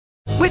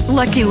With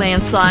Lucky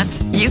Land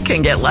Slots, you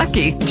can get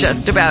lucky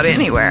just about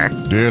anywhere.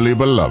 Dearly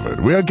beloved,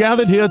 we are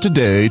gathered here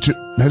today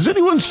to... Has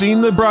anyone seen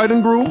the bride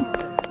and groom?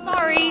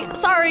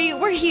 Sorry,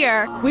 we're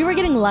here. We were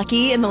getting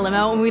lucky in the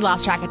limo and we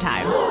lost track of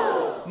time.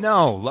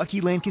 No,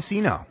 Lucky Land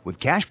Casino, with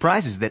cash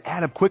prizes that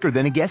add up quicker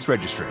than a guest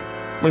registry.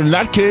 In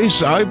that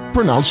case, I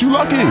pronounce you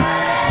lucky.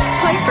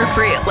 Play for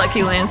free at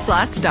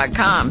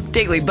LuckyLandSlots.com.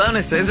 Daily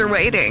bonuses are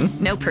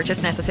waiting. No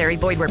purchase necessary.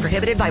 Void where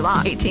prohibited by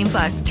law.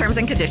 18+. Terms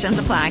and conditions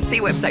apply. See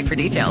website for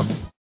details.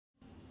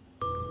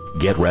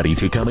 Get ready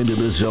to come into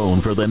the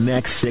zone for the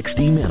next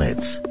 60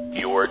 minutes.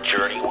 Your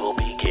journey will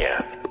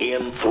begin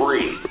in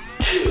 3,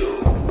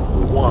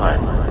 2,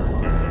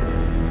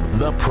 1.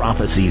 The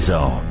Prophecy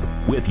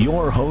Zone with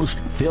your host,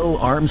 Phil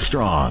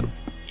Armstrong.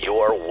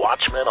 Your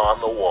watchman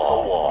on the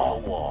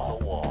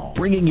wall.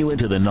 Bringing you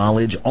into the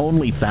knowledge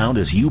only found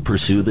as you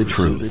pursue the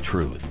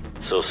truth.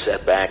 So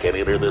set back and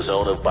enter the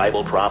zone of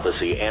Bible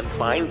prophecy and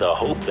find the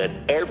hope that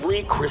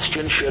every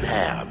Christian should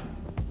have.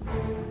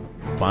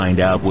 Find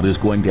out what is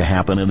going to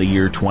happen in the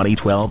year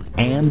 2012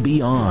 and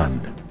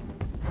beyond.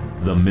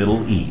 The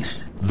Middle East,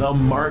 the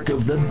mark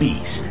of the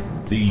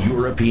beast, the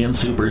European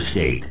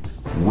superstate,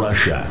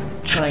 Russia,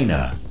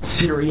 China,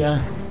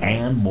 Syria,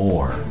 and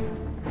more.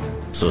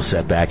 So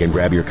set back and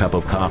grab your cup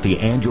of coffee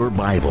and your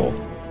Bible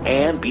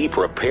and be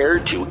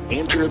prepared to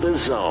enter the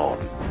zone.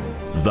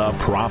 The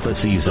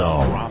Prophecy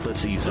Zone.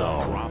 Prophecy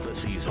Zone.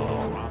 Prophecy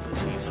Zone.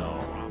 Prophecy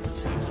Zone.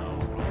 Prophecy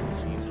Zone.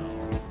 Prophecy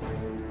Zone.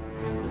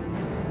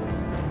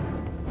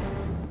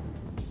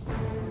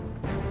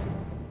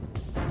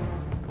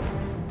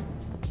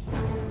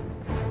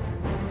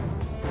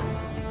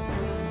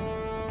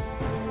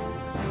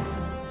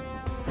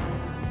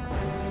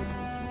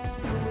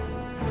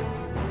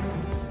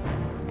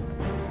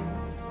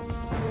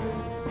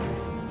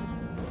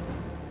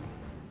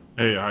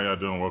 Hey, how y'all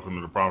doing? Welcome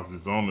to the Prophecy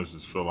Zone. This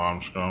is Phil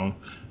Armstrong,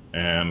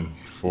 and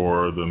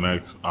for the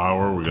next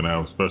hour, we're going to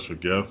have a special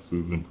guest,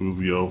 Susan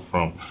Puzio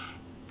from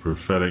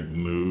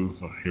Propheticnews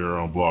here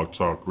on Blog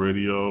Talk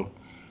Radio,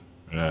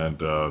 and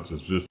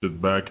just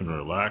sit back and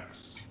relax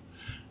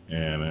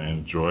and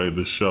enjoy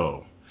the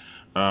show.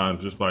 I'd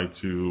just like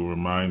to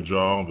remind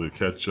y'all to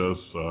catch us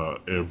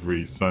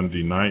every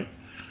Sunday night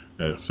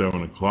at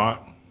 7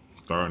 o'clock,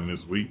 starting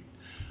this week.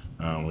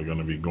 We're going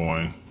to be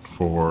going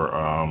for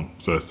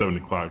so at 7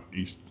 o'clock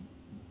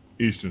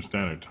Eastern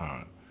Standard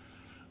Time.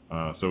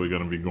 So we're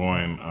going to be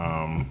going.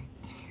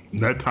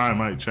 That time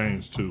might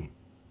change too,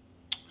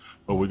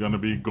 but we're going to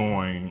be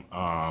going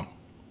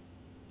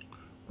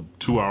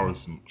 2 hours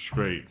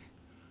straight,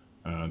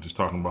 just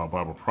talking about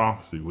Bible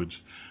prophecy, which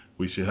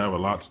we should have a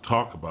lot to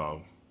talk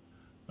about,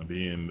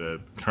 being the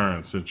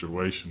current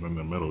situation in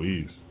the Middle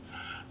East.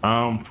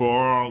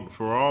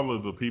 For all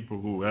of the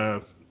people who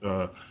ask,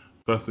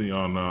 especially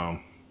on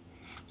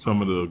some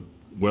of the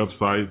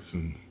websites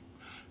and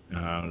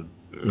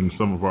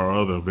some of our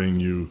other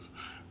venues,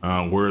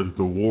 where's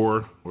the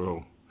war?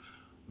 Well,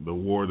 the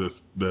war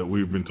that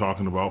we've been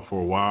talking about for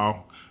a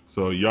while.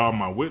 So y'all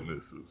my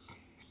witnesses.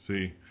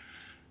 See,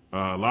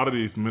 a lot of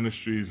these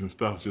ministries and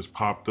stuff just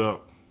popped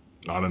up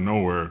out of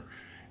nowhere,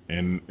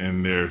 and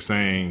they're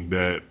saying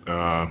that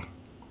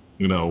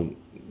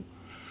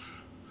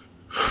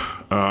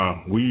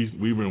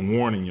we've been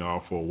warning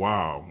y'all for a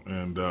while,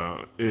 and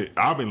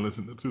I've been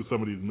listening to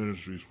some of these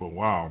ministries for a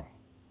while,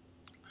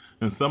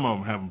 and some of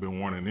them haven't been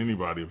warning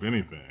anybody of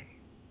anything,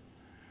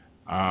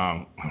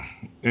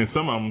 and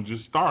some of them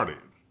just started.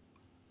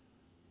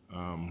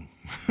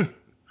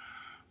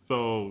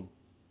 So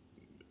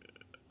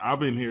I've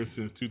been here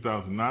since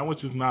 2009,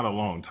 which is not a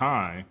long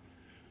time,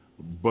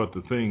 but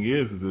the thing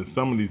is that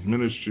some of these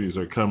ministries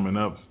are coming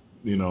up,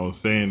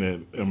 saying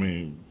that,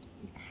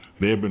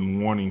 they've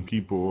been warning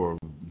people of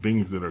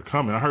things that are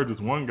coming. I heard this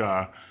one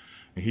guy,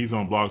 and he's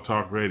on Blog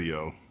Talk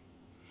Radio,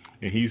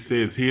 and he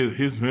says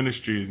his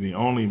ministry is the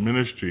only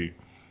ministry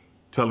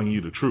telling you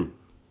the truth.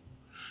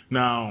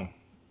 Now,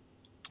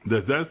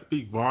 does that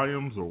speak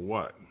volumes or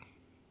what?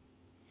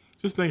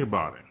 Just think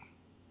about it.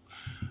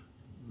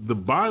 The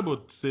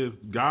Bible says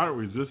God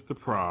resists the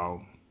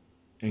proud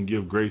and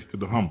give grace to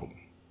the humble.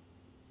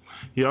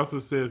 He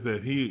also says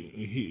that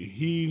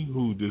he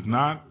who does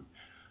not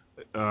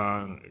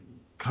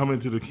come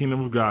into the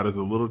kingdom of God as a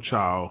little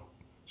child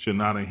should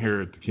not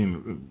inherit the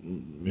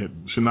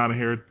kingdom, should not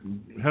inherit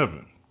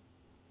heaven.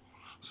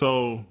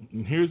 So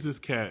here's this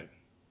cat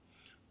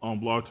on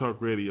Blog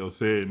Talk Radio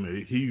saying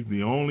that he's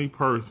the only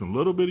person,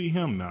 little bitty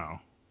him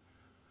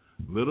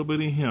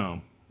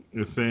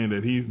is saying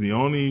that he's the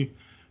only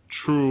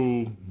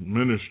true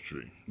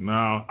ministry.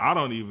 Now, I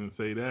don't even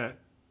say that,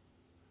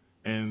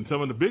 and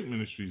some of the big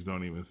ministries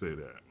don't even say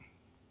that.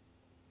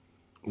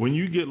 When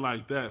you get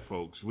like that,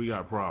 folks, we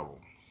got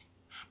problems.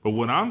 But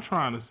what I'm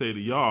trying to say to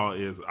y'all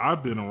is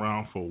I've been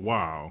around for a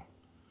while,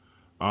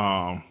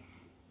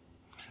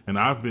 and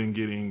I've been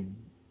getting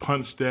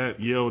punched at,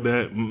 yelled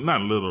at,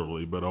 not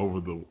literally, but over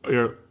the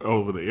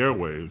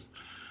airwaves,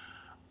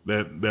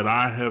 that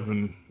I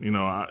haven't,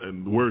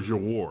 where's your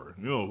war?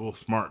 Little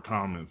smart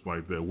comments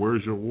like that.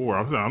 Where's your war?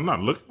 I'm not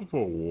looking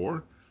for a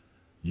war.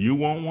 You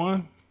want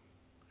one?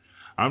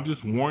 I'm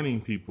just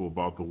warning people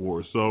about the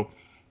war. So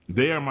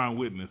they are my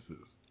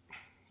witnesses.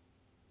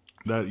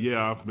 That, yeah,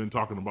 I've been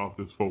talking about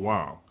this for a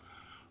while.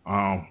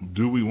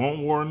 Do we want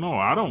war? No,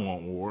 I don't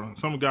want war.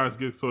 Some guys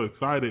get so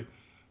excited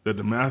that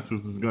Damascus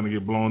is going to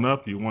get blown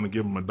up, you want to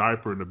give them a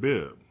diaper and a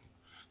bib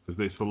because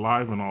they're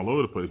saliving all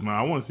over the place. Now,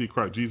 I want to see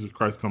Jesus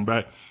Christ come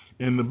back.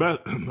 And the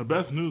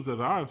best news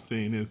that I've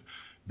seen is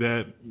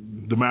that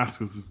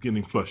Damascus is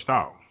getting flushed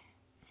out.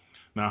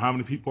 Now, how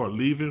many people are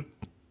leaving?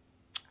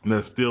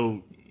 That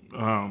still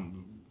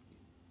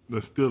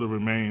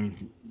remains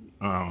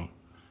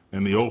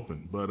in the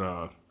open. But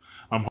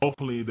I'm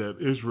hopefully that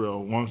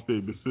Israel, once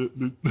they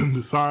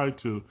decide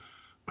to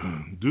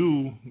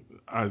do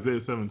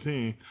Isaiah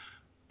 17,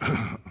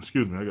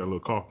 excuse me, I got a little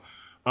cough.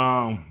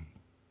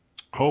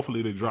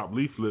 Hopefully they drop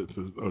leaflets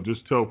or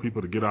just tell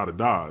people to get out of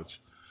Dodge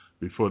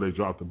before they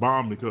drop the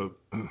bomb, because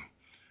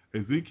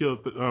Ezekiel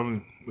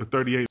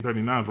 38 and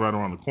 39 is right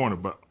around the corner.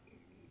 But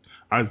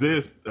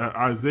Isaiah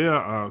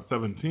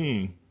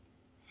 17,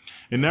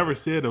 it never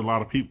said a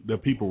lot of people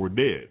that people were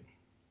dead.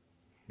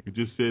 It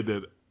just said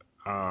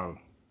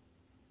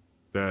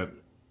that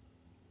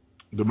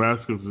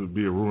Damascus would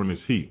be a ruinous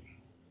heap.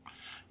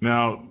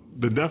 Now,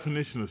 the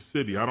definition of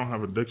city, I don't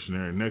have a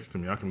dictionary next to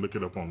me. I can look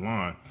it up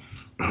online.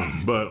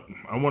 But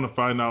I want to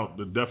find out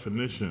the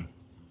definition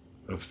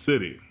of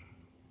city.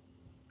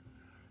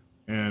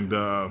 And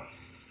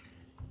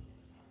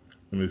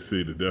let me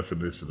see the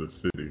definition of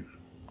city.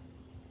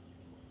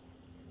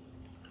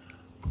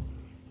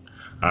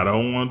 I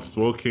don't want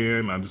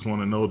Spokane. I just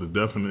want to know the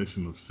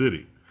definition of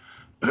city.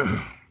 I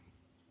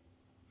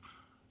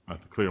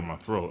have to clear my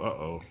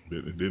throat.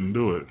 It didn't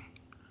do it.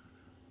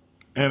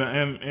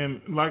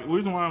 And like, the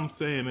reason why I'm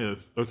saying is,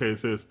 okay, it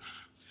says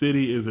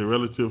city is a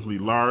relatively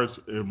large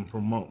and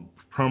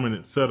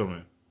permanent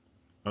settlement.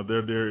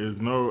 There is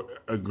no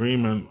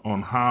agreement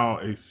on how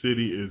a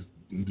city is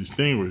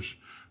distinguished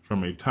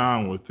from a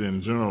town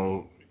within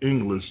general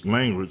English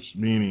language,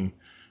 meaning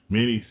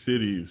many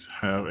cities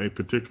have a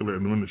particular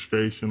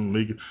administration,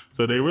 legal.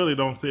 So they really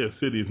don't say a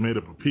city is made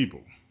up of people.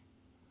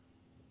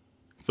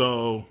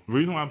 So the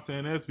reason why I'm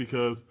saying that is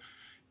because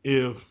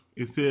if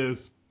it says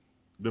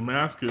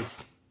Damascus,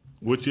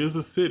 which is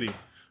a city,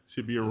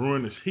 should be a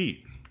ruinous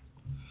heap,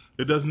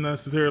 it doesn't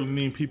necessarily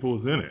mean people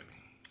was in it.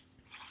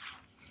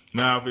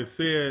 Now, if it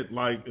said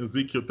like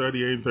Ezekiel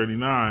 38 and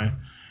 39,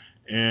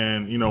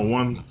 and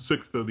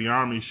 1/6 of the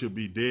army should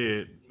be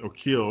dead or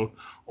killed,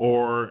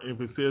 or if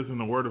it says in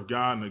the Word of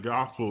God in the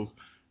Gospels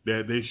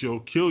that they shall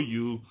kill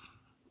you,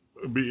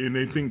 and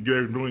they think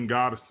they're doing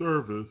God a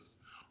service,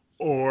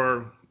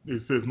 or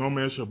it says no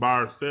man shall buy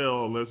or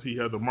sell unless he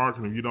has the mark,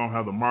 and if you don't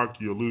have the mark,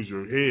 you'll lose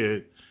your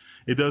head.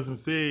 It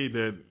doesn't say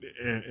that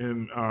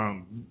in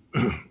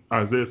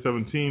Isaiah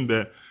 17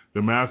 that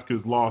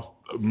Damascus lost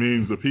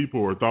millions of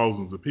people or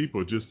thousands of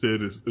people. It just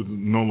said it's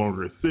no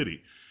longer a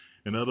city.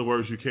 In other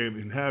words, you can't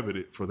inhabit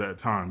it for that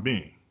time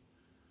being.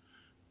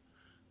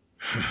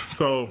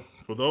 So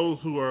for those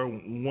who are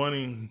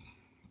wanting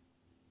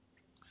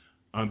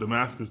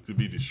Damascus to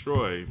be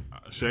destroyed,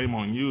 shame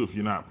on you if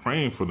you're not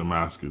praying for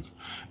Damascus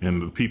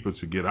and the people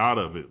to get out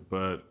of it,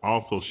 but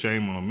also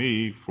shame on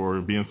me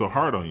for being so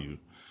hard on you.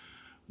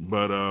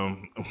 But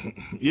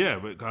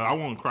but I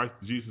want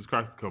Jesus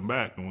Christ to come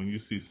back, and when you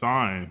see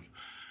signs,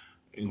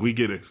 we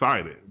get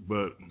excited.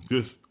 But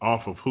just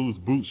off of whose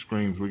boot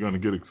strings we're going to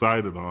get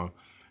excited on,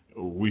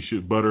 we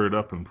should butter it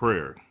up in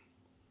prayer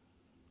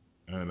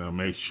and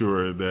make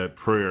sure that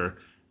prayer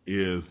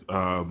is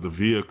the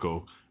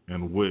vehicle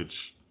in which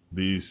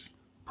these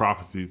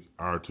prophecies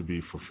are to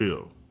be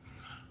fulfilled.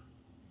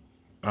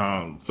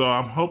 So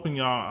I'm hoping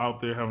y'all out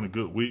there having a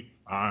good week.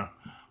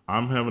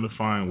 I'm having a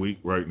fine week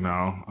right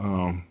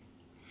now.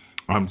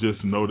 I'm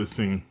just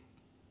noticing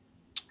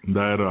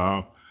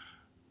that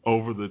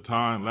over the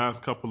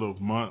last couple of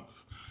months,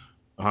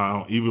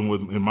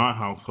 even in my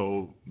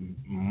household,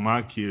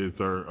 my kids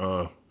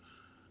are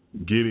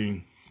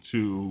getting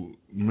to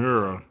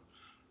mirror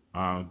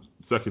 2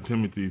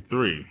 Timothy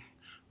 3.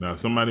 Now,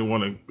 somebody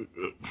want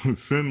to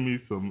send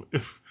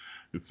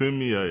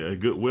me a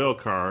Goodwill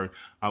card.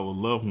 I would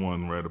love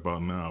one right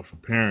about now for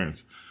parents.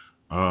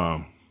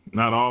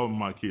 Not all of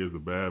my kids are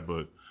bad,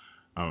 but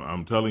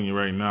I'm telling you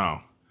right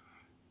now,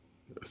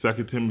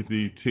 2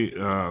 Timothy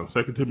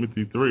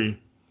 3,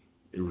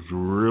 it was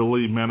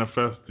really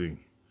manifesting.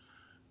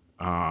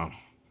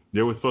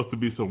 There were supposed to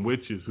be some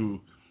witches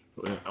who,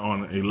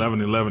 on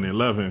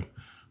 11/11/11,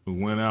 who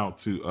went out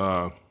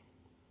to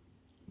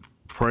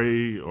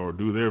pray or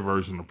do their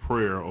version of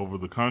prayer over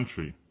the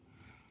country.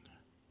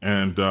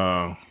 And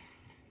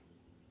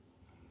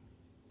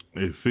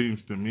it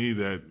seems to me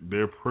that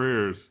their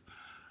prayers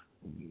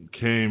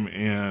came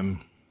in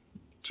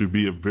to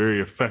be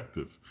very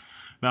effective.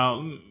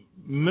 Now,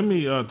 let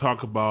me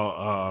talk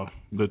about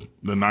the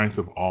 9th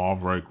of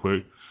Av right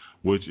quick,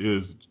 which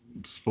is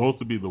supposed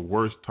to be the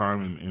worst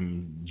time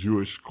in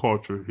Jewish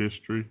culture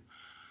history.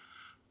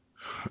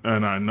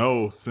 And I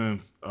know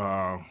since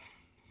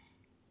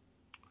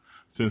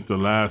the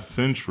last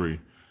century,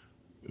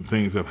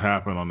 things have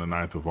happened on the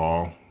 9th of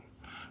Av,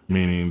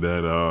 meaning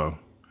that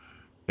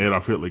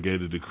Adolf Hitler gave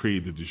the decree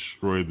to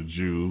destroy the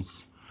Jews.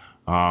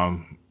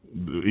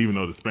 Even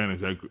though the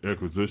Spanish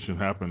Inquisition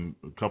happened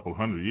a couple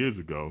hundred years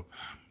ago,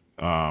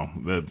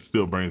 that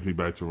still brings me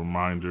back to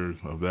reminders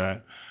of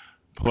that.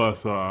 Plus,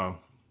 did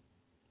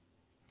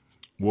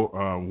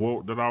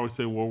I always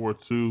say World War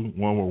II?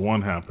 World War I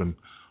happened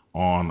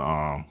on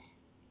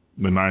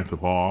the 9th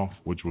of Av,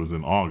 which was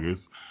in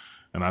August,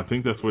 and I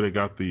think that's where they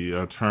got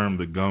the term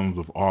the Guns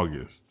of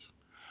August.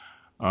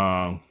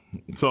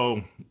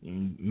 So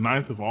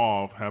 9th of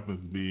Av happens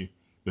to be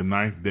the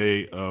 9th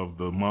day of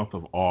the month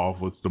of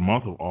Av, which the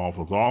month of Av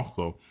was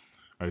also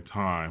a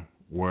time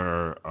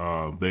where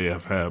they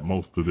have had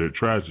most of their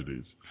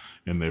tragedies,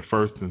 and their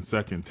first and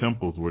second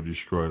temples were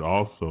destroyed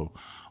also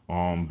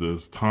on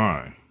this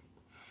time.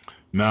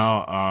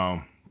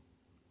 Now,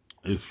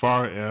 as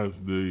far as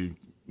the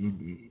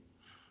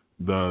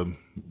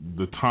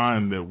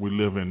time that we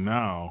live in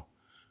now,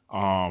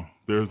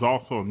 there's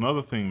also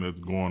another thing that's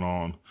going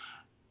on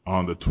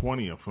the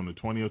 20th, from the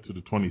 20th to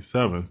the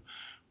 27th,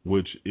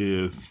 which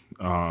is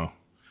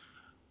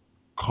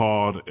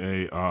called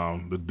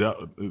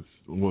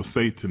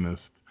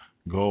Satanists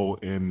go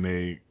and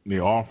they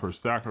offer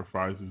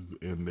sacrifices,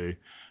 and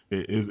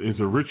it's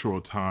a ritual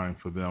time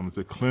for them. It's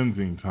a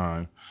cleansing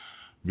time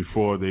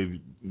before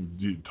they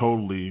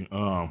totally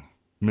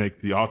make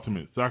the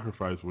ultimate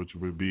sacrifice, which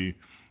would be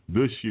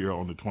this year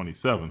on the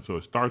 27th. So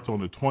it starts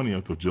on the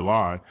 20th of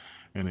July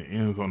and it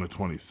ends on the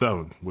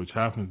 27th, which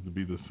happens to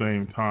be the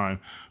same time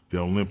the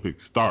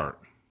Olympics start.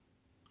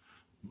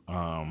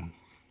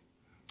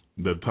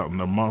 The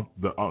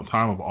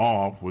time of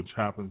Av, which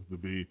happens to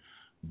be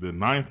the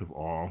 9th of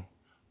Av,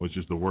 which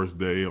is the worst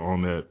day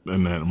in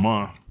that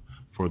month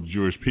for the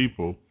Jewish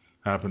people,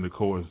 happened to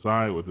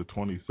coincide with the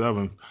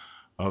 27th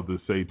of the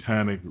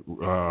satanic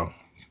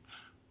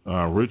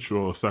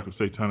ritual,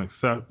 satanic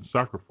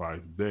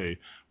sacrifice day,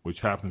 which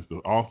happens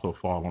to also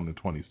fall on the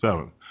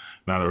 27th.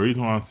 Now, the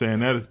reason why I'm saying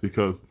that is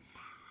because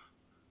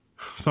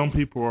some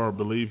people are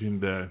believing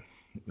that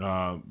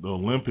the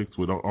Olympics,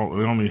 it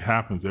only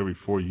happens every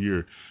 4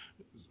 years,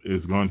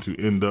 is going to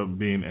end up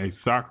being a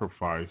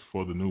sacrifice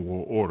for the New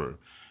World Order.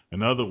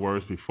 In other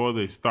words, before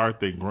they start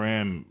their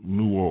grand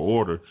New World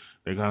Order,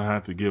 they're going to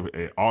have to give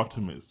an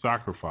ultimate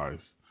sacrifice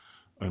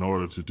in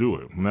order to do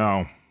it.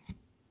 Now,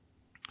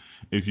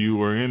 if you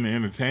were in the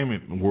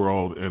entertainment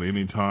world at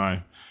any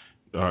time,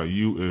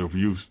 if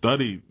you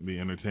studied the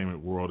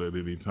entertainment world at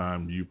any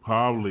time, you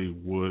probably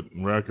would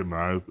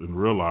recognize and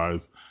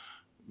realize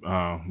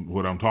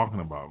what I'm talking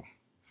about.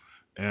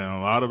 And a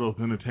lot of those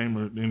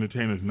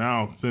entertainers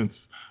now, since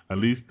at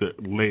least the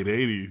late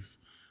 80s,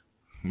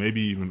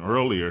 maybe even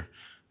earlier,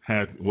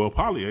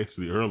 probably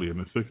actually earlier in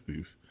the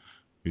 60s,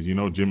 because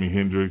Jimi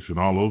Hendrix and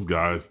all those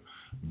guys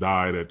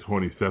died at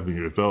 27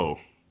 years old.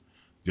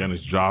 Janis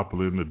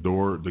Joplin,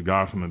 the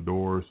guy from the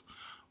Doors,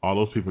 all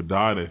those people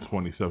died at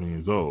 27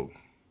 years old.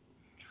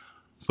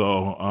 So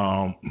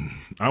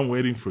I'm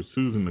waiting for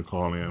Susan to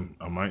call in.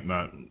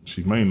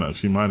 She might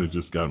have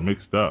just got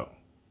mixed up.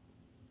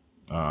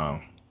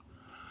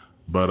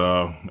 But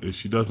if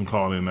she doesn't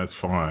call in, that's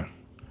fine.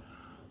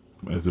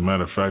 As a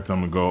matter of fact,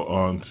 I'm gonna go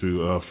on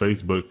to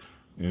Facebook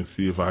and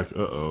see if I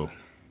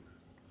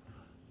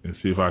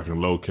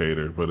can locate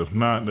her. But if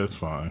not, that's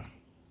fine.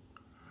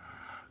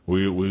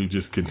 We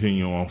just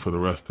continue on for the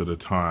rest of the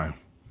time.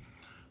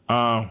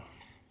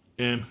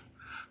 And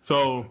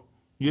so,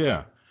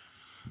 yeah,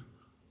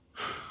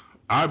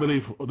 I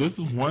believe this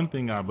is one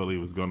thing I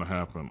believe is going to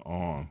happen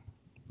on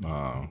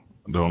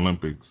the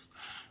Olympics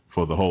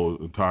for the whole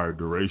entire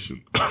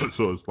duration.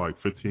 So it's like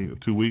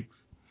 2 weeks.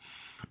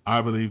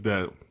 I believe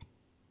that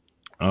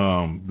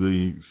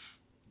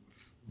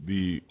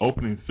the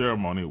opening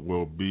ceremony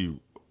will be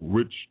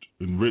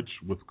enriched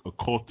with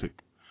occultic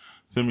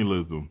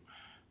symbolism.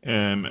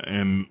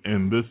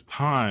 And this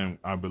time,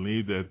 I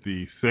believe that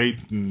the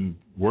Satan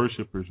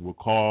worshipers will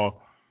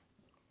call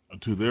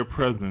to their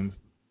presence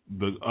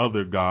the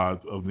other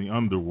gods of the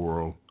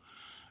underworld,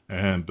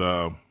 and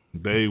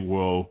they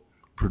will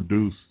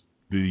produce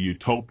the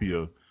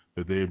utopia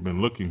that they've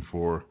been looking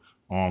for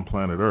on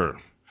planet Earth.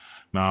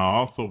 Now, I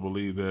also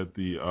believe that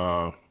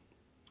the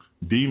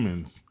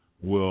demons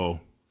will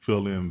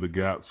fill in the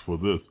gaps for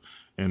this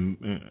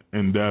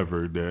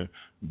endeavor that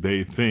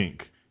they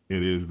think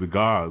it is the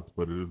gods,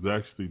 but it is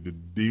actually the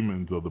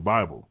demons of the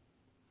Bible.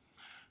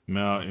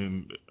 Now,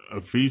 in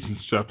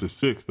Ephesians chapter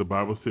 6, the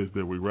Bible says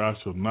that we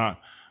wrestle not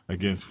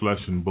against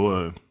flesh and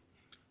blood,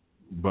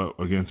 but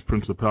against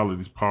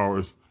principalities,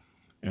 powers,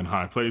 and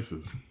high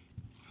places.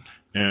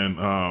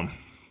 And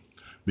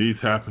these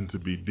happen to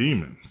be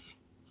demons.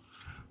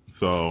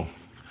 So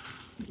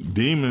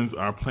demons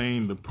are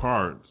playing the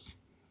parts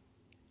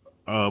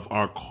of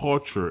our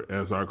culture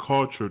as our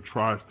culture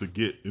tries to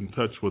get in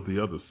touch with the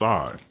other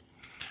side.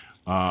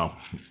 I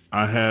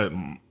had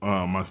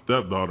my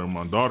stepdaughter and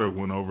my daughter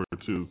went over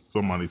to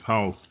somebody's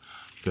house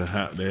they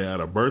had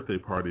a birthday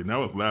party, and that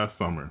was last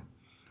summer.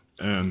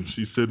 And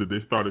she said that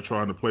they started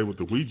trying to play with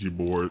the Ouija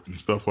board and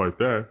stuff like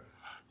that.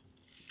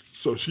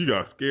 So she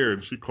got scared,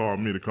 and she called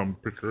me to come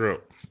pick her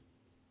up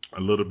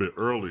a little bit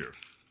earlier.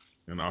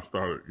 And I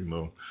started,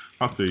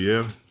 I said,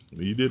 yeah,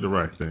 you did the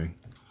right thing.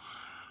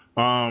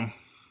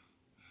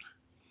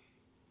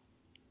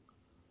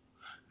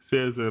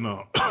 Says in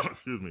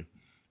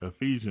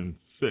Ephesians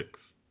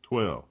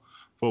 6:12,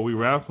 for we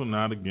wrestle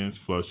not against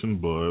flesh and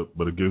blood,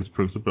 but against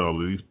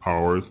principalities,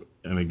 powers,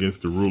 and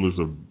against the rulers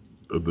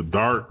of the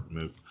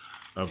darkness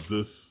of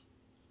this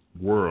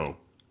world,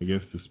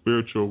 against the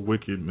spiritual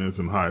wickedness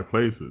in high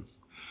places.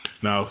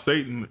 Now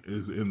Satan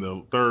is in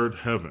the third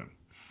heaven,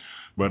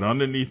 but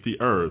underneath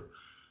the earth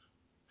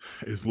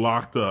is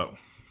locked up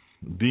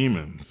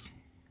demons.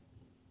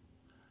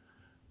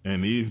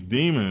 And these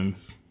demons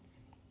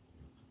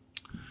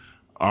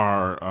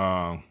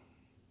are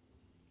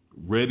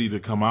ready to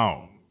come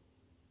out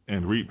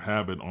and reap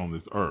havoc on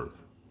this earth.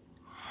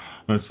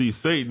 And see,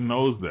 Satan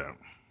knows that.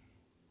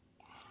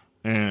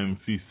 And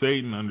see,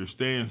 Satan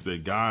understands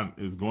that God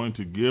is going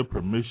to give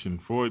permission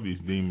for these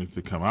demons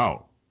to come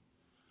out.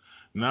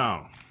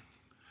 Now,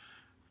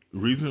 the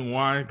reason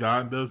why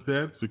God does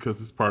that is because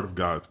it's part of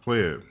God's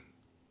plan.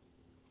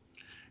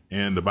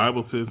 And the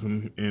Bible says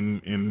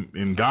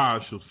in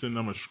God shall send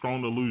them a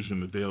strong delusion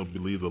that they'll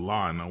believe the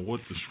lie. Now, what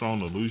the strong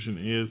delusion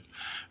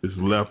is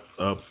left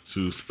up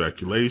to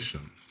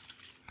speculation.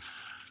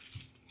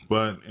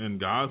 But in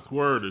God's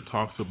word, it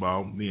talks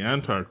about the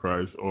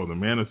Antichrist, or the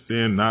man of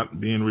sin, not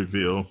being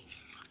revealed,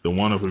 the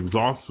one who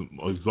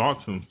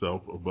exalts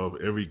himself above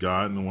every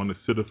God, and the one that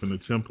sitteth in the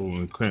temple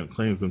and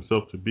claims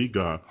himself to be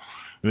God.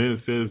 And then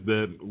it says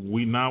that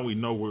we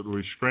know what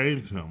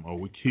restrains him, or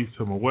what keeps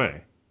him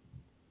away.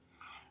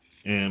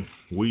 And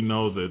we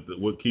know that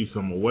what keeps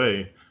him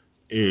away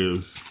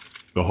is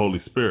the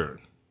Holy Spirit.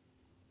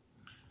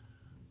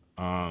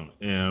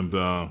 And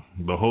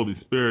the Holy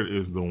Spirit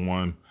is the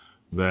one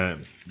that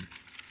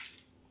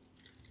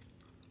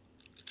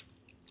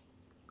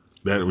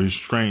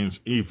restrains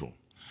evil.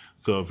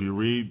 So if you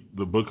read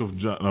the book of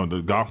John,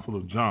 the Gospel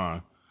of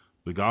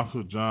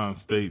John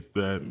states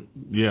that,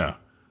 yeah,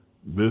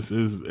 this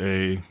is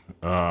a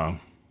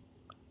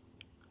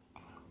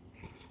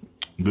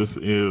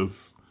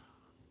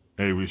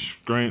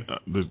restraint.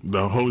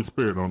 The Holy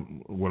Spirit,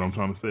 what I'm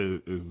trying to say,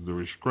 is the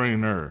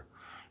restrainer,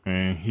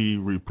 and he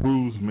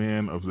reproves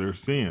men of their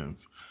sins.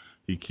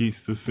 He keeps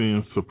the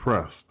sins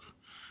suppressed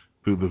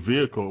through the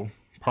vehicle,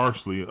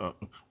 partially, I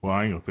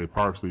ain't going to say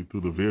partially,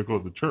 through the vehicle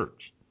of the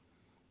church.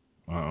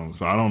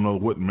 So I don't know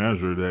what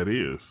measure that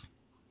is,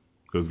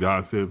 because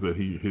God says that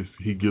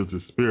he gives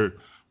his spirit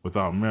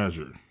without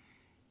measure.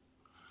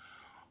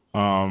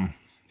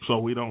 So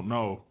we don't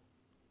know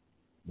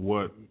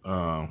what,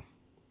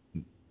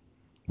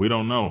 we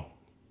don't know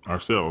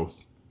ourselves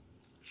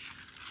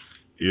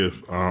if,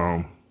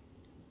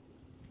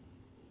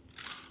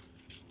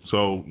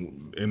 so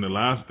in the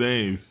last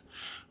days,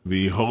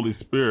 the Holy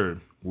Spirit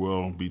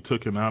will be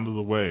taken out of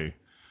the way,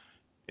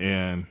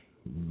 and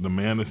the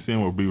man of sin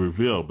will be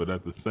revealed. But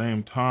at the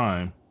same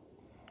time,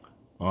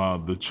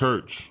 the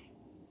church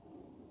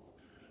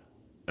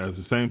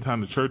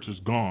is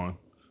gone,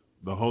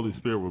 the Holy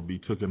Spirit will be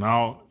taken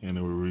out, and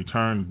it will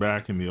return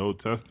back in the Old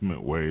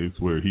Testament ways,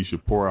 where he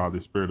should pour out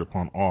his Spirit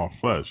upon all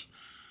flesh.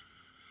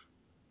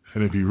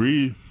 And if you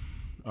read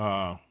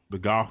the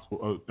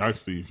gospel,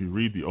 if you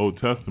read the Old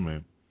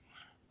Testament,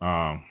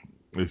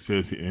 it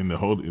says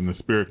the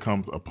Spirit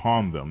comes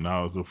upon them.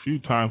 Now, there's a few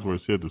times where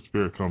it said the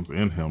Spirit comes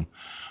in him,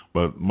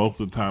 but most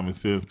of the time it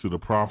says to the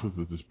prophets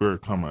that the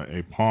Spirit come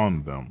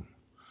upon them.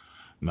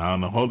 Now,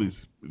 in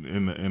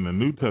the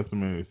New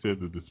Testament, it says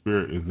that the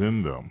Spirit is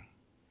in them.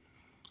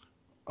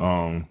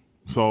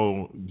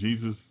 So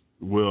Jesus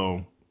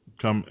will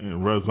come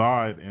and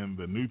reside in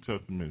the New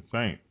Testament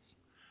saints,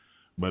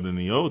 but in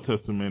the Old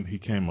Testament, he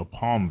came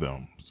upon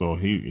them. So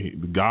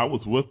God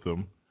was with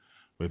them,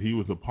 but he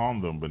was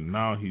upon them, but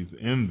now he's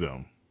in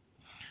them.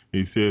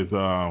 He says,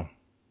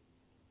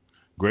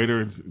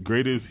 greater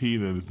is he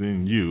that is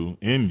in you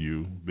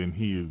than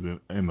he is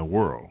in the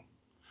world.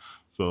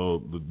 So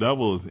the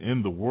devil is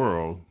in the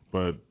world,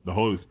 but the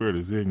Holy Spirit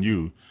is in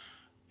you,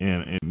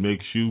 and it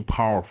makes you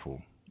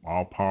powerful,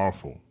 all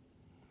powerful.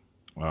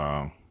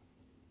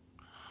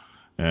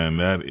 And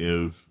that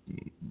is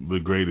the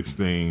greatest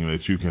thing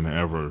that you can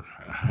ever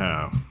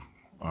have.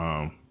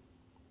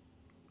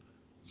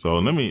 So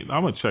I'm going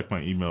to check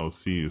my email to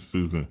see if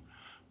Susan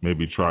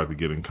maybe tried to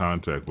get in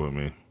contact with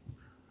me.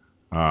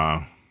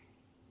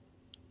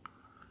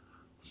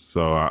 So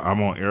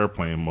I'm on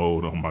airplane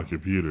mode on my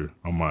computer,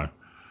 on my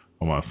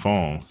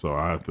phone. So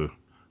I have to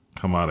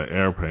come out of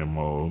airplane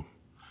mode,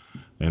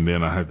 and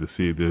then I have to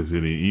see if there's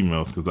any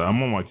emails, because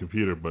I'm on my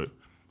computer, but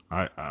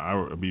I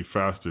would be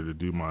faster to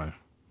do my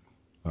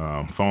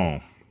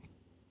phone.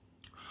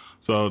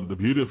 So the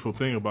beautiful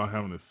thing about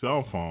having a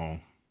cell phone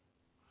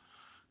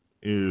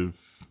is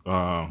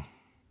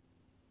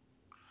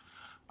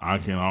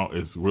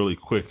it's really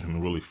quick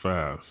and really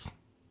fast.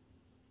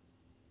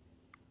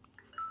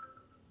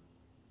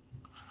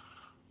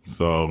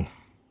 So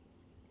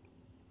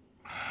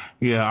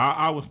yeah,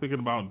 I was thinking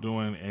about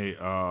doing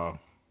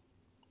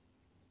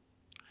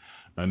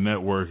a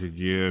network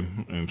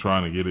again and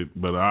trying to get it,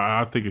 but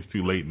I think it's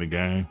too late in the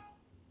game.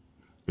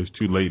 it's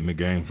too late in the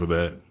game for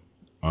that.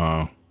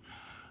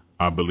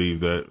 I believe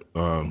that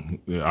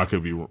I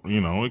could be,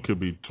 it could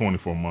be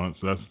 24 months.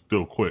 That's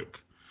still quick.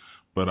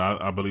 But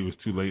I believe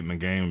it's too late in the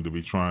game to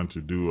be trying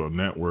to do a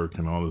network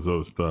and all this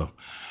other stuff.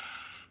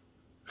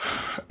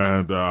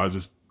 And I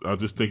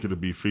just think it'll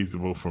be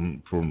feasible for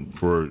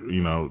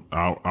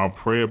I'll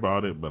pray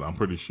about it, but I'm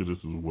pretty sure this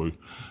is what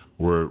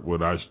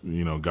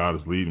God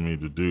is leading me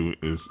to do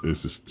is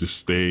just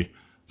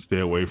stay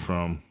away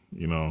from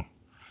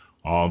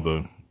all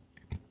the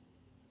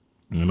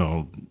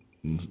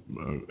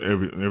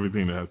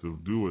everything that has to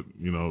do with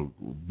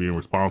being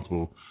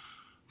responsible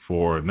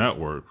for a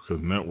network,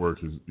 because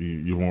network is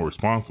you're more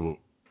responsible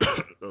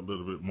a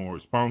little bit more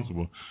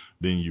responsible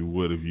than you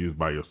would if you was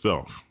by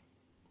yourself.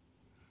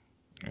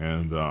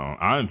 And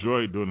I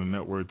enjoyed doing the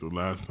network the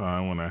last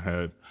time when I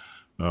had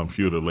a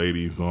few of the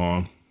ladies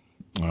on,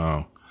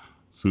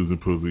 Susan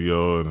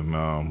Puzio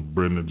and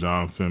Brenda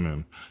Johnson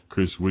and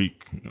Chris Week.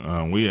 It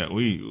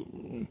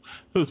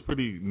was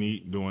pretty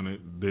neat doing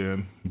it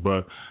then,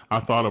 but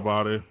I thought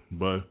about it,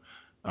 but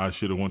I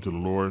should have went to the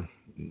Lord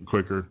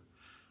quicker.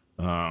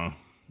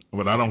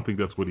 But I don't think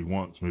that's what He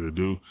wants me to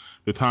do.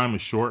 The time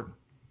is short.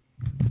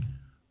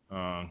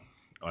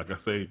 Like I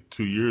say,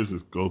 2 years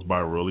goes by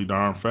really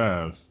darn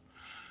fast.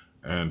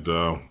 And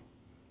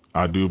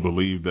I do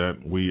believe that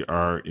we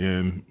are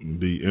in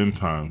the end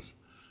times.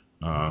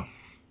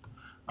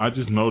 I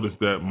just noticed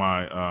that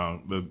my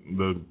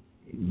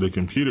the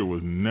computer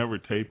was never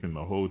taping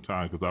the whole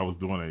time, because I was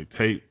doing a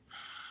tape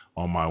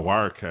on my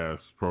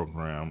Wirecast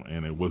program,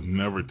 and it was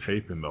never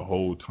taping the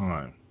whole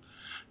time.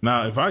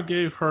 Now, if I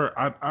gave her,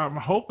 I'm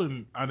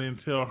hoping I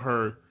didn't tell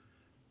her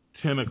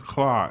 10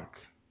 o'clock.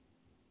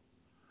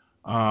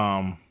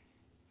 I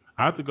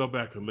have to go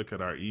back and look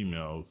at our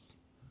emails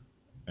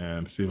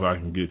and see if I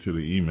can get to the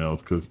emails,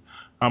 because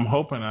I'm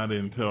hoping I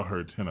didn't tell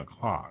her 10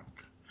 o'clock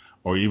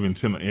or even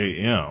 10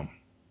 a.m.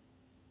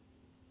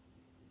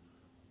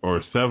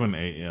 or 7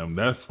 a.m.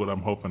 That's what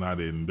I'm hoping I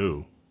didn't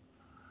do.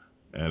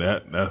 And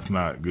that's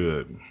not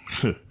good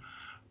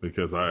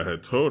because I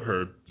had told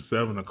her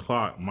 7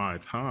 o'clock my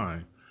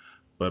time,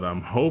 but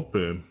I'm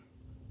hoping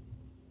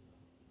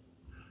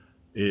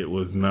it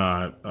was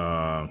not,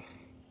 I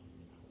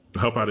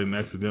hope I didn't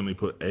accidentally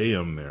put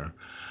a.m. there.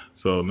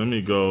 So let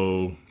me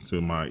go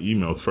to my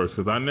emails first,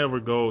 because I never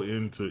go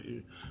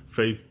into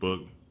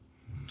Facebook.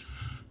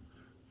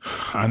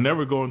 I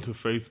never go into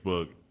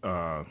Facebook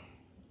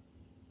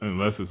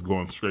unless it's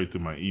going straight to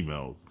my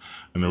emails.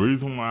 And the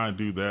reason why I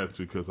do that is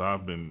because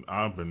I've been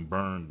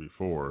burned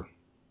before,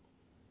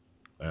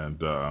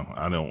 and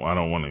I don't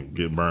want to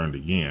get burned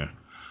again.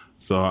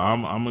 So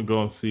I'm gonna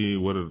go see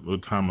what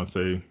time I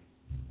say.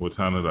 What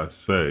time did I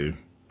say?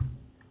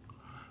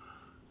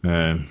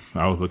 And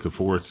I was looking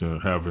forward to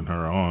having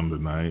her on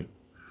tonight.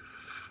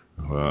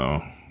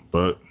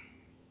 But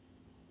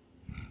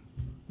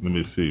let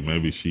me see.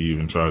 Maybe she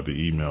even tried to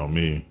email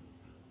me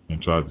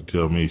and tried to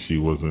tell me she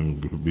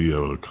wasn't going to be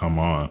able to come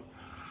on.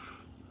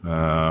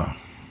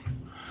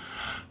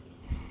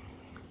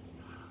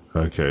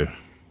 Okay.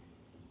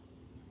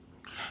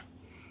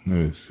 Let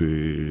me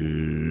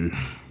see.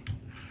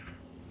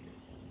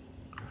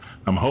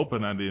 I'm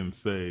hoping I didn't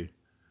say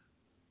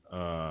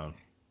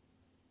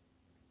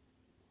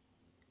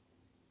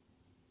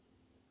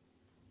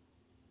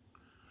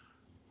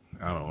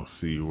I don't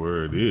see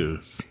where it is.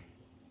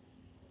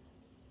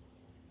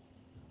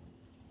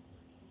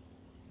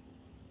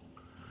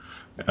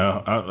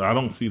 I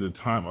don't see the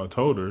time I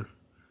told her.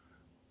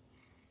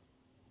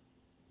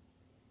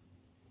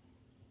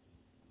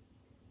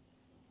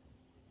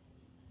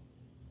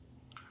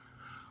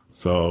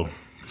 So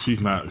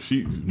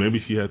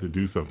maybe she had to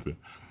do something.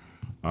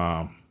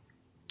 I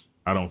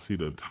don't see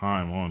the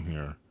time on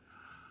here.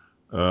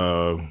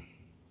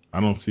 I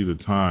don't see the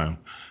time.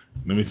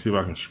 Let me see if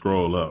I can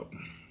scroll up.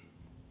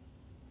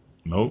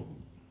 Nope.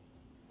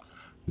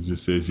 It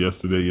just says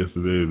yesterday,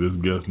 this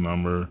guest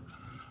number.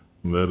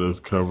 Let us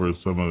cover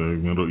some of the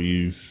Middle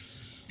East.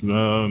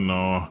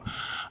 No,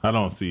 I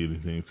don't see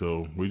anything.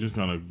 So we're just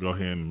gonna go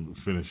ahead and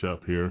finish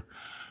up here.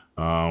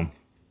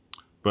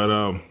 But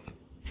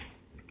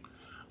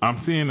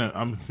I'm seeing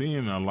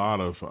a lot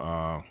of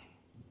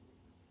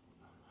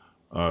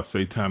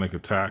satanic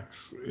attacks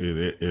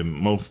in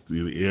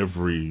mostly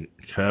every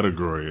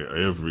category,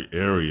 every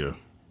area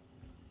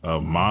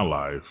of my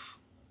life.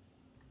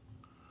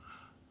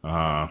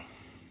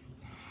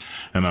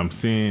 And I'm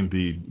seeing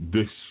the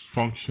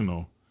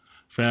dysfunctional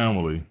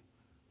family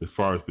as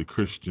far as the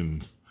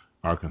Christians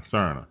are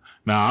concerned.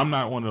 Now, I'm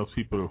not one of those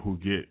people who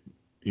get,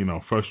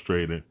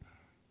 frustrated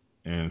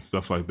and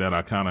stuff like that.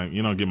 I kind of,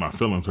 get my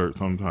feelings hurt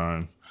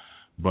sometimes,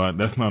 but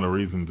that's not a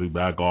reason to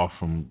back off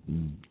from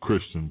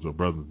Christians or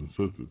brothers and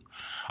sisters.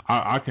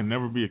 I can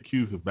never be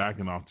accused of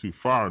backing off too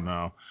far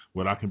now.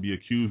 What I can be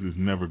accused is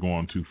never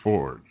going too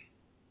forward.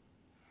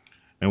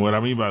 And what I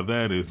mean by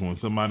that is when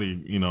somebody,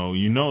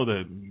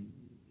 that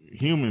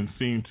humans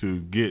seem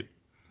to get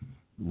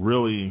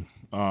really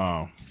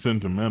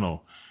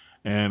sentimental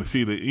And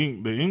see, the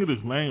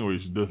English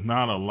language does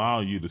not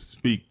allow you to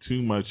speak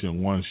too much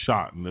in one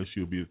shot unless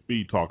you'll be a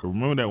speed talker.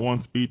 Remember that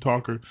one speed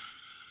talker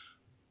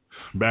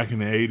back in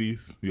the 80s?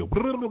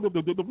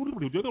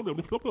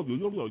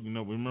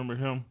 Remember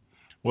him?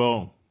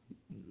 Well,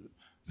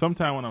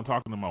 sometime when I'm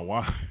talking to my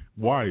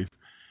wife,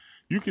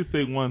 you can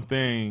say one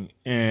thing,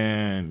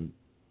 and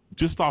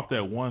just off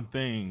that one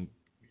thing,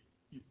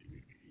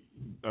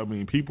 I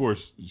mean,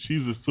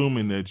 she's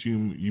assuming that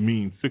you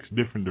mean 6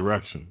 different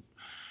directions.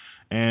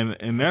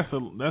 And that's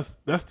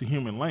the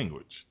human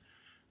language.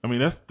 I mean,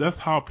 that's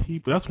how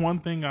people. That's one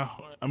thing. I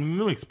mean,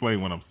 let me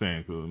explain what I'm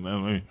saying. I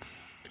mean,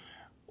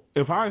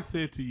 if I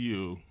said to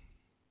you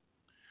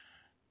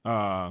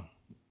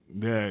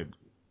that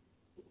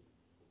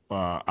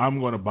I'm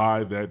going to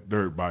buy that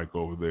dirt bike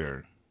over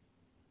there,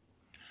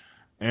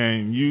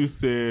 and you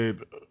said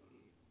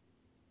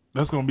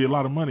that's going to be a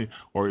lot of money,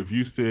 or if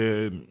you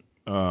said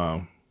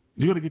you're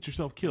going to get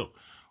yourself killed,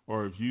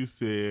 or if you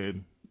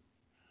said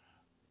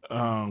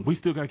we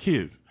still got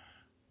kids.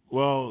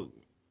 Well,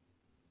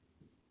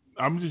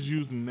 I'm just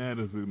using that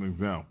as an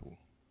example.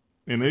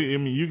 And I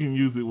mean, you can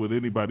use it with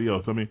anybody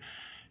else. I mean,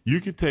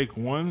 you could take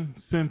one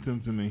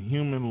sentence in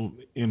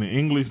the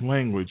English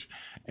language,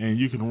 and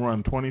you can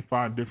run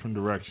 25 different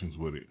directions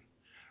with it.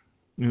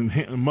 And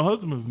my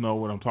husbands know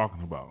what I'm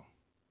talking about.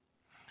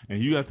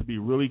 And you have to be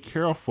really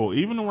careful,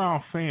 even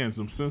around friends,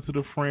 some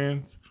sensitive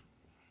friends,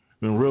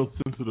 them real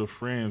sensitive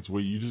friends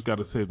where you just got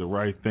to say the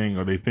right thing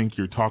or they think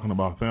you're talking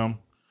about them.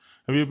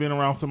 Have you been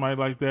around somebody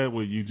like that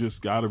where you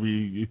just got to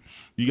be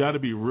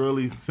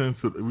really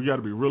sensitive? You got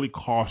to be really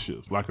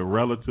cautious, like a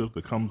relative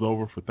that comes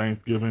over for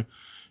Thanksgiving.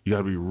 You got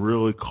to be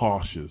really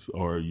cautious,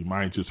 or you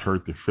might just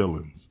hurt their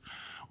feelings.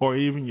 Or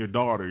even your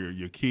daughter or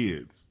your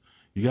kids,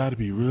 you got to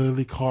be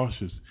really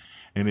cautious.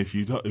 And if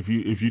you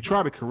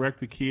try to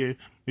correct the kid,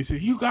 they say,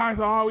 "You guys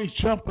are always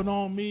jumping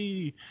on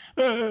me,"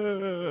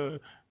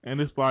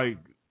 and it's like,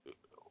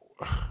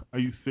 are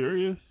you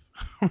serious?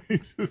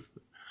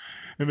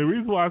 And the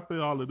reason why I say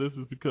all of this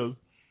is because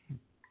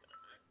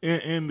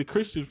in the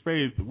Christian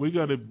faith, we're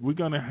gonna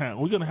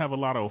have a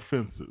lot of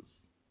offenses,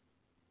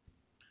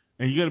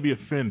 and you got to be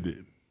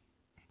offended.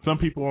 Some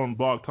people on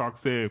Blog Talk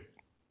say,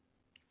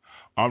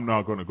 "I'm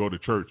not going to go to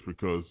church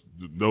because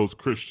those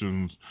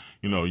Christians,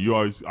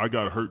 I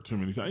got hurt too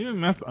many times."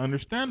 And that's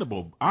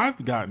understandable.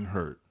 I've gotten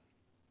hurt.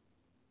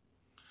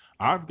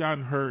 I've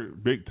gotten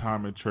hurt big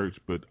time in church,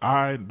 but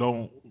I'm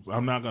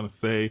not going to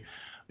say,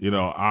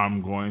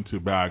 I'm going to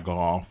back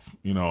off,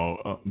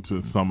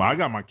 to some. I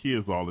got my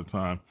kids all the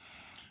time,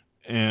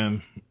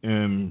 and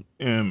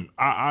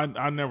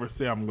I never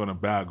say I'm going to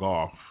back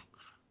off,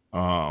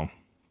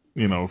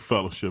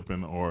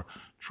 fellowshipping or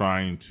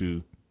trying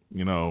to,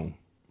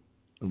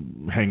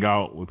 hang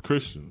out with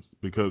Christians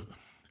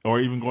or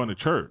even going to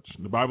church.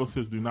 The Bible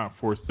says, "Do not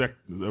forsake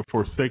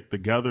the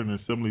gathering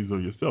assemblies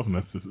of yourself," and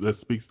that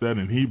speaks that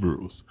in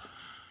Hebrews.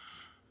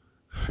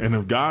 And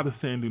if God is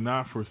saying, "Do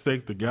not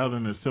forsake the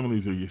gathering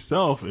assemblies of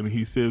yourself," and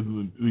He says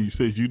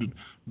you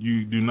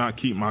do not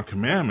keep my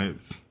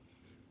commandments.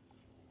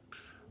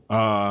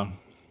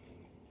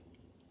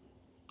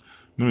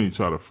 Let me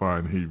try to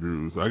find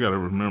Hebrews. I got to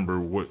remember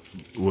what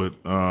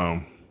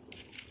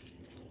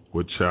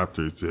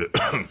chapter it's at.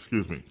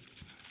 Excuse me.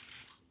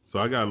 So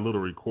I got a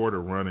little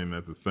recorder running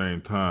at the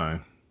same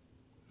time.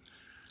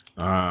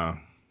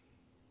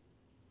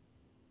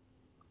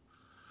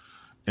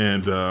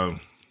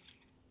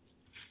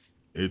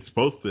 It's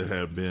supposed to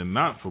have been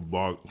not for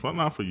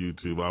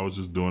YouTube. I was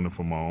just doing it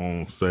for my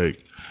own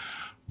sake.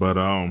 But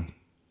I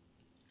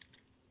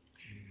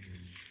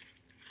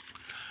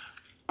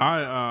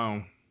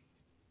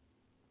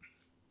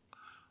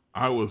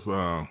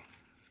was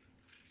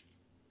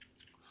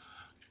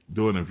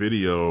doing a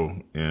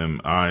video,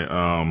 and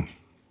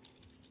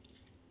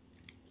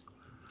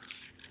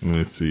let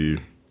me see.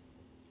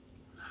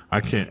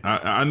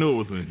 I knew it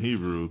was in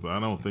Hebrews. I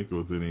don't think it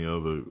was any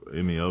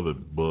other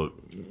book.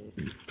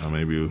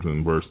 Maybe it was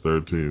in verse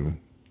 13.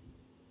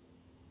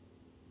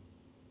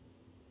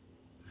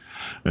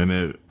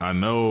 And I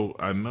know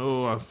I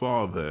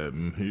saw that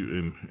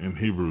in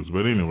Hebrews.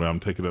 But anyway, I'm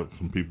taking up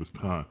some people's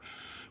time.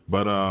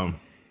 But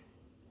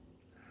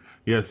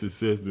yes, it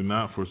says, "Do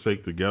not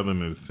forsake the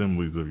gathering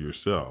assemblies of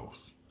yourselves."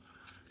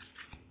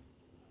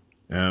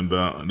 And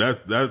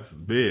that's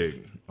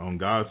big on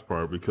God's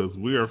part, because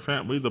we're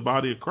the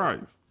body of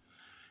Christ.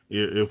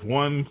 If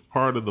one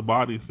part of the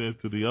body says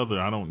to the other,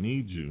 "I don't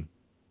need you,"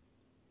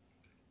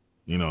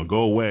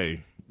 go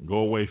away,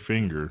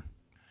 finger.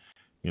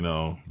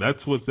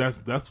 That's what's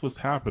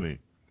happening.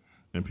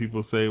 And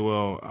people say,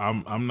 "Well,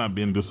 I'm not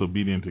being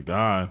disobedient to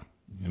God,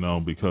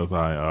 because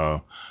I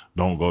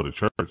don't go to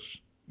church."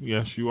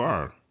 Yes, you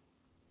are.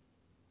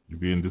 You're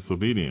being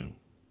disobedient.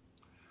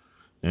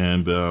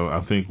 And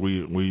I think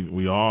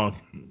we all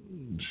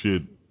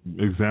should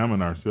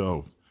examine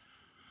ourselves,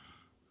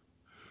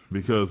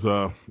 because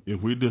if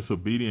we're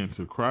disobedient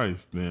to Christ,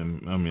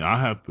 then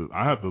I have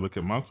to look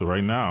at myself.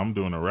 Right now, I'm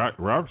doing a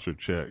rapture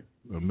check.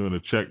 I'm doing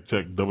a check,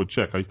 double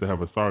check. I used to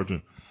have a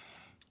sergeant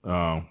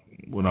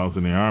when I was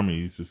in the Army, he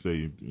used to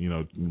say,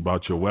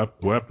 about your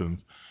weapons.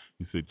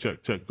 He said,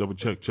 check, double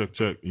check,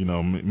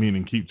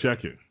 meaning keep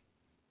checking.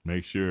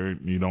 Make sure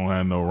you don't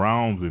have no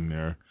rounds in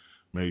there.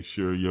 Make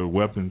sure your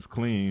weapon's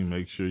clean.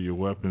 Make sure your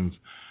weapons,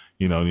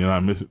 you're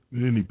not missing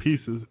any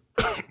pieces.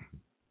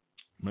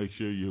 Make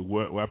sure your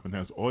weapon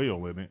has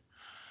oil in it.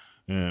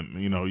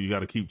 And, you got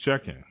to keep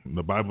checking.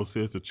 The Bible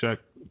says to check,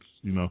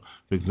 to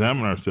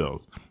examine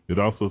ourselves. It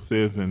also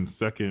says in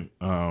 2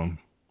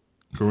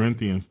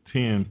 Corinthians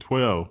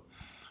 10:12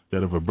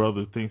 that if a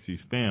brother thinks he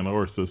stand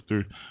or a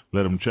sister,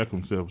 let him check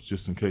themselves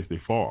just in case they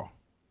fall.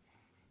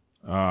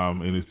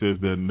 And it says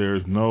that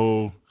there's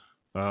no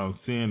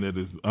sin that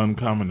is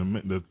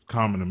uncommon, that's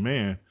common to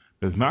man,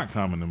 that's not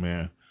common to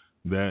man,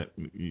 that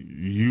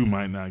you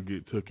might not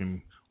get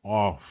taken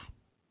off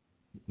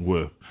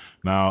with.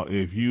 Now,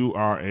 if you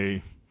are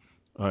a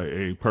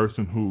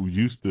person who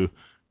used to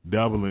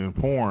dabble in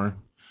porn,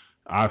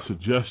 I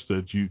suggest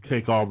that you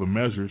take all the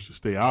measures to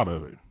stay out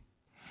of it.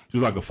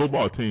 Just like a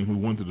football team who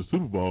went to the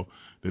Super Bowl,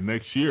 the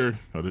next year,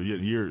 or the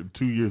year,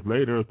 2 years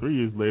later, or 3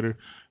 years later,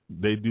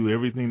 they do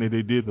everything that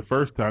they did the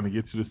first time to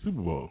get to the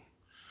Super Bowl.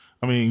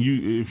 I mean,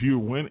 if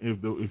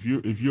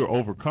you're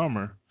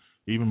overcomer,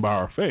 even by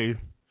our faith,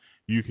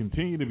 you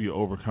continue to be an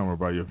overcomer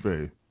by your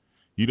faith.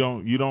 You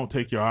don't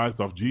take your eyes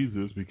off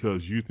Jesus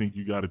because you think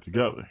you got it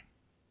together.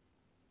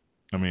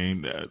 I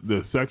mean,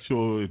 the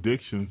sexual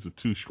addictions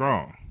are too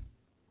strong.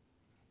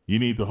 You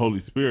need the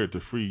Holy Spirit to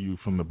free you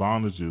from the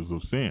bondages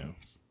of sins.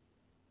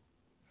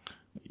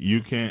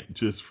 You can't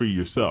just free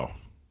yourself,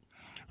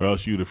 or else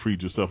you'd have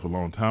freed yourself a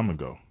long time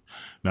ago.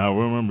 Now,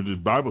 remember, the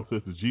Bible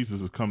says that Jesus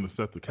has come to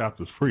set the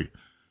captives free.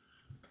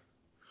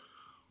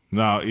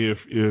 Now, if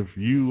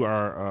you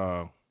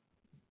are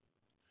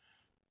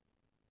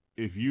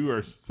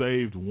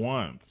saved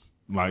once,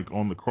 like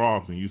on the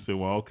cross, and you say,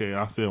 well, okay,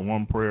 I said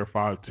one prayer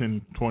 5,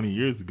 10, 20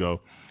 years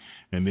ago,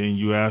 and then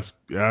you ask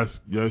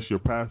your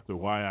pastor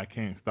why I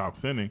can't stop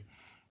sinning,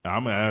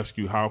 I'm going to ask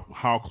you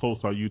how close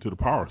are you to the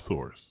power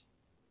source?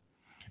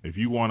 If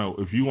you want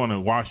to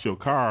wash your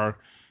car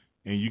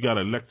and you got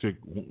an electric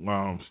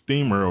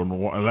steamer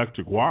or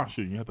electric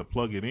washer, you have to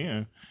plug it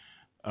in,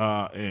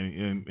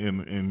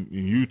 and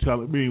you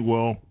telling me,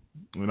 well,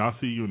 when I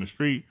see you in the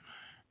street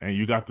and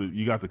you got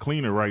the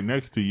cleaner right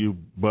next to you,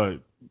 but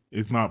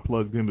it's not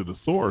plugged into the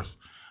source,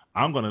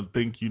 I'm gonna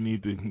think you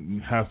need to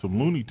have some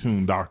Looney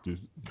Tune doctors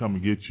come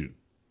and get you,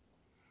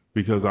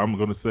 because I'm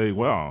gonna say,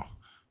 well,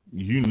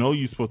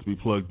 you're supposed to be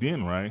plugged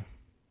in, right?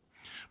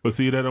 But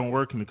see, that don't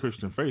work in the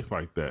Christian faith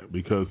like that,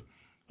 because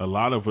a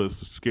lot of us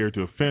are scared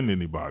to offend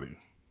anybody.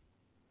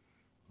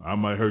 I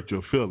might hurt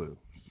your feelings.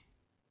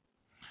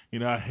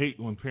 I hate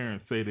when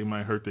parents say they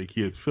might hurt their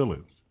kids'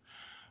 feelings.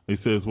 They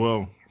says,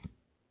 well,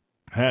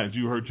 had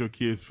you hurt your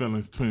kids'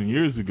 feelings 20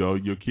 years ago,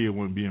 your kid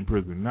wouldn't be in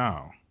prison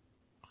now.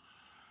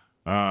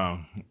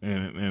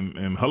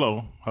 And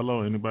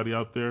hello, anybody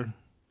out there?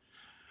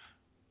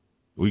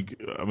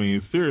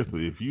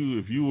 Seriously, if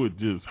you would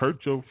just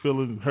hurt your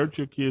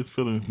kids'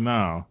 feelings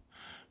now,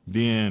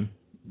 then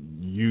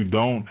you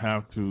don't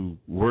have to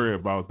worry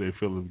about their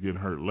feelings getting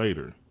hurt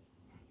later.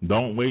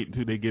 Don't wait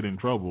until they get in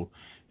trouble,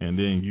 and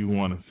then you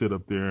want to sit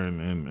up there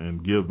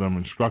and give them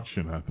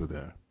instruction after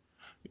that.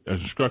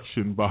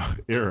 Instruction by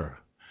error.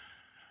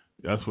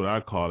 That's what I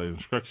call it,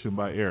 instruction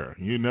by error.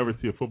 You never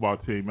see a football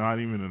team, not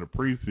even in the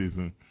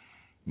preseason,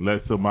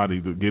 let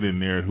somebody to get in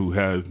there who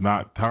has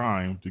not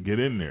time to get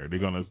in there. They're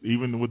gonna,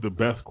 even with the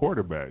best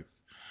quarterbacks.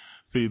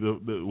 See,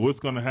 what's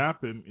gonna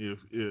happen if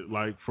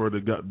like for the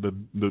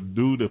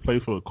dude that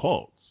played for the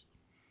Colts,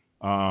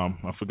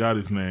 I forgot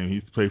his name. He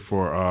used to play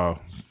for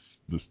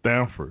the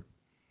Stanford.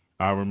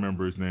 I'll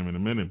remember his name in a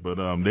minute, but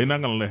they're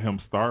not gonna let him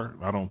start,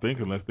 I don't think,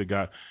 unless they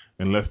don't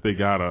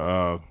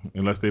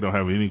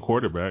have any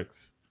quarterbacks.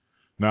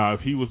 Now,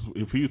 if he was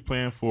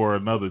playing for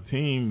another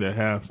team that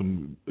has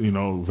some,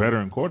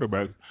 veteran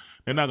quarterbacks,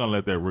 they're not gonna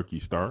let that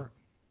rookie start.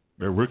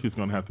 That rookie's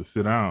gonna have to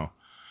sit down,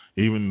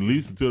 even at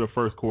least until the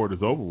first quarter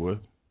is over with,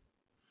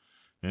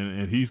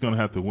 and he's gonna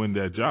have to win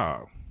that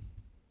job.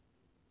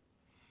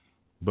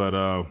 But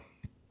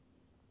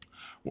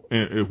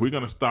if we're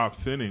gonna stop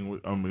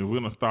sinning, if we're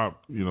gonna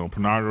stop,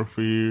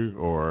 pornography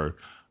or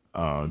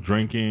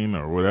drinking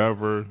or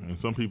whatever, and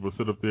some people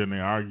sit up there and they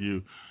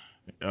argue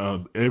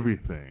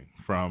everything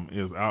from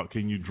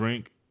can you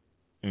drink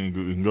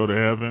and go to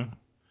heaven?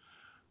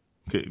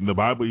 The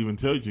Bible even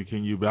tells you,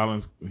 can you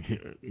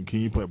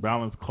put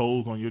balanced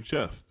clothes on your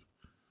chest?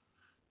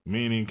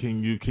 Meaning,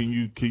 can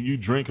you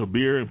drink a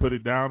beer and put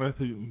it down at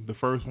the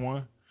first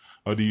one,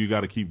 or do you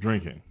got to keep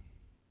drinking?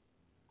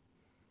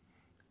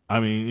 I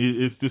mean,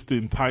 it's just the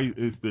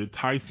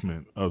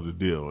enticement of the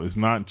deal. It's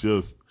not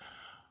just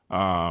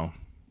I'm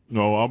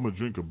gonna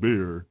drink a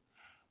beer,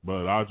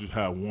 but I'll just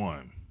have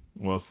one.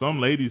 Well, some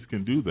ladies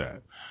can do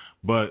that,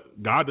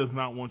 but God does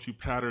not want you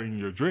patterning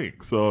your drink.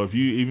 So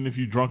even if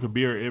you drunk a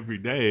beer every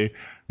day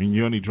and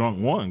you only drunk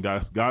one,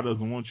 God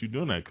doesn't want you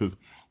doing that, because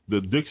the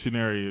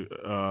dictionary,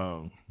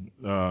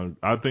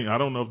 I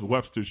don't know if the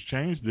Webster's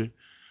changed it,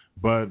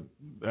 but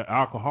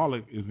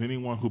alcoholic is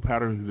anyone who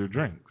patterns their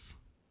drinks.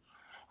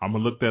 I'm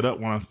gonna look that up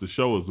once the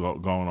show is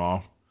going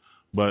off.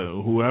 But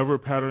whoever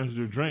patterns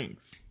your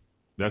drinks,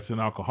 that's an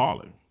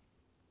alcoholic.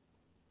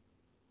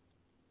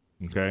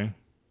 Okay.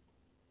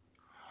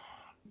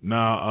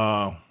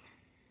 Now,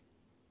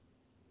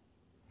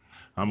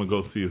 I'm gonna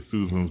go see if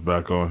Susan's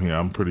back on here.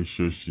 I'm pretty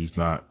sure she's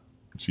not.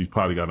 She's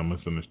probably got a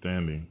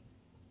misunderstanding.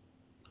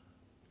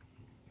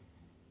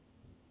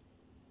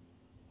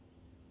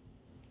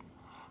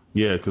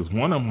 Yeah, because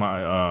one of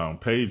my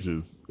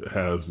pages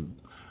has,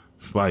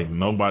 it's like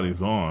nobody's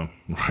on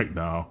right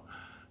now,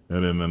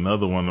 and then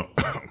another one,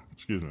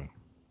 excuse me.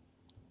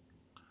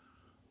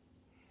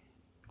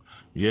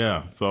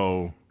 Yeah,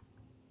 so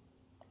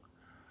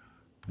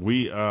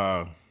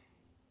we're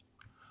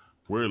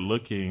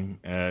looking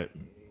at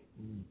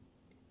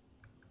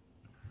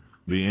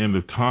the end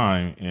of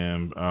time,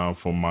 and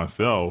for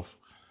myself,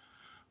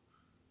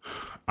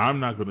 I'm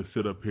not going to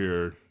sit up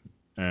here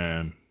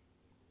and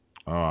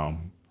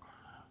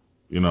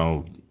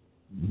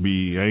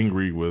be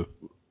angry with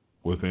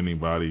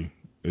anybody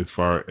as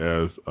far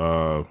as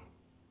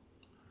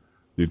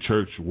the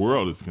church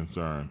world is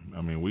concerned.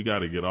 I mean, we got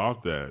to get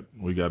off that.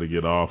 We got to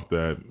get off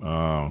that.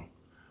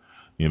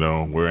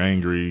 We're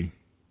angry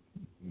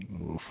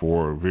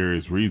for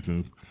various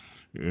reasons,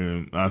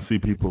 and I see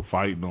people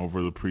fighting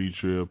over the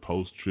pre-trib,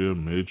 post-trib,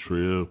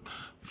 mid-trib,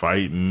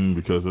 fighting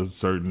because of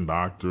certain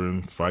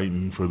doctrines,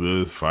 fighting for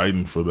this,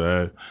 fighting for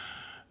that.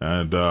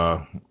 And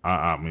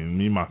I mean,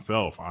 me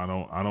myself, I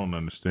don't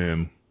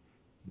understand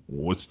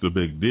what's the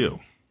big deal.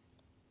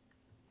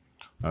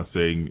 I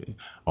say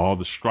all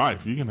the strife.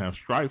 You can have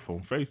strife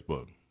on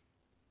Facebook.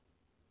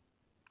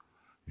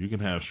 You can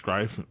have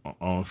strife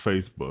on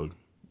Facebook,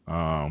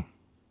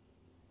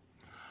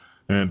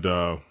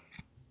 and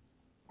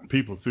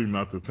people seem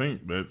not to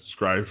think that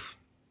strife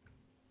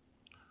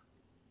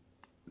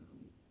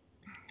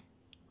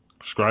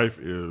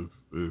is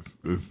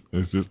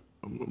just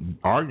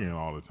arguing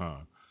all the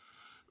time.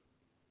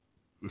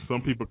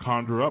 Some people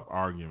conjure up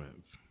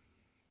arguments.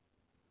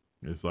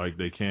 It's like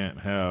they can't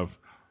have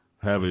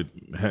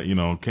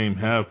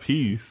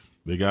peace.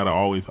 They got to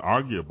always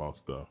argue about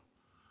stuff.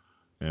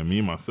 And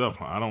me myself,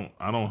 I don't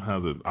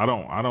have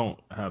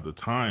the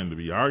time to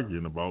be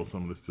arguing about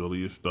some of the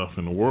silliest stuff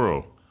in the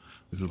world.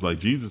 It's just like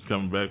Jesus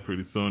coming back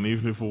pretty soon,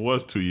 even if it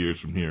was 2 years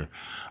from here.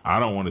 I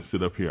don't want to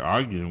sit up here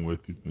arguing with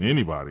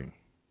anybody.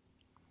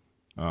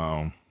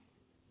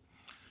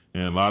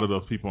 And a lot of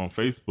those people on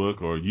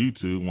Facebook or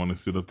YouTube want to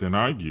sit up there and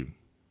argue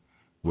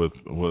with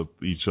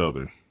each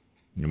other.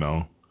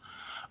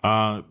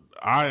 I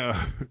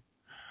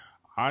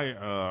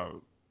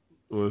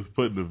was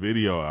putting a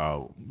video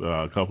out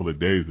a couple of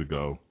days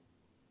ago.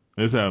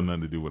 This had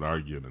nothing to do with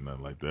arguing or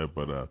nothing like that,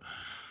 but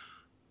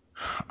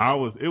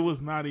it was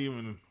not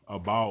even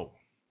about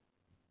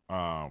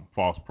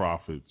false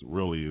prophets,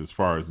 really, as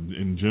far as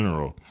in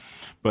general.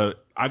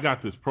 But I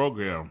got this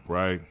program,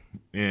 right?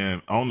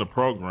 And on the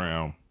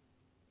program,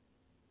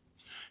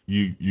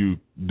 you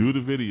do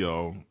the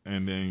video,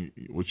 and then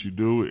what you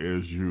do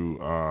is you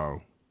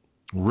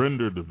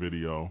render the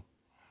video,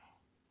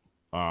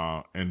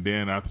 and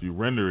then after you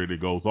render it, it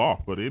goes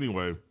off. But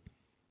anyway,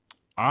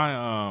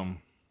 I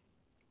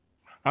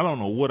don't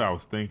know what I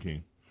was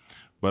thinking,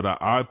 but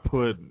I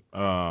put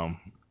blah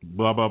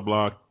blah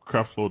blah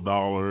Creflo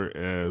Dollar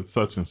as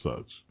such and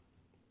such,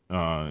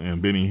 and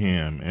Benny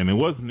Hinn, and it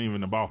wasn't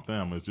even about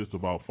them. It's just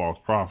about false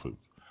prophets.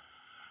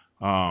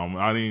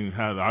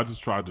 I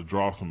just tried to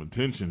draw some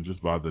attention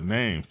just by the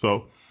name.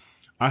 So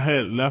I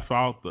had left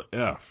out the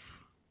F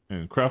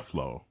in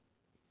Creflo,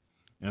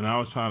 and I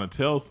was trying to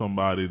tell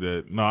somebody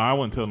that, no, I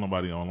wouldn't tell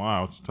nobody online.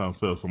 I was just trying to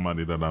tell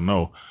somebody that I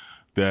know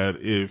that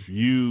if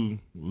you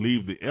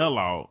leave the L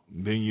out,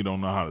 then you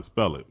don't know how to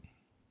spell it.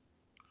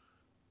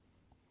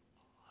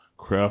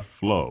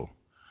 Creflo.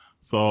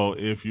 So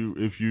if you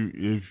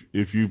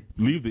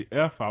leave the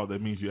F out,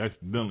 that means you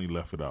accidentally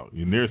left it out.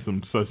 And there's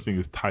some such thing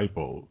as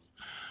typos.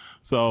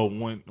 So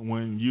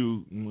when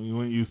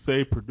you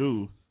say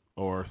produce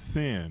or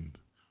send,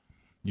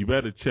 you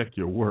better check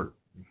your work,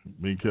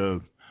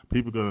 because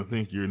people are going to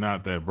think you're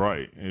not that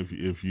bright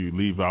if you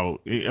leave out.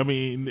 I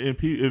mean, if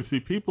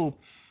people,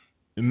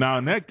 now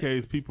in that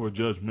case, people are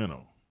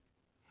judgmental,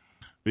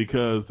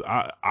 because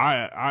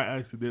I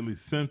accidentally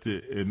sent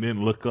it and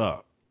then look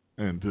up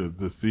and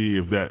to see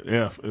if that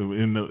F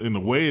in the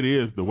way it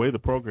is, the way the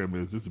program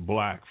is, it's a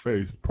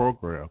black-faced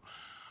program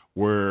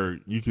where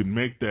you can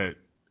make that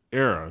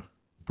error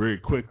very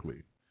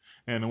quickly.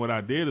 And what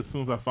I did, as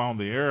soon as I found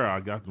the error, I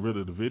got rid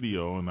of the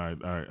video, and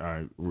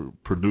I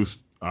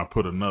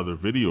put another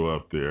video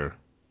up there,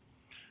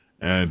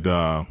 and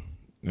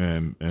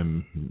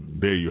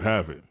there you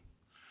have it.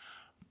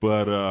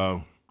 But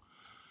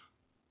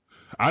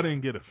I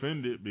didn't get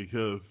offended,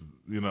 because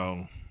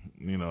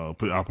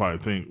I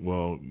probably think,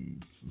 well,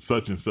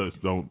 such and such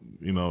don't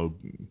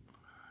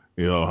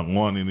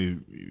want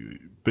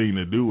anything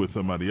to do with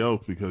somebody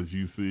else because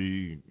you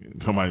see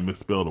somebody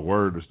misspelled a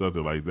word or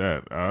something like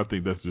that. I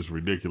think that's just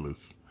ridiculous.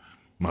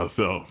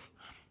 Myself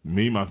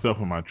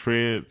and my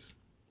treads,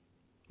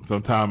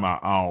 sometimes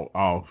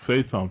I'll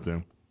say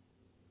something,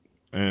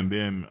 and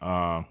then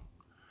I've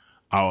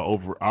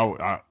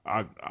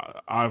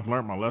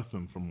learned my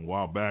lesson from a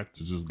while back to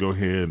just go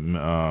ahead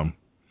and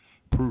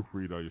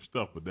proofread all your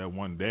stuff. But that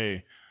one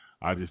day,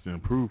 I just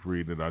didn't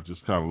proofread it. I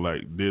just kind of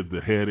like did the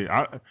heading.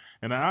 I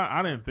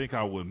didn't think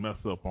I would mess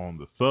up on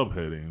the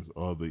subheadings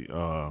or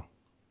the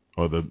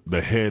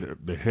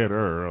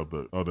header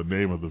or the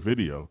name of the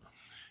video,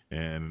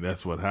 and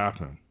that's what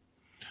happened.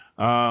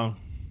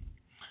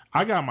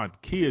 I got my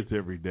kids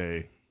every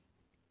day,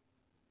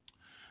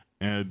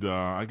 and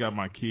I got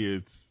my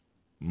kids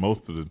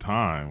most of the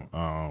time.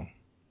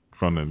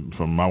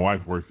 From my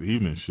wife works the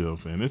evening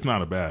shift, and it's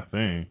not a bad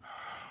thing,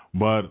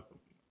 but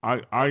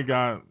I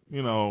got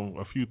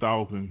a few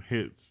thousand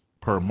hits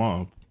per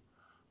month.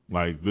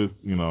 Like this,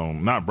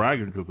 not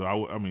bragging, because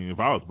I mean, if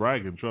I was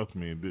bragging, trust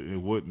me,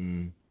 it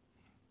wouldn't.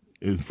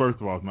 It's, first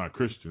of all, it's not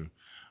Christian.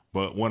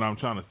 But what I'm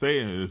trying to say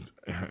is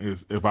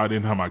if I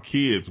didn't have my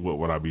kids, what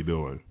would I be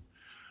doing?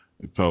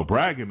 So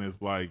bragging is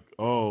like,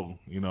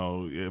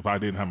 if I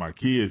didn't have my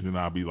kids, then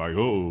I'd be like,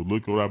 oh,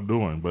 look what I'm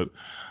doing. But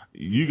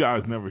you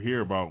guys never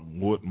hear about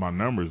what my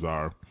numbers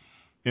are.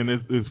 And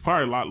it's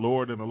probably a lot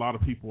lower than a lot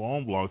of people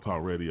on Blog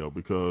Talk Radio,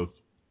 because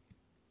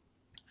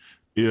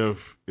if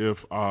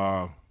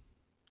I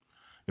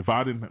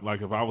didn't,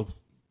 like, if I was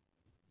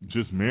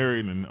just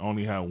married and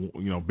only had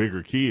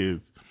bigger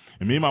kids,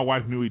 and me and my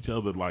wife knew each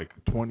other like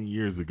 20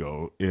 years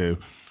ago, I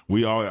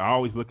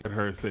always look at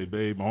her and say,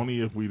 babe,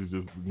 only if we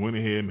just went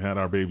ahead and had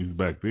our babies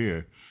back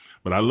then.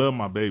 But I love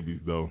my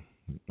babies though.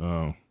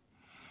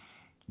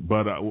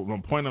 But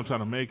the point I'm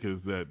trying to make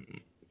is that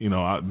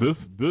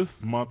this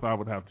month I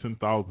would have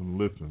 10,000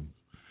 listens,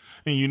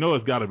 and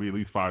it's got to be at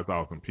least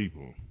 5,000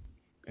 people,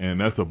 and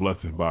that's a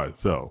blessing by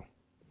itself.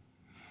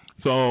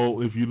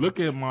 So if you look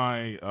at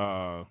my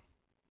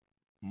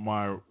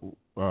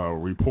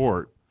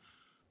report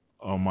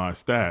on my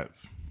stats,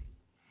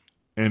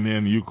 and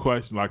then you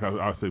question, like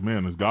I say,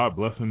 man, is God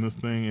blessing this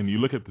thing? And you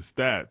look at the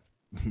stats,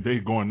 they're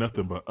going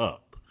nothing but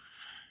up.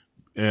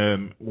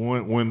 And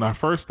when I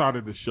first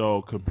started the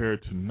show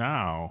compared to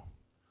now,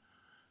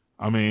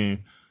 I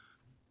mean,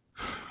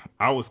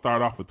 I would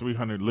start off with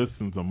 300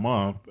 listens a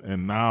month,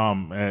 and now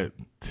I'm at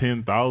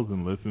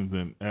 10,000 listens,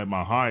 and at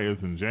my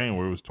highest in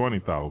January it was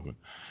 20,000.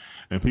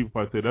 And people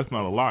probably say that's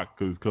not a lot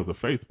because of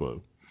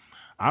Facebook.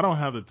 I don't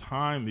have the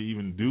time to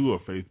even do a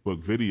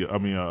Facebook video, a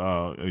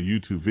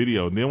YouTube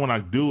video. And then when I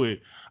do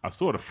it, I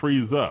sort of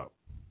freeze up.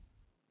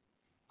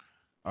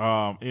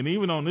 And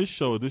even on this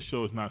show is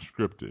not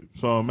scripted.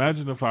 So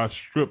imagine if I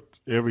stripped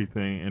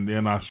everything and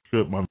then I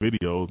stripped my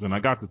videos, and I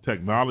got the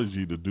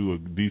technology to do a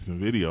decent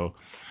video.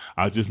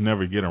 I just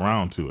never get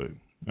around to it.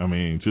 I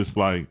mean, just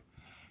like,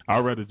 I'd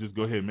rather just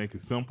go ahead and make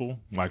it simple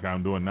like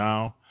I'm doing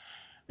now,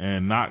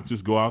 and not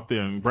just go out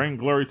there and bring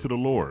glory to the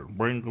Lord,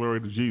 bring glory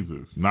to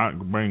Jesus, not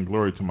bring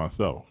glory to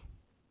myself.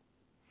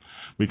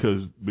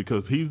 Because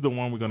he's the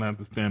one we're going to have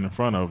to stand in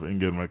front of and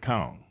give him an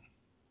account.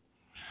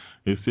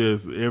 It says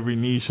every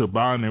knee shall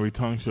bow and every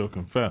tongue shall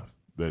confess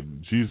that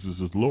Jesus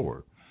is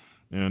Lord.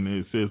 And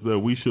it says that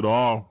we should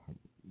all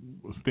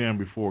stand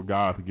before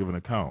God to give an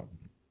account.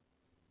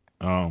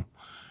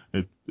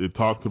 It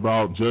talks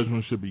about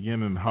judgment should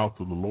begin in the house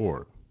of the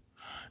Lord.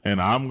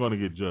 And I'm going to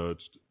get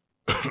judged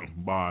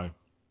by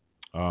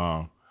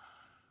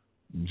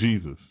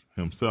Jesus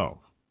himself.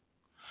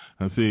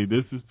 And see,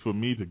 this is for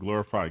me to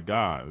glorify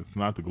God. It's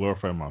not to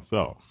glorify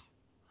myself.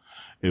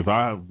 If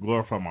I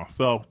glorify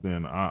myself,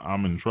 then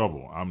I'm in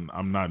trouble.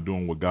 I'm not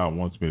doing what God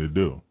wants me to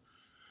do.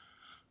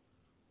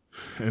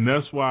 And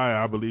that's why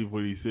I believe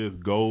what he says,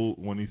 gold,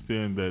 when he's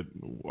saying that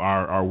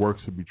our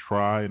works should be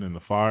tried in the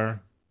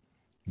fire,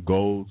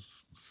 gold,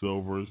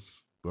 silvers,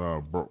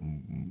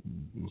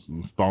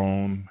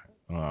 stone,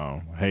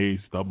 hay,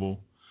 stubble.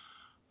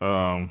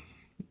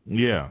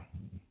 Yeah.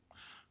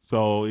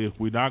 So if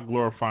we're not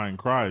glorifying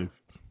Christ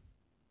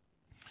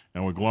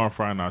and we're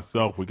glorifying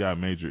ourselves, we got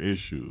major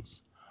issues.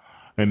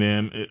 And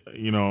then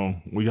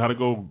we got to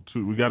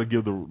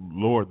give the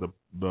Lord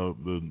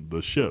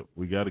the ship.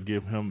 We got to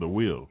give him the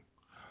wheel.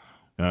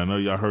 And I know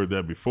y'all heard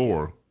that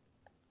before,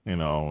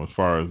 as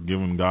far as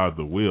giving God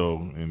the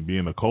wheel and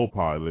being a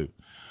co-pilot.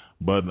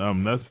 But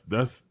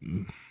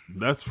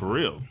that's for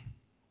real.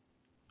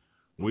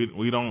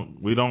 We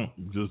don't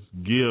just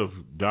give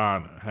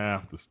God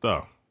half the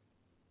stuff.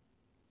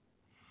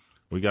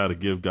 We got to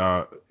give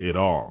God it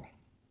all.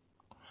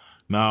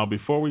 Now,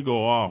 before we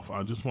go off,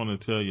 I just want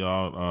to tell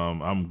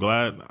y'all, I'm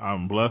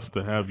blessed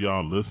to have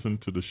y'all listen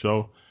to the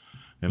show.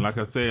 And like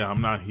I say,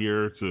 I'm not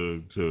here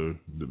to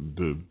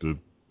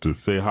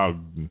say how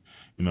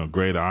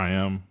great I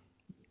am.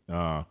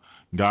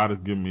 God has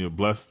given me a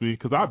blessing,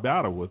 because I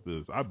battle with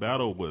this. I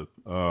battle with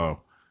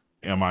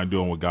am I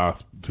doing what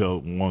God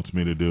wants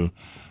me to do?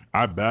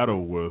 I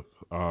battle with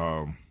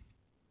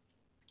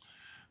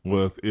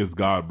is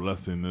God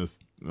blessing this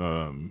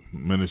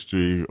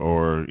ministry,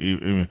 or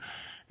even.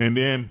 And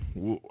then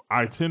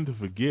I tend to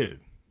forget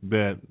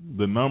that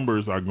the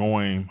numbers are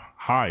going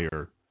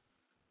higher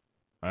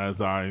as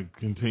I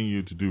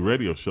continue to do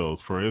radio shows.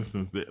 For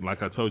instance,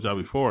 like I told y'all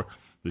before,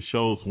 the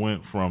shows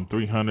went from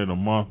 300 a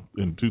month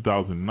in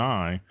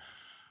 2009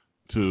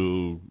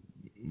 to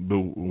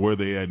where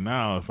they at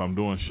now. If I'm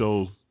doing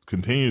shows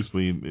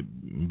continuously,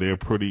 they're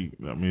pretty.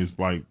 I mean, it's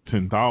like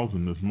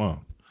 10,000 this month.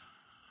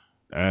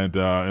 And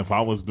if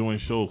I was doing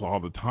shows all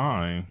the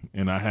time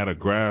and I had a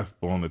grasp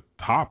on the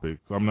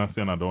topics, I'm not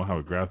saying I don't have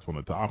a grasp on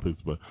the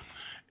topics, but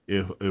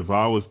if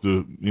I was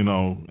to,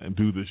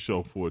 do this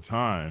show full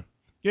time,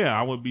 yeah,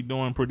 I would be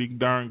doing pretty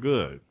darn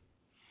good.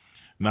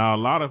 Now, a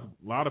lot of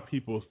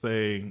people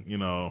say,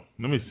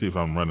 let me see if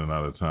I'm running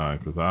out of time,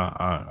 because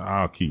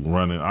I'll keep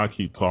running. I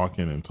keep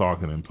talking and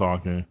talking and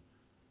talking,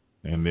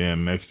 and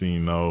then next thing you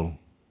know,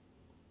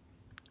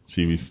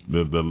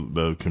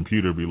 the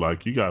computer be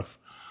like, you got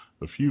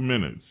a few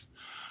minutes.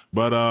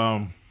 But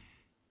I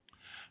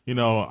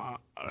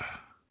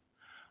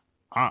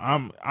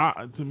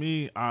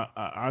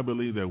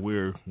believe that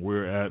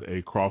we're at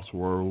a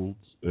crossroads,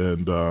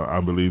 and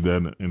I believe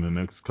that in the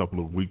next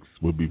couple of weeks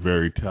will be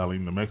very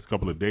telling. The next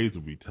couple of days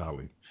will be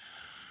telling.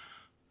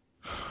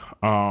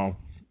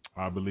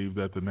 I believe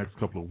that the next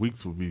couple of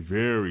weeks will be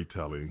very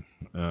telling,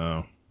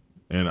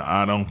 and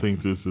I don't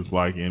think this is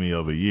like any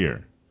other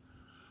year.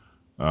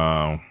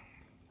 I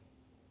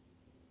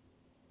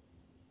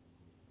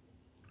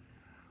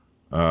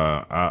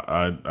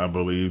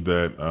believe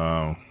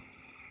that.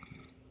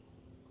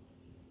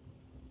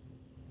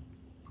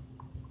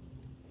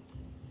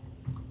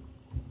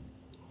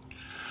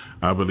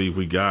 I believe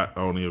we got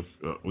a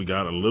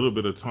little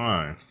bit of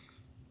time.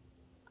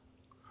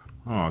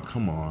 Oh,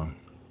 come on.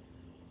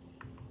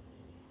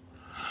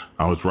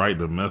 I was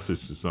writing a message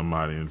to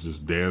somebody and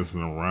just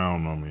dancing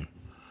around on me.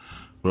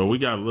 But we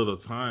got a little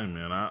time,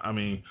 man. I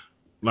mean,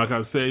 like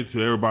I say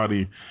to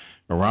everybody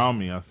around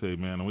me, I say,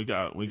 man, we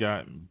got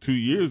 2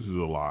 years is a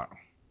lot.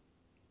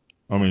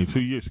 I mean, 2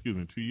 years,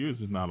 2 years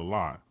is not a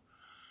lot.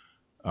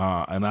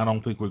 And I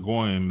don't think we're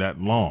going that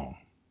long.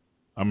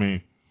 I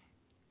mean,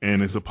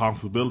 and it's a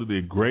possibility,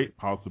 a great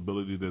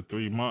possibility, that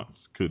 3 months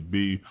could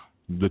be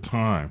the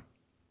time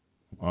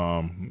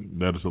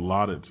that is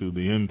allotted to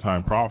the end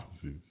time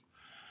prophecies.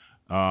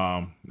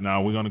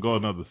 Now we're going to go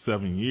another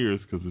 7 years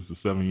because it's a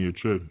 7-year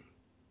trip.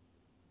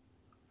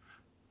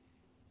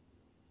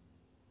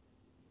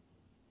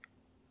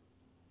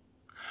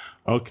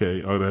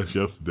 Okay. Oh, that's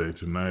yesterday.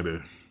 Tonight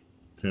at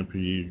 10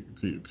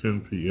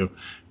 p.m.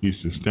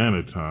 Eastern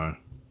Standard Time.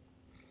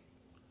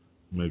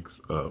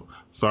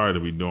 Sorry to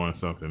be doing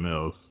something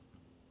else.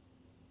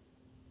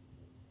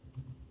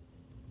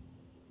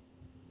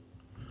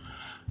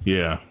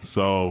 Yeah,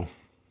 so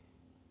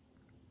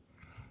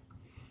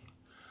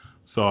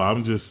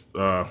I'm just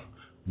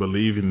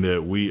believing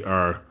that we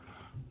are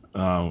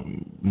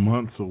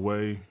months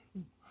away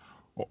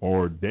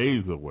or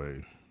days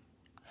away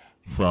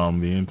from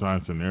the end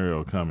time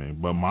scenario coming.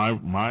 But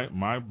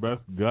my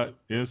best gut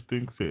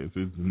instinct says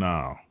it's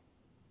now.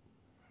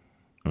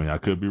 I mean, I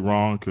could be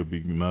wrong, could be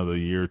another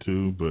year or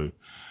two, but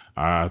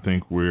I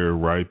think we're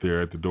right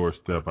there at the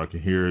doorstep. I can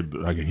hear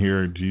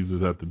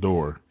Jesus at the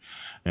door,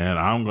 and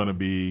I'm going to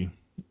be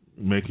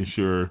making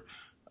sure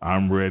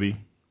I'm ready.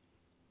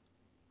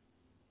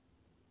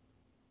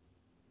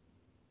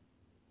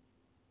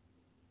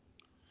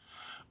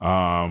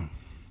 I'm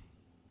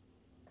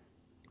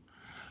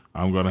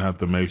going to have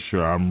to make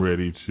sure I'm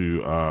ready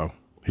to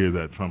hear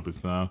that trumpet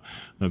sound,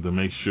 and to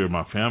make sure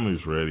my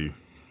family's ready.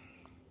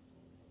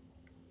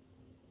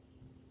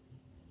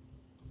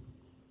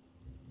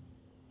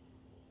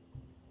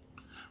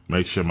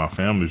 Make sure my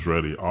family's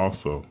ready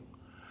also.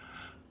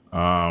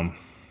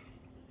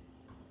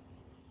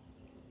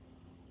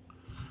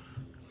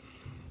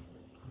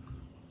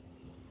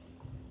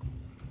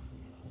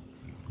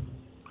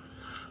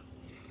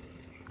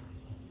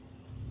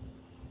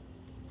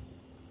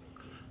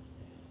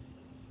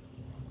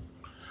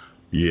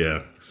 Yeah,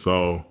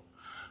 so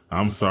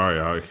I'm sorry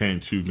I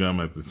can't chew gum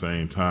at the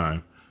same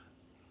time.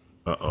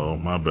 Uh-oh,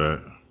 my bad.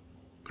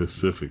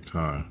 Pacific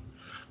time.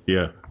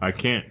 Yeah, I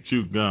can't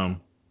chew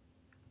gum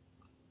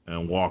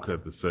and walk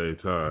at the same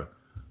time.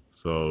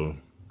 So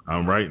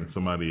I'm writing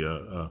somebody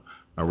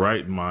I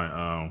write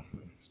my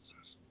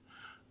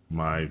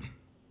my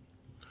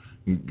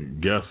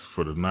guest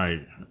for the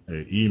night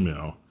an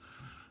email,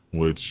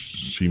 which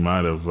she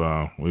might have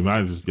we might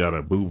have just got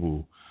a boo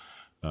boo.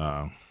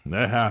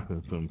 That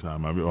happens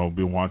sometime. I've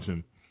been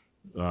watching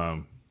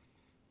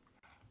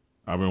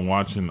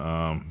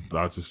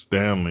Dr.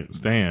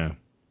 Stan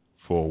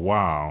for a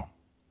while,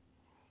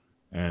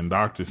 and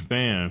Dr.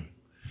 Stan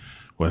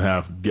would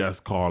have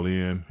guests call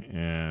in,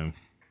 and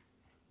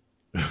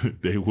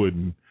they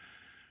wouldn't.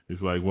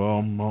 It's like,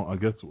 well, I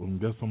guess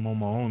I'm on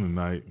my own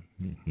tonight,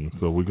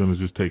 so we're gonna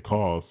just take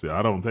calls. See,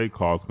 I don't take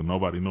calls because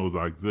nobody knows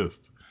I exist.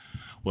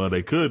 Well,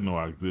 they could know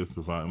I exist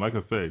if like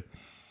I say,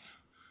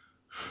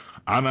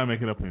 I'm not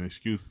making up any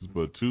excuses.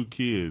 But 2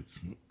 kids,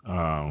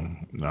 I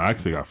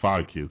actually got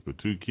 5 kids, but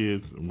 2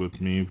 kids, which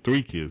means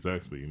 3 kids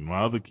actually.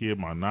 My other kid,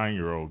 my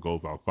 9-year-old,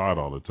 goes outside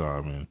all the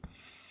time,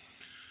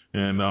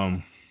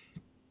 and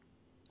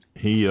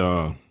he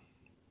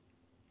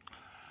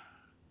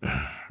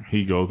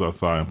he goes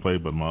outside and play,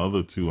 but my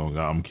other two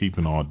I'm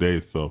keeping all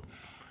day. So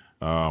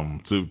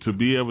to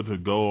be able to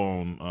go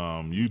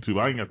on YouTube,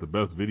 I ain't got the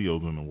best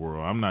videos in the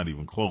world. I'm not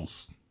even close.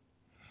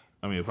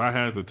 I mean, if I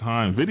had the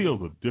time,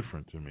 videos are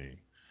different to me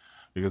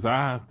because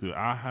I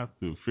have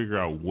to figure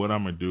out what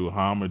I'm gonna do,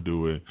 how I'm gonna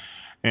do it,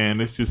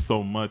 and it's just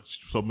so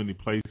many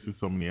places,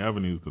 so many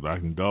avenues that I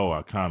can go.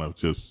 I kind of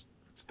just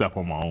step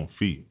on my own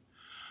feet.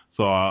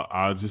 So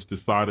I just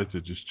decided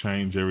to just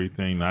change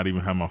everything, not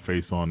even have my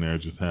face on there,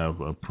 just have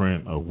a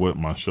print of what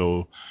my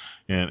show,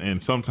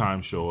 and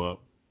sometimes show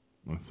up,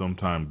 and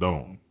sometimes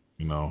don't,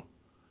 you know.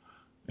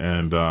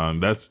 And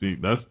that's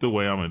the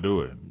way I'm gonna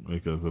do it,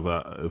 because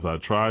if I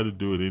try to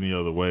do it any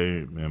other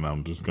way, then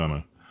I'm just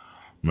gonna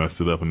mess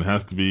it up, and it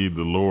has to be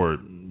the Lord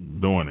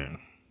doing it,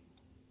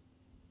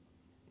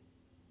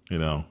 you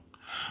know.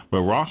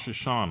 But Rosh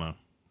Hashanah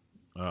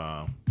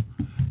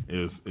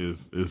is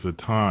a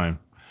time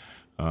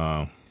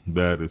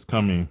that is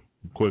coming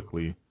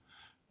quickly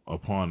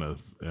upon us,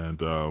 and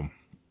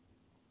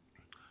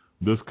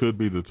this could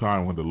be the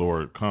time when the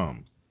Lord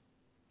comes.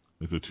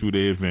 It's a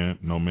 2-day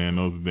event. No man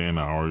knows the day and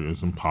hour.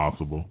 It's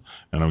impossible.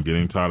 And I'm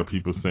getting tired of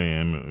people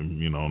saying,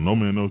 you know, no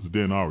man knows the day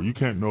and hour. You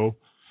can't know.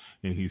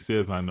 And he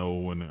says, I know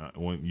when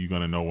you're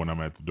going to know when I'm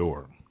at the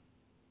door.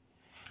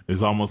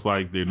 It's almost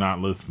like they're not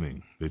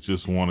listening. They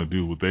just want to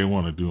do what they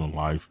want to do in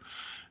life.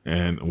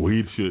 And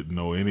we shouldn't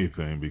know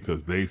anything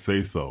because they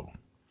say so.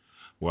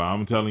 Well,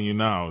 I'm telling you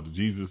now,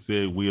 Jesus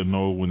said we'll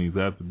know when he's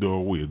at the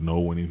door. We'll know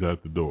when he's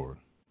at the door.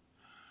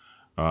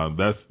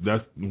 That's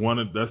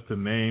the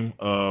name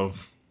of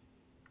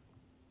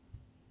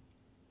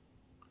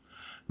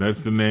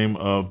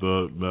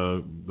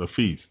the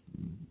feast,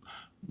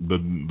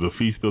 the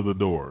Feast of the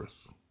Doors.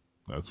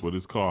 That's what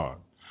it's called.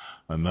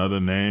 Another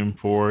name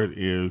for it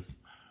is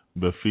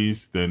the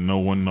feast that no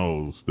one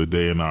knows the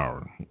day and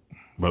hour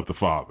but the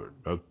Father.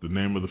 That's the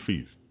name of the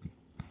feast.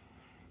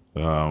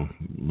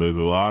 There's a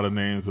lot of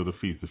names of the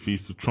feast. The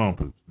Feast of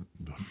Trumpets,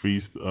 the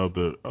Feast of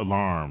the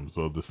Alarms,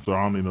 or the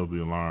sounding of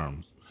the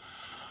alarms.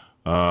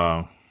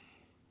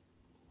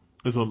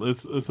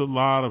 It's a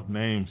lot of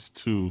names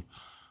to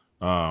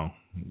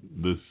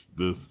this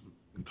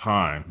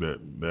time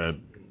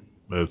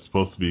that's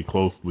supposed to be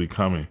closely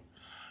coming.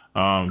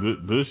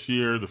 This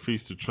year, the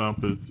Feast of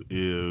Trumpets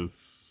is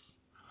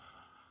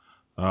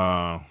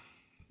the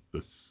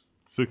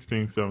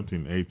 16th,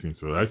 17th, 18th.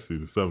 So actually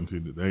the 17th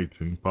and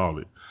 18th,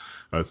 probably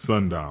at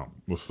sundown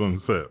or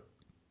sunset.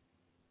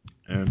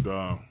 And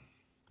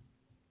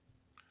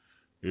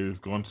it is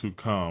going to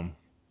come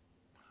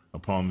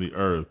upon the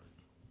earth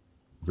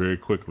very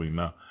quickly.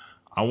 Now,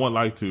 I would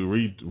like to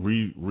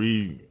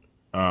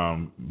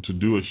to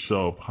do a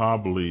show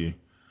probably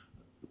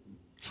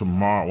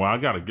tomorrow. Well, I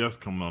got a guest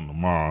coming on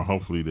tomorrow.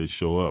 Hopefully they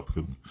show up,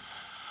 because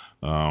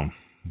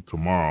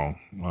tomorrow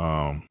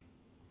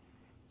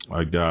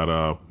I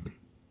got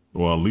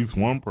at least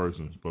one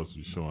person is supposed to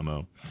be showing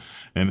up.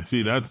 And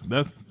see, that's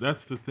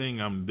the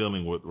thing I'm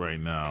dealing with right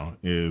now,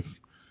 is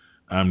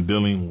I'm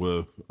dealing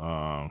with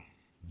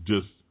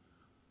just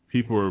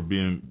people are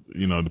being,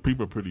 the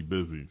people are pretty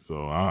busy,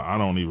 so I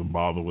don't even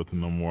bother with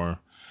them no more.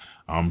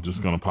 I'm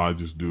just going to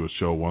probably just do a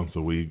show once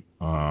a week.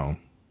 I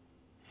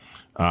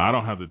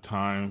don't have the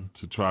time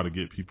to try to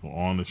get people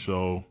on the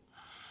show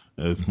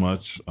as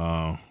much.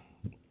 I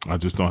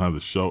just don't have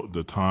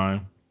the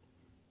time.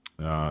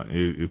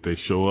 If they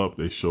show up,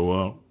 they show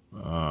up.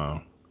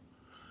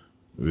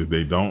 If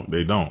they don't,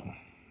 they don't.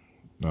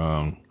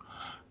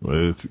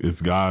 But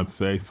it's God's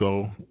say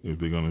so. If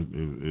they're gonna,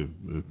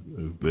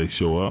 if they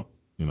show up,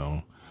 and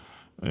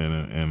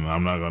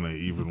I'm not gonna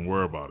even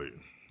worry about it.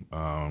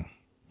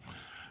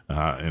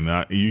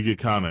 You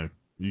get kind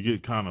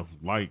of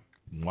like,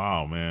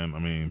 wow, man. I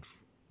mean,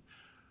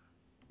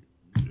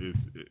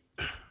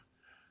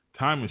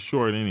 time is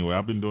short anyway.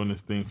 I've been doing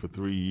this thing for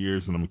 3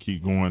 years, and I'm gonna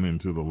keep going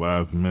into the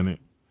last minute.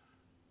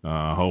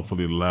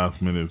 Hopefully, the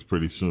last minute is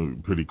pretty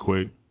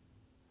quick.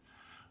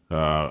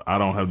 I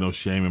don't have no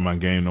shame in my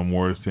game no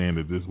more, saying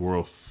that this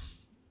world,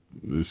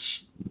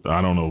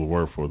 I don't know the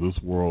word for it. This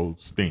world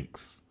stinks.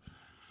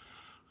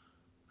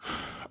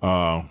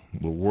 The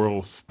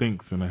world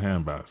stinks in a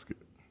handbasket.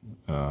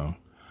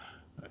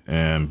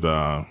 And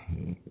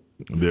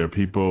there are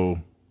people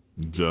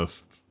just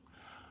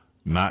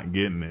not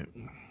getting it.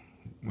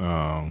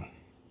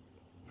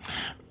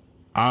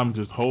 I'm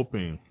just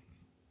hoping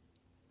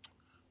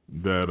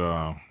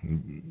that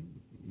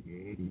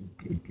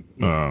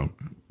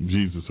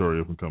Jesus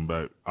hurry up and come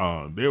back.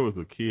 There was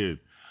a kid,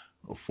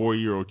 a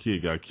 4-year-old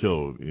kid got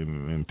killed,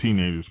 and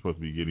teenagers supposed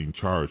to be getting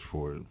charged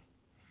for it.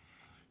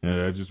 And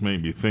that just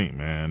made me think,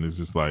 man. It's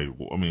just like,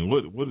 I mean,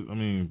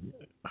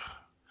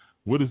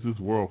 what is this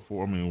world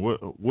for? I mean,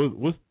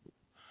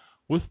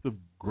 what's the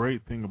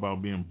great thing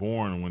about being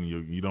born when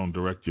you don't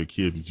direct your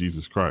kid to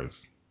Jesus Christ?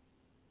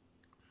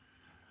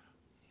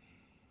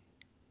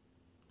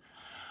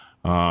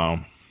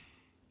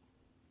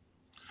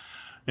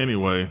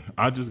 Anyway,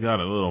 I just got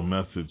a little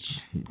message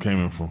came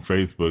in from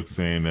Facebook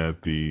saying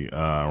that the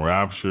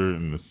rapture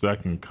and the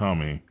second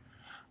coming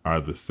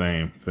are the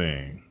same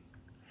thing.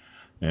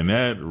 And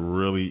that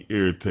really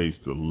irritates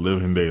the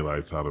living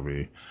daylights out of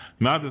me.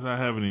 Not that I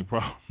have any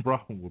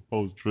problem with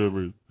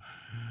post-tribbers,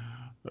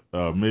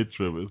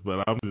 mid-tribbers,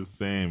 but I'm just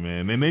saying,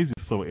 man, and they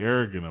just so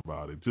arrogant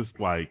about it. Just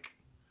like,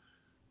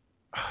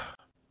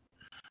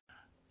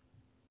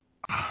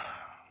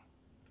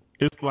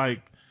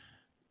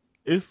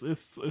 it's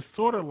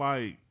sort of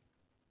like,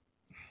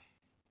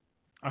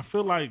 I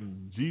feel like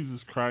Jesus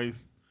Christ,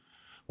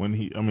 when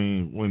he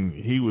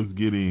was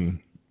getting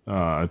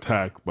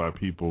attacked by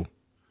people,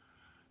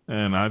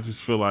 and I just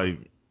feel like,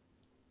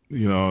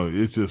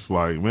 it's just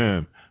like,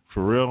 man,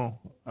 for real.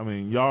 I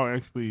mean, y'all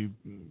actually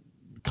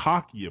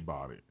cocky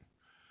about it.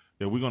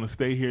 That we're going to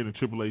stay here in the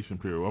tribulation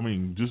period. I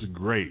mean, just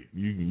great.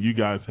 You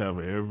guys have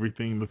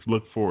everything to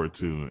look forward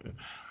to,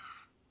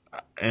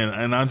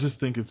 and I just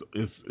think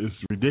it's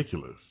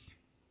ridiculous.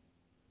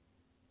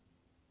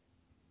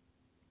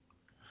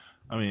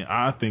 I mean,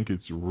 I think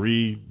it's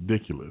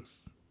ridiculous.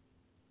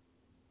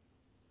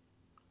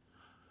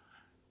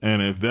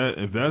 And if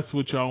that's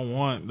what y'all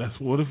want, that's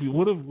what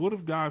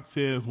if God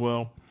says,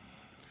 well,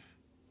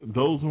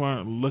 those who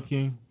aren't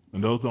looking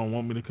and those who don't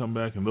want me to come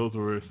back and those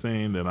who are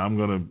saying that I'm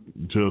gonna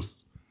just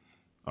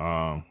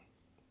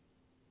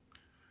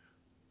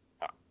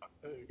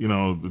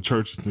the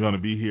church is gonna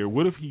be here.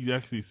 What if he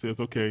actually says,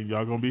 okay,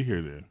 y'all gonna be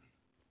here then?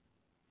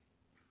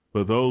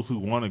 But those who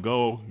want to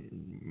go,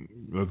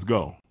 let's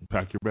go.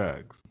 Pack your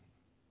bags.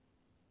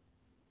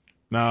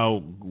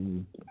 Now,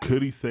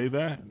 could he say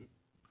that?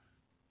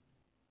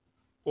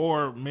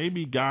 Or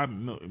maybe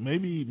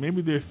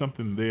maybe there's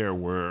something there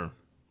where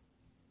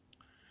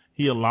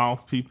he allows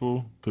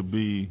people to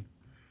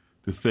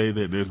say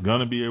that there's going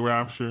to be a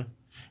rapture,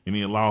 and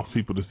he allows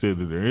people to say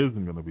that there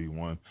isn't going to be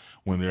one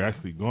when there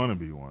actually going to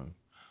be one.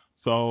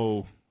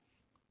 So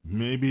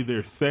maybe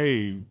they're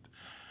saved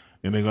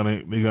and they're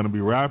gonna be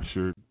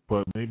raptured,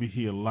 but maybe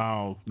he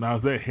allows. Now,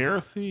 is that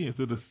heresy? Is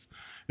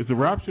the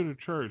rapture of the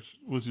church,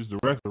 which is the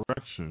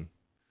resurrection?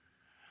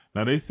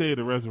 Now, they say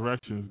the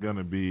resurrection is going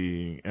to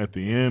be at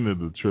the end of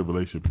the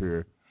tribulation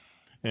period,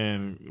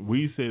 and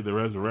we say the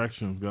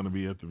resurrection is going to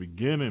be at the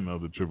beginning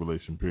of the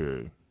tribulation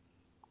period.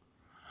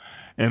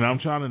 And I'm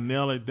trying to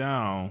nail it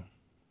down.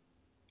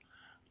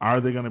 Are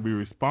they going to be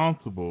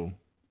responsible,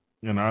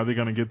 and are they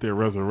going to get their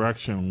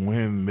resurrection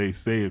when they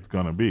say it's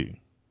going to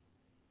be?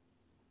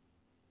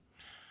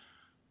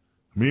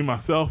 Me,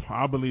 myself,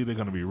 I believe they're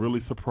going to be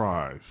really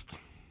surprised.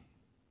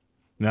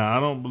 Now,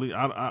 I don't believe...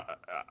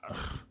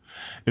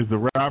 Is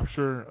the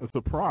rapture a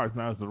surprise?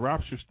 Now, is the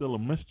rapture still a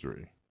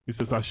mystery? He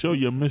says, I show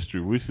you a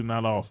mystery. We should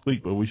not all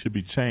sleep, but we should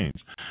be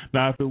changed.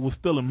 Now, if it was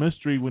still a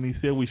mystery when he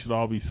said we should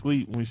all be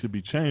asleep and we should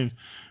be changed,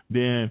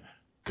 then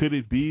could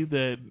it be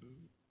that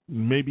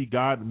maybe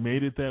God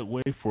made it that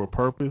way for a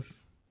purpose?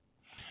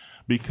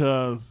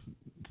 Because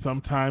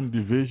sometimes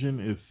division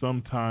is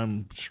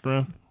sometimes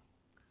strength.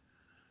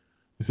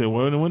 He said,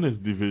 well, when is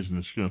division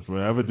and strength?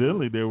 Well,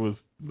 evidently there was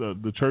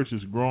the church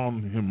has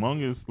grown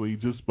humongously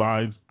just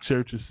by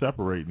churches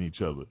separating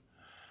each other.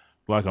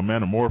 Like a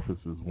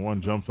metamorphosis.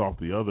 One jumps off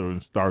the other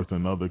and starts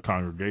another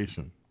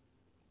congregation.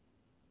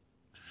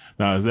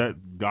 Now, is that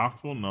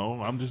gospel?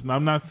 No.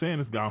 I'm not saying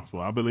it's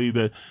gospel. I believe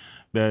that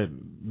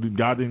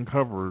God didn't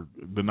cover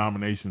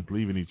denominations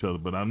leaving each other.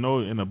 But I know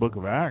in the book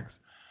of Acts,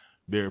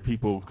 there are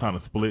people kind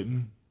of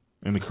splitting.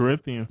 In the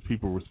Corinthians,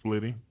 people were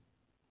splitting.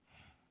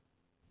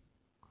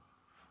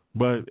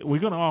 But we're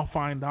going to all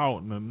find out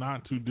in the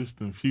not too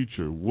distant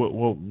future what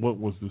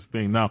was this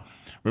thing. Now,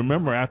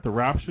 remember, at the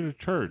rapture of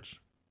the church,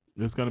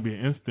 there's going to be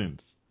an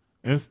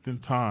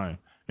instant time,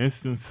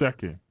 instant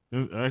second.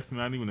 Actually,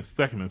 not even a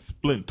second, a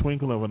split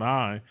twinkle of an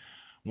eye,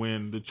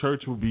 when the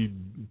church will be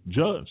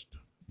judged.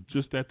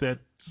 Just at that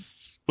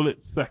split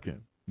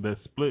second, that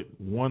split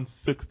 1/6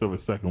 of a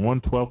second,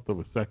 1/12 of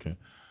a second.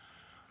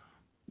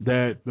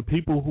 That the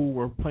people who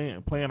were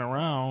playing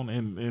around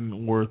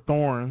and were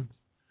thorns,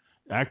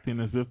 acting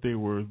as if they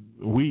were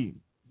wheat,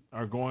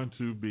 are going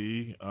to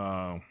be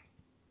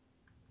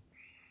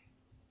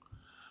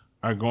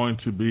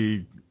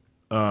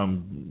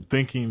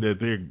thinking that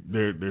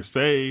they're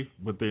saved,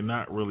 but they're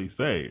not really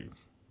saved.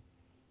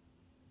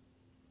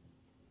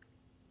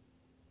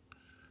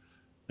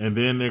 And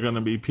then there are going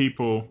to be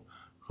people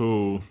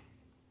who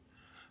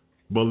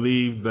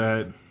believe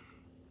that,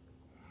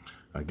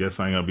 I guess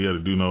I ain't gonna be able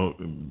to do no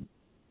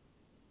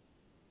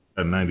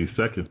at 90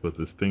 seconds, but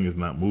this thing is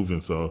not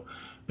moving, so.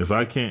 If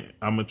I can't,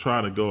 I'm gonna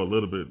try to go a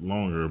little bit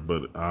longer,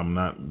 but I'm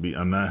not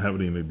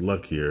having any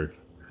luck here.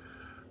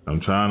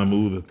 I'm trying to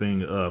move the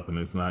thing up, and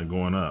it's not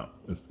going up.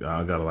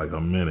 I got like a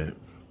minute.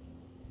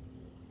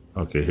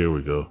 Okay, here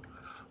we go.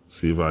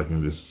 See if I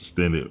can just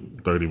extend it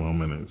 30 more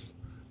minutes.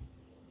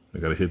 I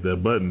gotta hit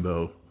that button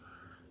though.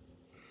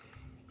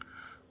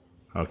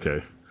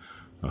 Okay,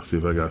 I'll see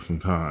if I got some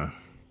time.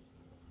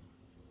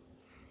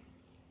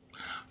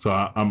 So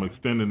I'm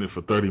extending it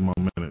for 30 more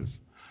minutes.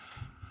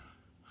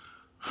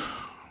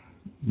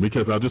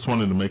 Because I just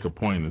wanted to make a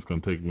point. It's going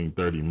to take me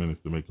 30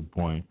 minutes to make a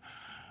point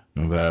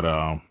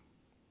that,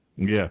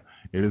 it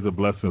is a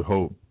blessed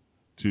hope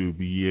to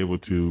be able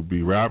to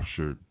be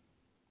raptured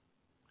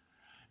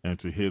and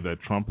to hear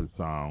that trumpet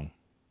sound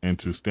and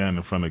to stand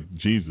in front of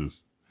Jesus.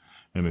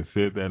 And it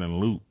said that in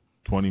Luke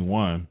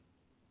 21,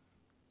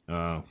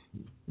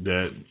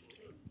 that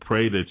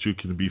pray that you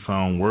can be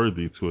found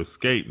worthy to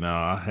escape.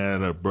 Now, I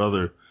had a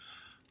brother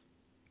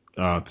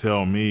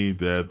tell me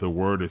that the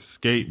word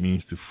escape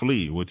means to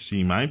flee, which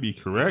he might be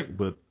correct,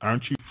 but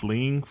aren't you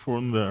fleeing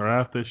from the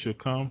wrath that shall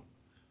come?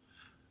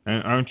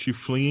 And aren't you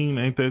fleeing?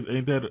 Ain't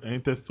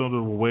that sort of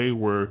a way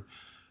where?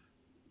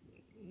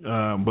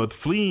 But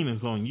fleeing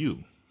is on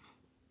you.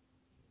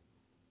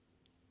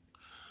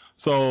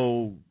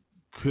 So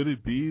could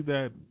it be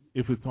that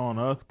if it's on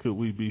us, could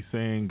we be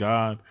saying,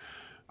 God,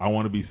 I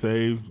want to be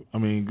saved? I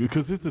mean,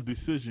 because it's a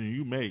decision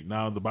you make.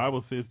 Now, the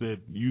Bible says that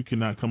you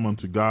cannot come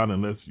unto God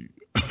unless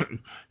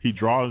He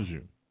draws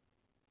you.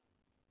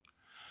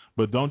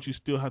 But don't you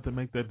still have to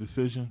make that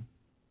decision?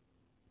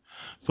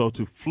 So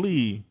to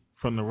flee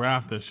from the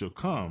wrath that shall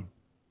come,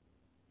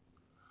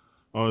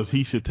 or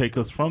He should take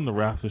us from the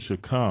wrath that shall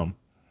come,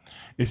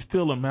 is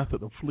still a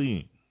method of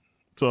fleeing.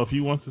 So if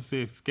you want to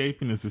say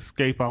escaping is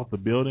escape out the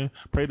building,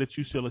 pray that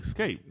you shall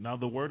escape. Now,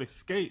 the word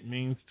escape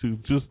means to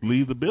just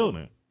leave the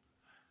building.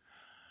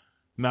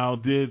 Now,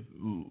 did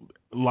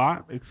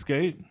Lot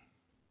escape?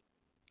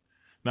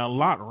 Now,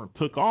 Lot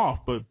took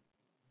off, but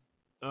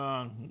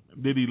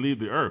did he leave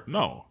the earth?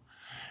 No.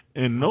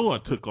 And Noah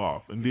took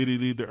off, and did he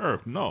leave the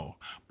earth? No.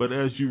 But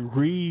as you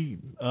read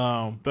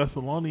 1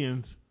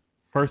 Thessalonians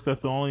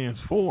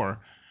 4,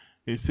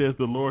 it says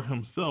the Lord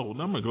Himself.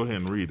 Well, I'm going to go ahead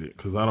and read it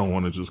because I don't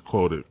want to just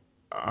quote it.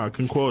 I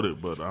can quote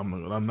it, but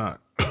I'm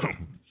not.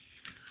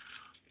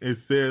 It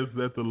says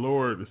that the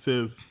Lord, it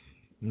says,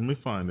 let me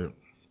find it.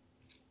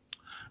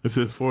 It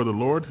says, for the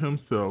Lord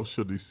Himself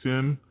shall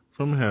descend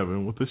from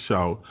heaven with a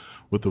shout,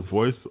 with the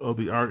voice of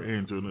the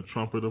archangel and the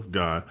trumpet of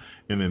God,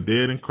 and the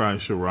dead in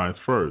Christ shall rise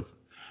first.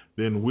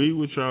 Then we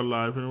which are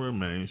alive and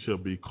remain shall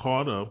be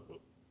caught up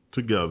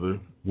together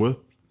with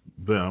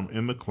them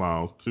in the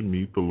clouds to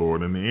meet the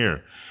Lord in the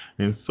air.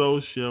 And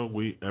so shall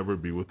we ever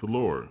be with the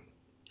Lord.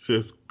 It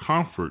says,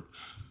 comfort.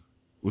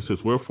 It says,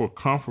 wherefore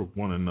comfort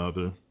one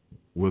another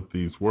with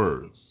these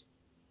words.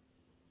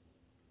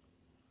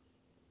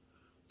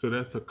 So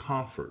that's a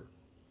comfort.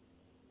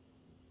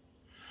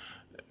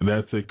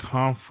 That's a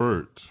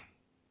comfort.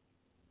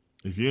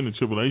 If you're in the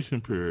tribulation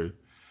period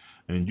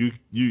and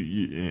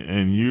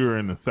you're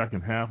in the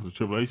second half of the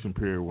tribulation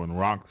period when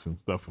rocks and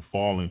stuff are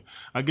falling,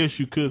 I guess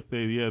you could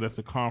say, yeah, that's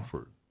a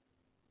comfort.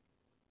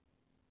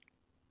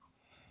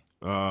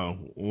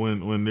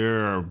 When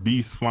there are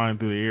beasts flying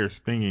through the air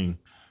stinging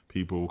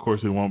people, of course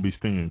it won't be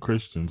stinging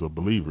Christians or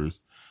believers.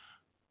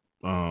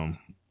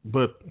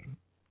 But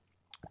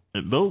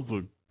those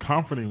are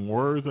comforting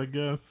words, I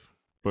guess.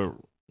 But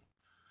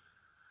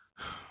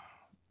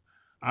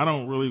I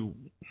don't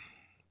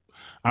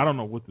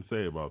know what to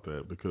say about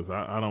that because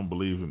I don't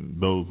believe in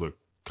those are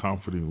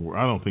comforting words.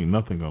 I don't think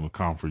nothing's going to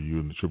comfort you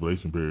in the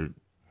tribulation period.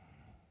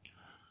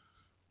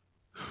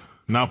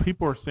 Now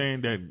people are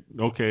saying that,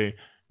 okay,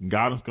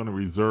 God is going to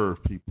reserve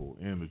people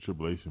in the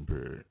tribulation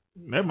period.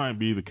 That might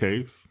be the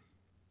case.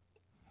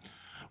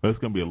 But it's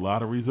going to be a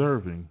lot of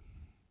reserving.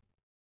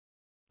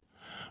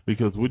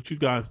 Because what you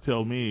guys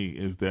tell me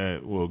is that,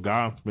 well,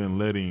 God's been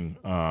letting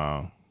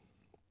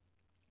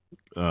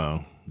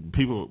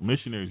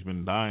missionaries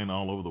been dying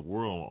all over the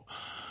world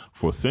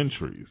for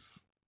centuries.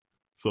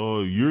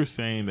 So you're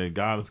saying that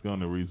God is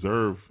going to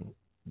reserve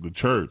the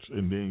church,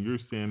 and then you're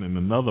saying in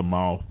another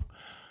mouth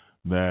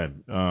that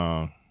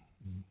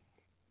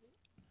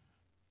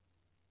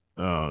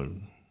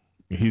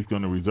He's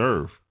going to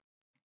reserve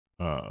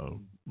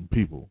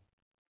people,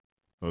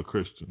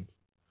 Christians,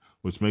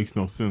 which makes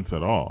no sense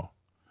at all.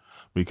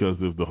 Because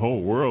if the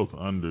whole world's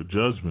under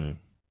judgment,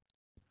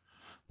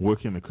 where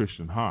can the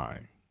Christian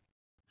hide?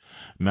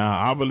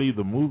 Now, I believe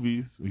the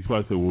movies. You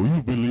probably say, well,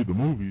 you believe the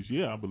movies.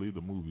 Yeah, I believe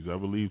the movies. I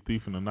believe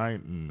Thief in the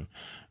Night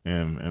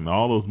and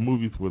all those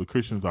movies where the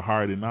Christians are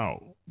hiding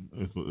out.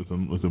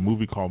 It's a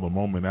movie called The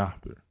Moment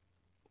After.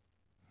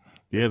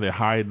 Yeah, they're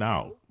hiding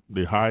out.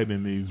 They hide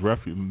in these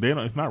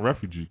it's not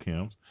refugee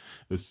camps.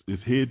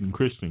 It's hidden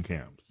Christian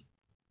camps.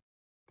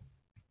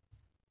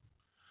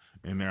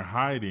 And they're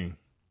hiding.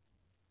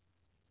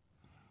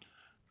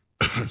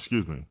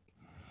 Excuse me.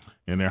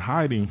 And they're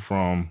hiding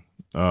from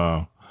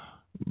the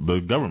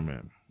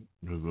government,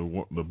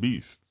 the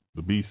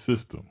beast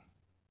system.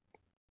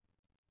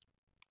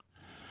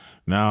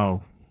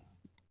 Now,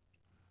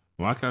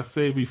 like I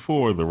said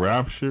before, the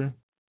rapture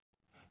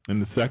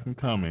and the second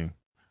coming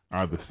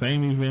are the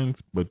same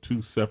events, but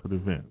two separate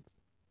events.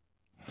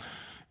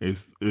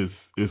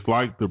 It's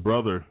like the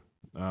brother,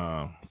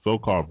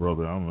 so-called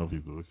brother. I don't know if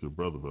he's your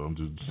brother, but I'm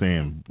just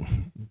saying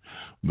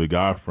the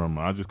guy from.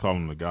 I just call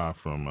him the guy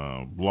from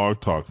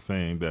Blog Talk,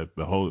 saying that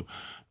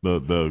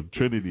the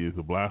Trinity is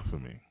a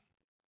blasphemy.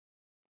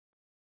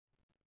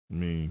 I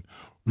mean,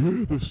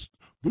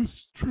 this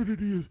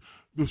Trinity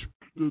is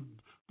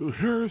the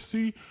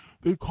heresy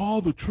they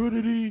call the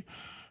Trinity,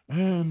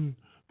 and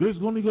there's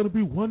only going to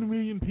be 1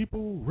 million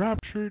people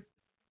raptured.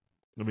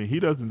 I mean, he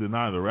doesn't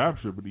deny the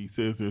rapture, but he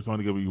says there's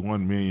only going to be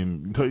 1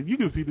 million. So you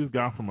can see this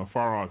guy from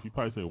afar off. You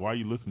probably say, why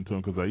you listen to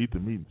him? Because I eat the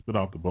meat and spit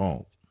out the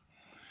bones.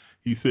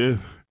 He says,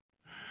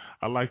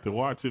 I like to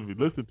watch him and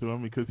listen to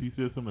him because he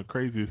says some of the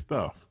craziest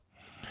stuff.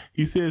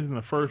 He says in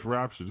the first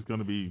rapture, there's going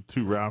to be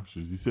 2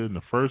 raptures. He said in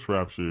the first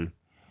rapture,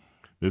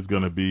 there's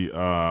going to be,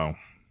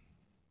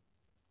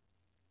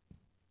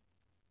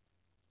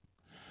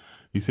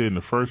 he said in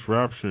the first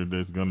rapture,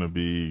 there's going to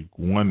be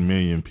 1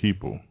 million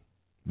people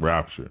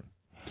raptured.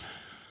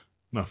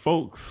 Now,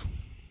 folks,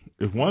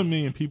 if 1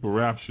 million people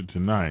rapture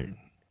tonight,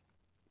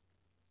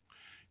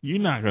 you're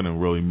not going to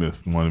really miss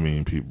 1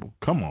 million people.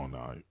 Come on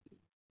now.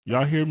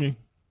 Y'all hear me?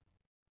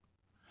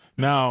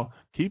 Now,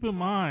 keep in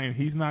mind,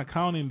 he's not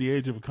counting the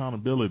age of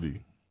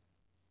accountability.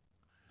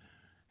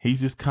 He's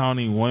just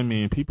counting 1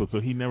 million people,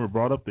 so he never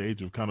brought up the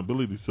age of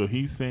accountability. So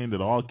he's saying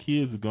that all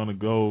kids are going to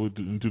go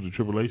into the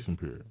tribulation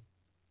period,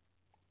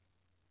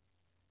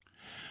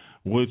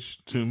 which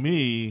to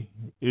me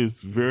is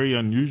very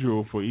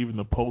unusual for even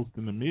the post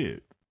and the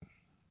mid,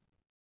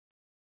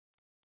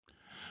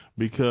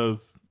 because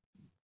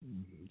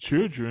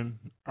children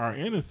are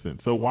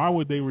innocent. So why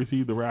would they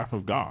receive the wrath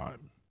of God?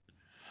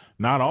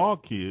 Not all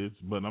kids,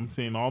 but I'm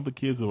saying all the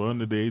kids who are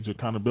under the age of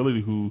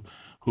accountability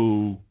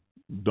who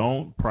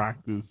don't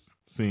practice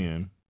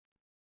sin.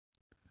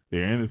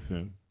 They're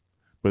innocent,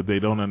 but they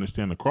don't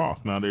understand the cross.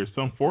 Now, there's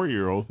some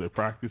 4-year-olds that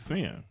practice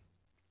sin.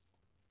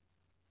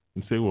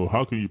 And say, well,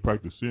 how can you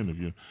practice sin if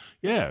you?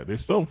 Yeah,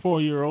 there's some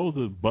 4-year-olds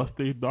that bust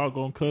their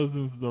doggone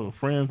cousins or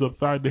friends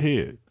upside the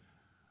head,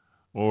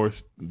 or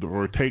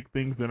take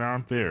things that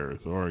aren't theirs,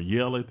 or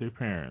yell at their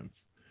parents.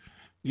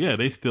 Yeah,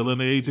 they still in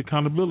the age of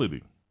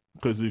accountability,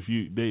 because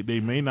they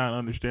may not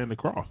understand the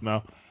cross.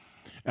 Now,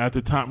 at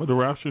the time of the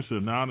rapture, so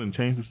now and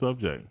change the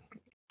subject,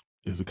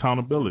 is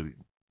accountability.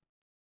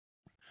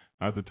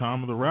 At the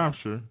time of the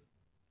rapture,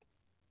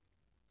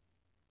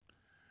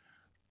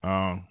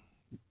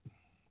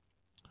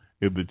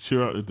 if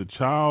the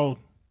child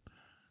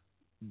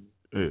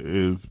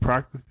is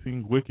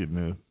practicing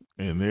wickedness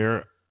and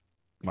they're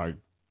like,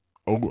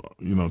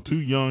 too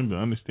young to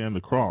understand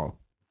the cross,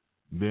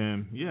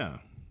 then yeah,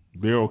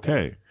 they're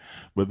okay.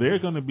 But there are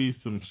going to be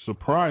some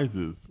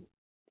surprises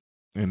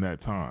in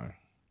that time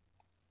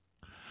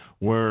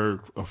where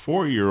a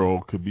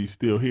 4-year-old could be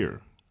still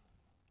here.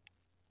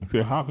 You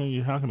say, how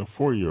can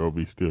a 4-year-old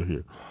be still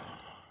here?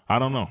 I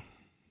don't know.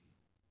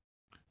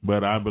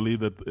 But I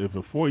believe that if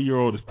a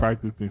 4-year-old is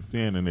practicing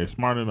sin and they're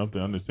smart enough to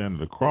understand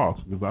the cross,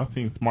 because I've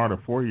seen smarter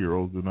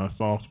 4-year-olds than I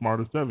saw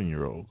smarter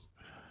 7-year-olds.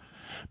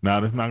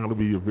 Now, there's not going to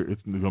be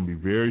it's going to be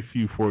very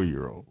few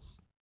 4-year-olds.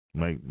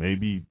 Like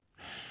maybe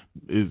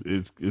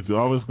it's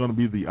always going to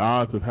be the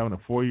odds of having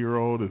a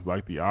 4-year-old is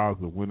like the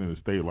odds of winning the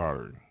state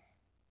lottery,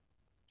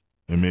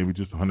 and maybe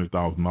just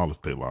 $100,000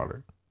 state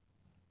lottery.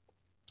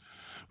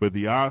 But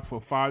the odds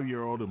for a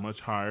 5-year-old are much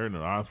higher, and the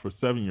odds for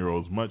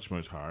 7-year-olds much,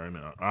 much higher, and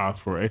the odds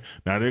for 8.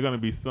 Now, there are going to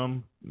be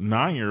some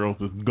 9-year-olds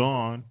that's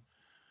gone,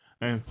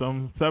 and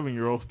some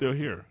 7-year-olds still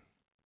here,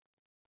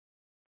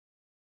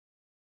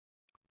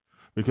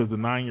 because the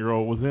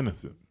 9-year-old was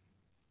innocent,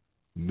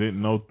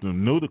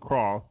 knew the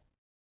cross,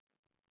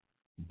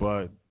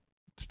 but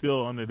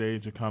still under the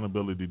age of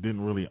accountability,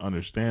 didn't really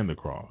understand the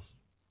cross.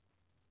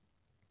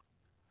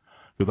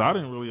 Because I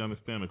didn't really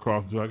understand the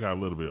cross until I got a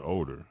little bit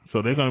older.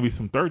 So there are going to be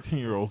some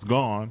 13-year-olds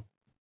gone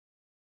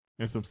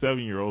and some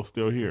 7-year-olds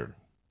still here.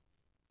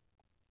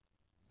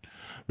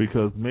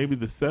 Because maybe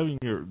the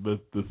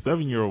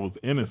 7-year-old was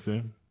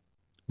innocent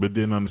but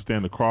didn't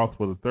understand the cross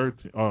for the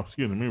 13. Oh,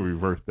 excuse me, let me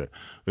reverse that.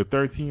 The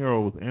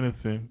 13-year-old was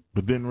innocent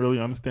but didn't really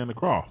understand the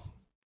cross.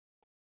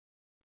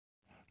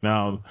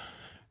 Now,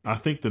 I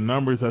think as the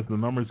numbers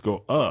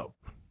go up,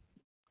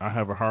 I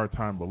have a hard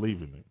time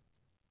believing it.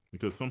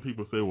 Because some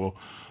people say, well,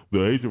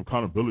 the age of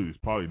accountability is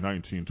probably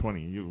 19,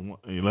 20.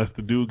 Unless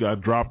the dude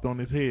got dropped on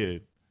his head,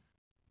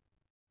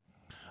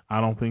 I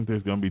don't think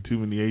there's going to be too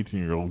many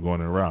 18-year-olds going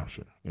in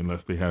rapture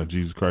unless they have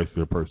Jesus Christ as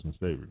their personal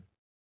Savior.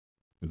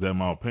 Is that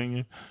my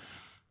opinion?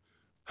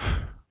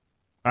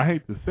 I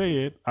hate to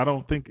say it. I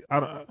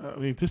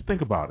mean, just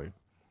think about it.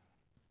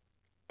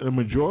 The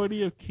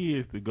majority of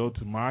kids that go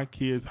to my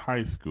kids'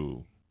 high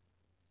school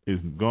is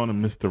going to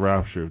miss the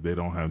rapture if they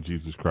don't have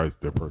Jesus Christ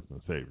as their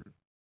personal Savior.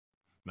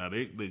 Now,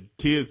 the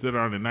kids that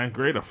are in the 9th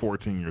grade are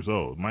 14 years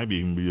old. Might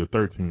even be a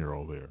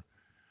 13-year-old there.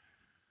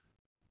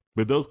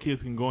 But those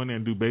kids can go in there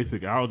and do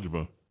basic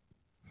algebra.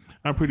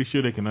 I'm pretty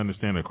sure they can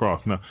understand the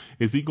cross. Now,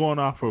 is he going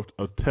off of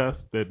a test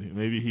that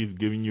maybe he's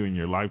giving you in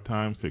your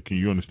lifetime? Say, can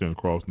you understand the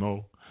cross?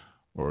 No.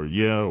 Or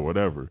yeah, or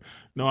whatever.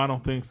 No, I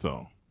don't think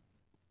so.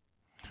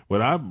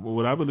 What I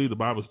believe the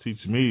Bible's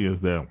teaching me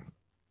is that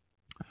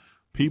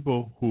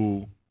people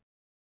who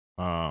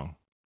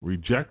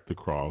reject the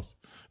cross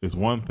is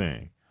one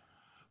thing.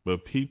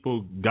 But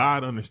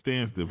God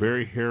understands the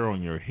very hair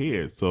on your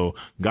head. So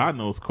God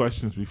knows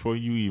questions before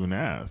you even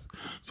ask.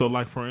 So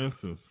like, for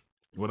instance,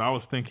 what I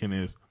was thinking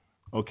is,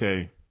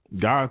 okay,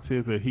 God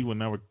says that he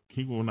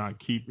will not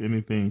keep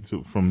anything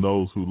from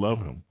those who love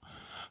him.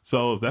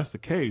 So if that's the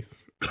case,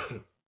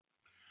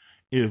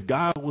 If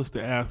God was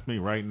to ask me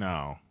right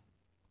now,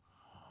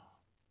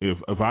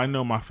 if I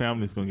know my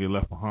family's going to get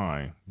left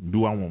behind,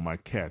 do I want my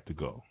cat to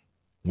go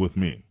with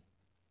me?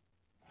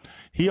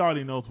 He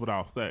already knows what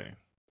I'll say.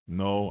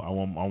 No, I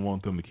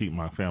want them to keep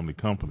my family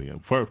company.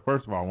 And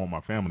first of all, I want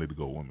my family to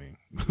go with me.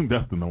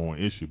 That's the number one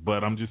issue.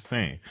 But I'm just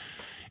saying.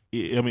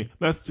 I mean,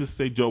 let's just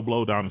say Joe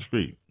Blow down the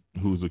street,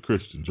 who's a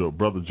Christian,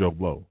 brother Joe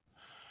Blow,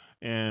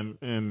 and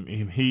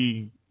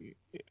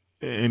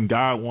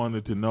God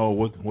wanted to know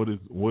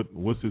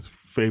what's his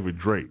favorite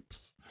drapes,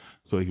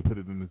 so he could put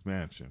it in his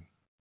mansion.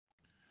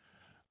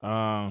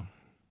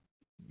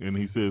 And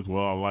he says,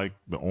 well, I like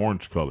the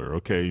orange color.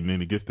 Okay, and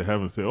then he gets to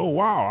heaven and says, oh,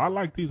 wow, I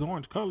like these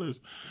orange colors.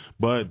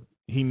 But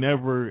he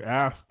never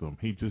asked them.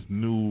 He just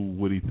knew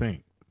what he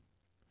thinks.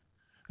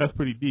 That's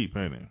pretty deep,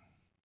 ain't it?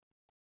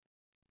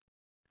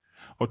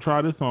 Or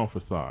try this on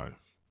for size.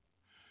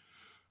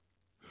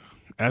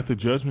 At the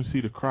judgment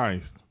seat of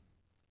Christ,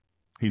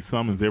 he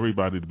summons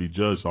everybody to be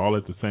judged all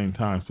at the same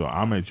time. So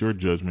I'm at your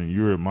judgment,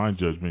 you're at my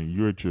judgment,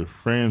 you're at your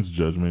friend's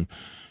judgment,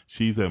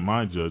 she's at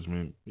my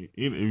judgment.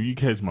 You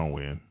catch my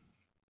win.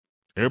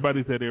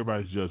 Everybody's at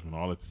everybody's judgment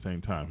all at the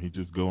same time.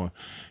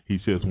 He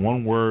says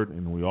one word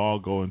and we all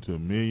go into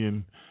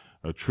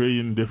a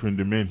trillion different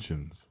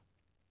dimensions.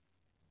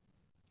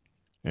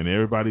 And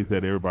everybody's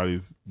at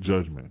everybody's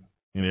judgment.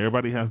 And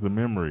everybody has the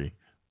memory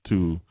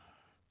to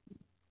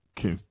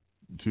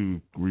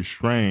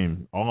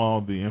restrain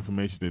all the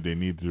information that they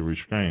need to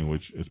restrain,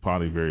 which is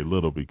probably very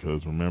little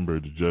because,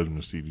 remember, the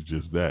judgment seat is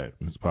just that.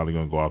 It's probably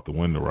going to go out the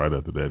window right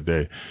after that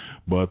day.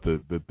 But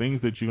the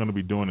things that you're going to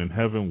be doing in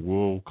heaven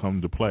will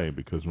come to play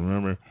because,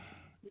 remember,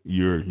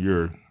 your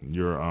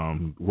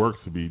works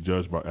to be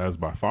judged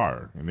by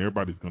fire, and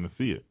everybody's going to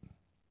see it.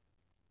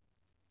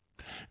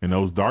 And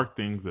those dark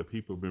things that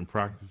people have been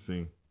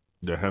practicing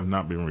that have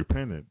not been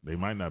repentant, they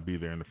might not be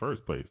there in the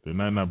first place. They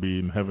might not be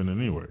in heaven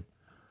anyway.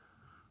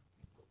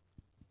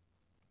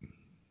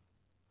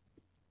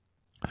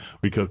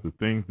 Because the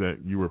things that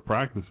you were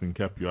practicing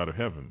kept you out of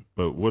heaven.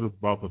 But what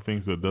about the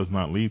things that does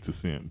not lead to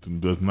sin,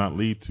 does not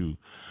lead to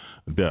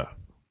death?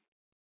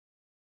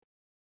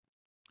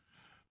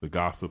 The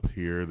gossip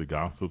here, the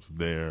gossip's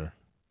there,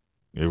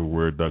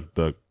 everywhere, duck,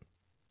 duck.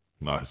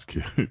 No, just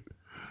kidding.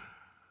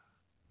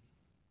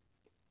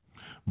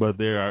 But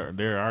there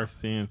are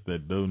sins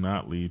that do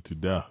not lead to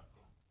death.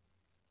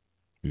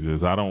 He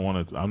says,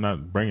 I'm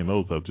not bringing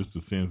those up, just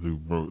the sins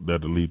that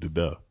lead to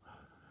death.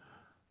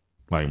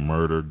 Like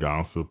murder,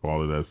 gossip,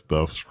 all of that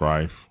stuff,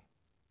 strife.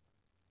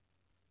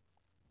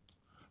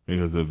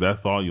 Because if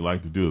that's all you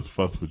like to do is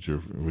fuss with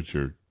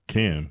your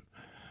kin,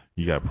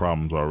 you got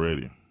problems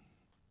already.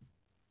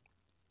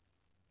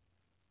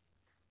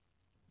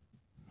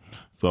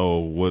 So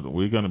what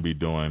we're going to be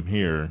doing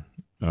here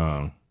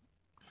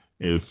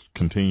is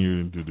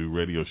continuing to do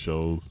radio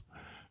shows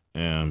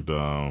and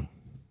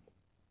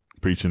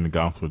preaching the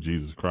gospel of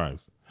Jesus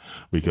Christ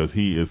because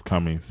he is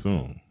coming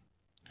soon.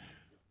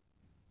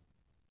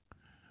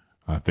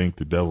 I think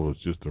the devil has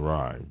just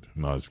arrived.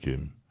 No, just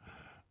kidding.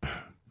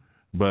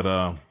 But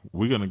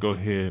we're going to go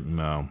ahead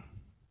and I'm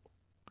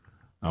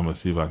going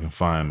to see if I can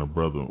find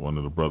one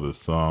of the brothers'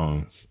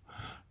 songs,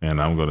 and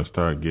I'm going to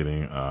start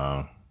getting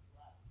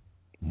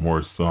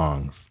more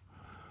songs.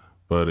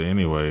 But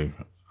anyway,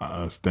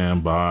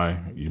 stand by.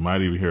 You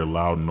might even hear a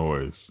loud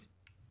noise.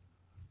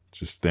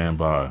 Just stand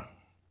by.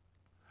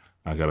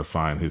 I got to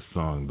find his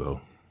song, though.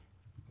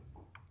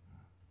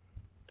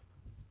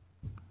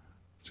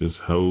 Just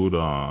hold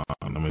on.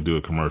 Let me do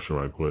a commercial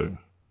right quick.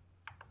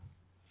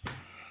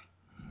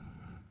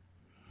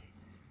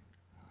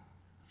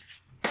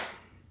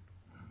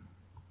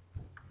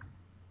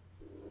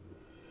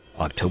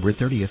 October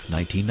 30th,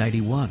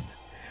 1991.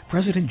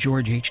 President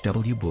George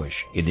H.W. Bush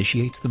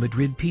initiates the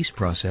Madrid peace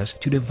process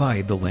to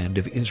divide the land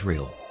of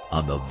Israel.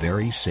 On the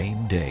very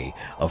same day,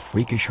 a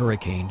freakish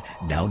hurricane,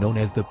 now known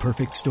as the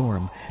Perfect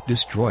Storm,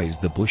 destroys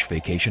the Bush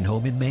vacation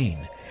home in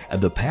Maine.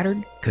 And the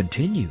pattern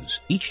continues.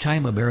 Each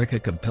time America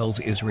compels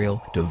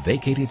Israel to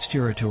vacate its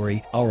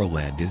territory, our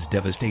land is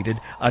devastated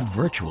on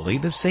virtually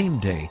the same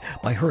day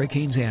by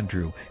Hurricanes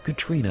Andrew,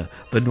 Katrina,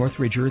 the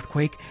Northridge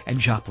earthquake, and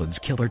Joplin's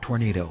killer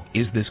tornado.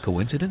 Is this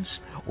coincidence?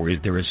 Or is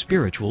there a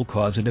spiritual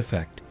cause and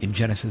effect? In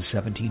Genesis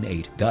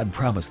 17:8, God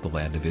promised the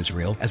land of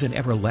Israel as an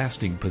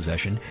everlasting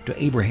possession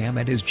to Abraham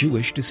and his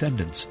Jewish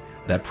descendants.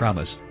 That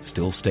promise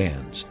still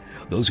stands.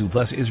 Those who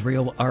bless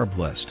Israel are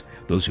blessed.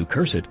 Those who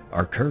curse it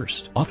are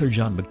cursed. Author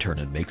John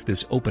McTernan makes this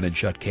open and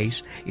shut case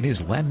in his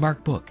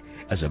landmark book,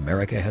 As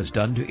America Has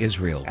Done to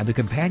Israel, and the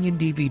companion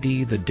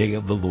DVD, The Day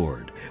of the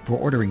Lord. For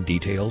ordering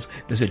details,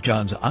 visit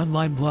John's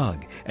online blog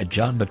at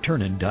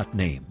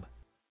johnmcternan.name.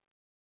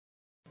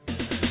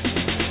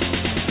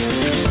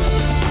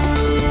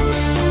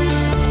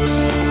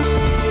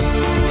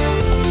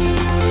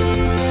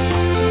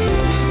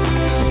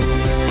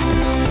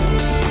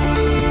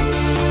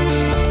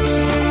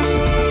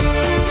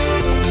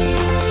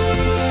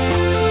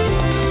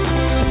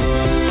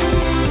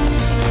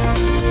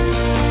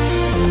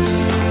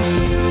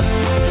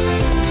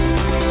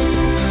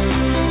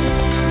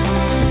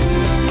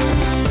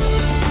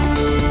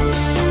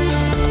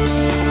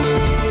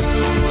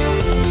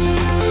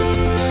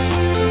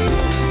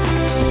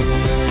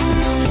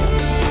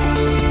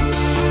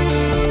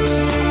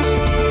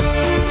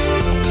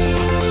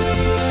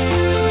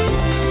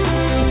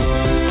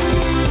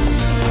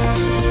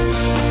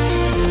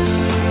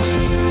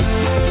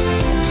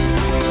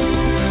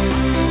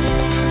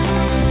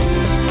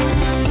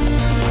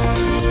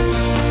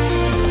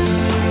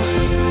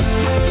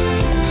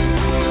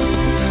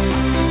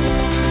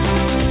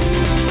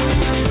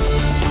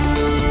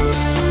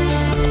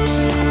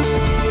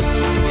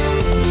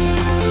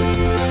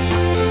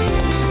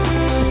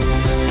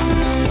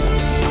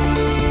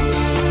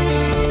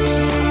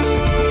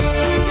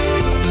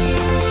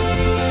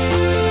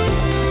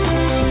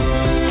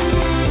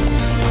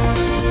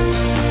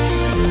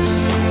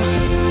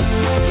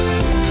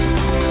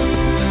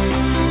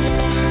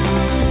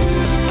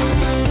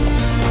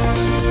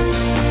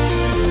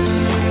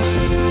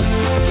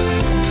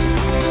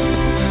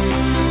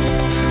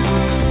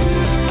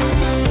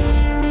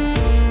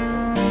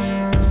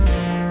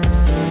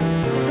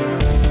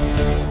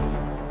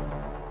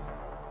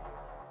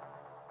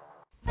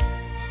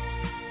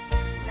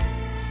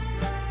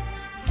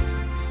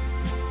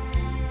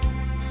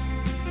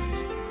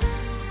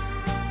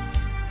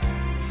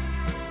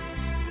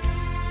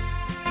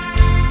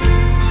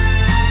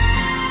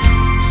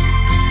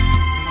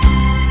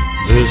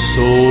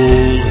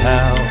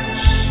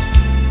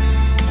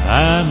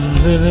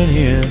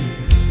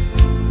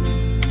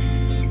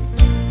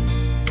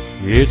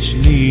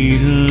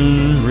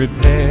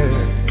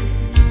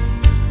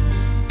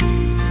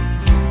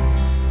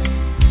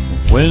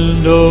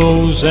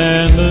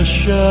 the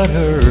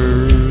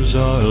shutters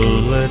are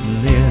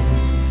letting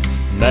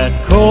in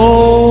that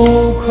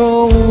cold,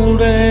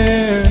 cold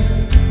air.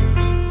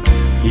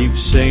 Keep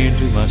saying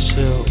to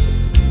myself,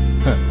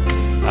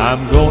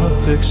 I'm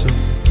gonna fix it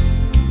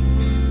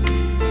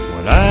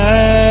when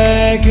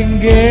I can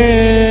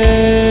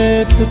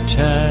get the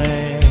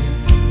time.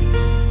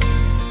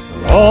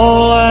 But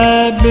all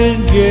I've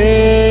been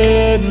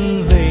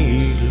getting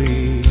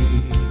lately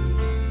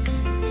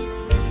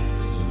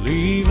is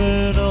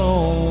leaving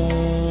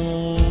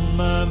on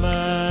my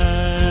mind.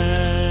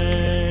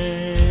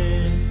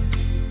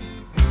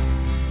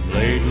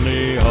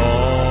 Lately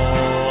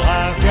all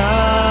I've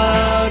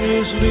got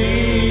is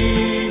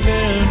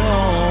leaving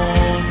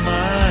on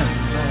my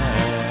mind.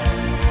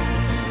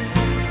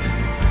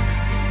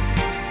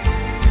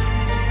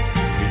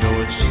 You know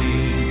it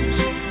seems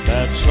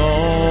that's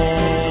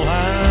all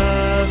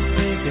I'm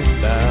thinking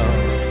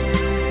about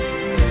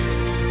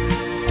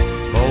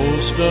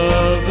most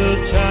of the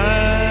time.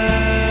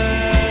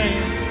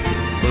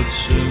 But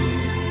soon,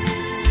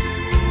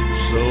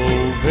 so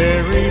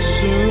very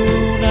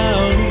soon,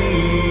 I'll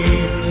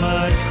leave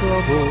my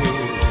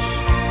troubles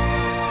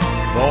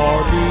far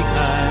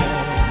behind.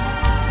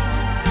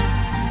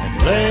 And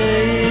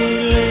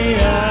lately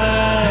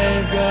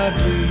I've got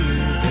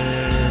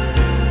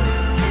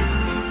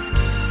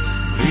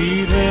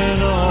leaving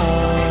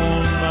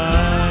on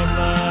my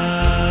mind.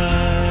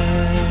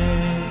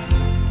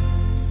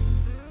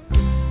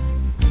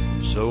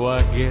 So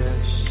I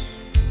guess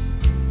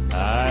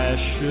I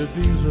should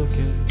be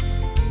looking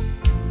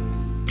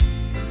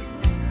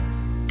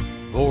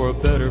for a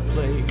better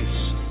place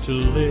to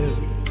live.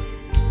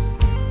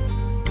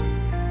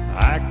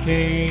 I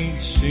can't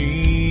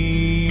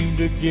seem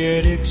to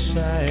get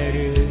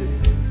excited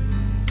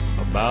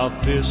about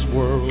this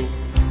world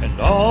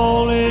and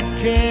all it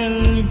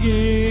can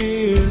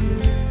give.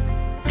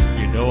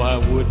 You know I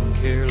wouldn't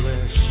care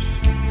less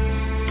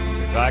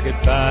if I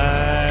could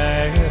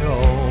buy it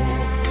all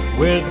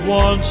with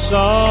one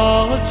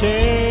solitary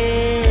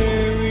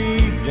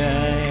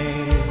dime.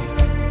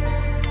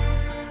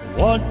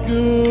 What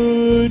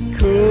good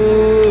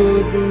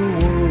could the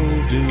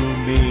world do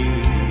me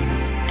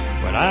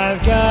when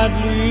I've got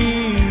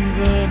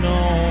leaving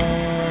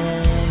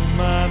on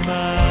my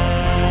mind?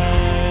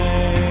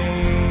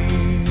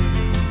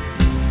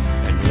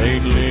 And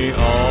lately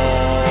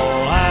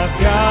all I've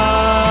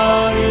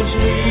got is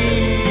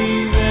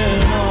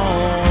leaving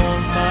on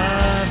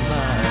my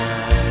mind.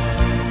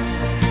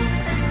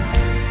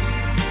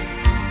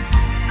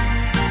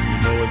 You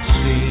know it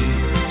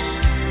seems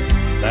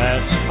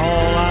that's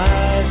all I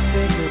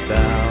think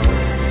about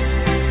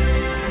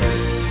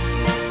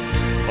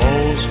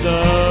most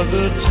of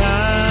the time.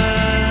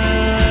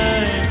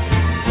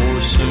 For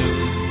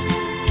soon,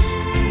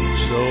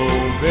 so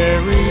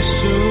very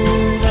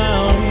soon,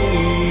 I'll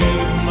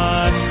leave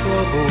my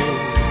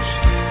troubles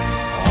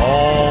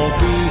all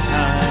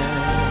behind.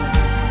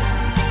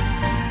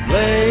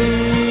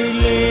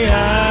 Lately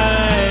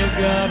I've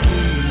got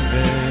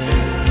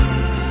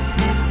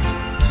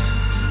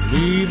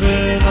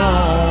leaving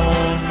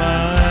on my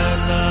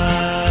mind.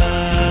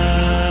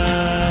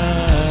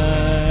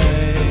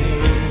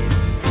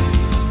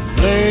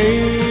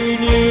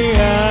 Lately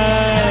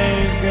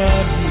I've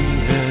got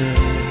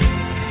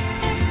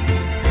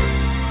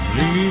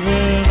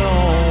leaving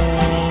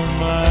on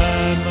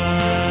my mind.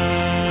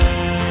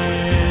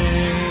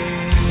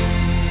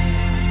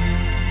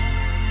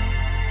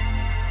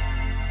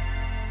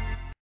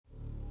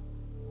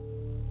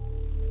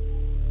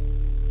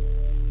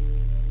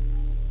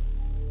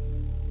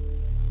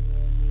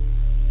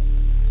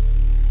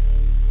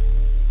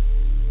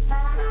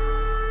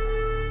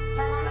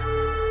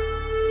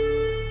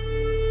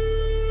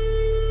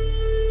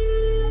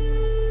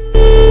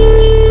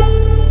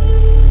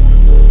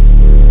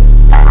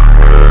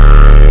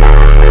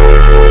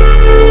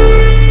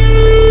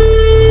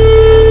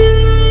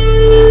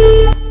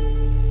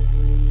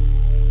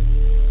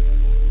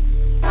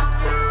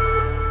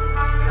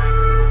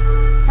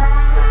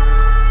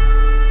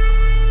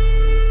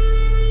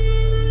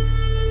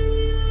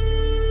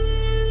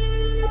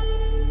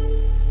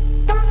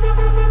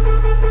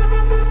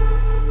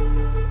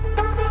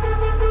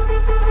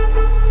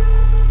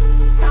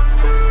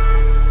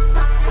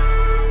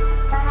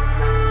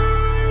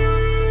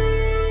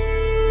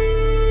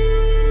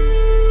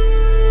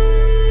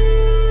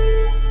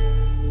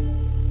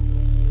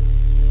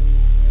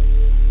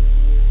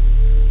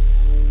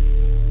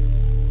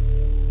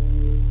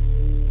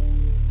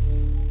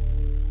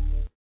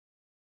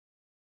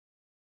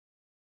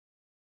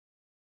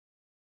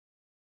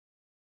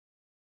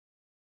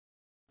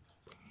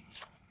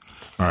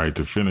 All right,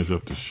 to finish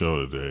up the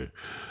show today,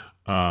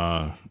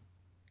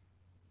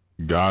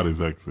 God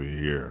is actually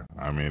here.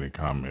 I made a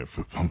comment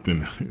for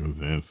something. It was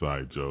an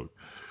inside joke.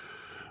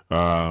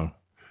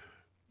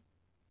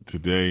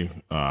 Today,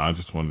 I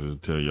just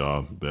wanted to tell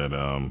y'all that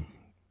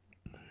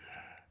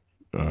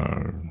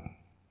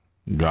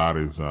God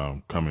is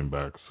coming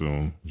back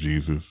soon,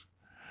 Jesus,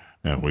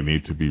 and we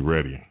need to be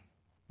ready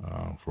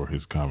for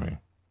his coming.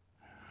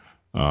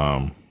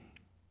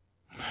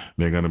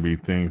 There are going to be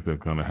things that are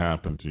going to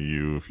happen to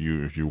you if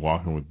you're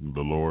walking with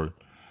the Lord.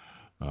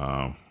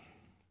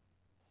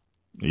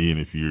 Even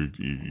if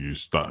you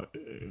start,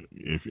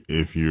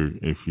 if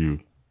you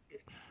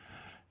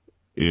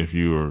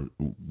are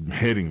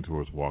heading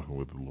towards walking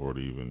with the Lord,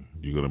 even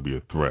you're going to be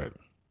a threat.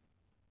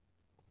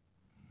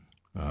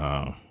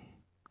 The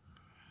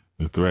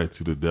threat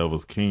to the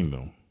devil's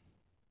kingdom.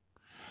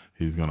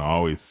 He's going to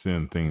always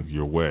send things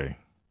your way,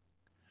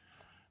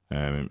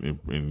 and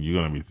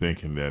you're going to be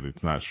thinking that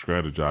it's not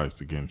strategized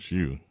against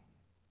you,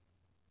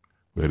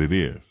 but it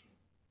is.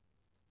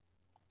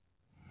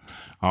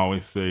 I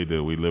always say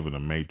that we live in a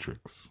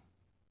matrix,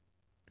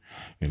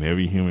 and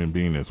every human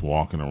being that's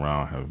walking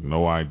around has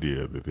no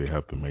idea that they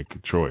have to make a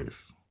choice.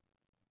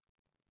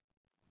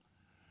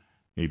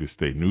 Either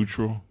stay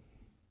neutral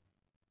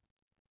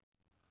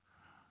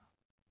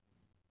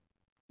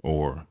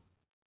or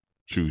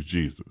choose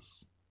Jesus.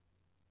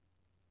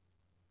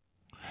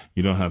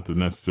 You don't have to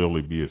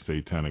necessarily be a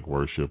satanic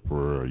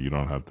worshiper, or you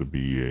don't have to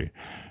be a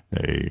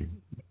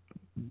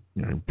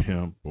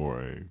pimp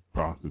or a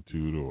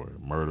prostitute or a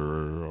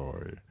murderer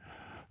or a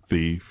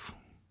thief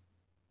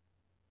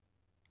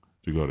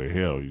to go to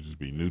hell. You just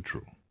be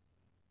neutral.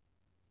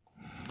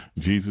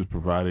 Jesus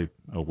provided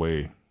a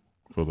way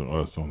for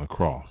us on the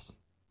cross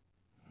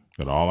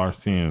that all our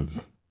sins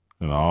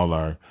and all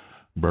our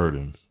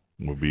burdens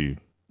will be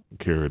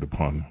carried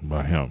upon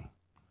by him.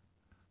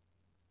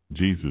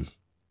 Jesus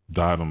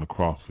died on the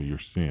cross for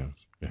your sins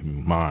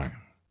and mine.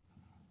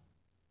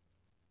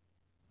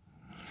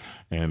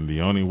 And the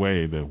only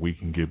way that we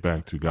can get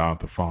back to God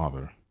the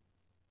Father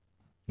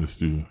is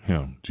through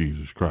him,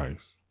 Jesus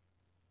Christ.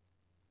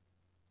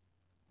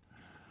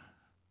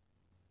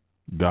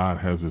 God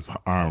has his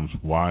arms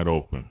wide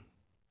open,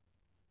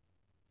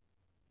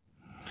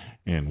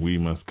 and we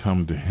must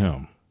come to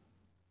him.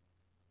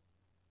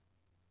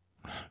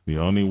 The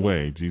only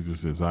way, Jesus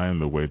says, I am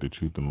the way, the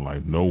truth, and the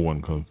life. No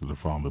one comes to the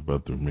Father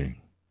but through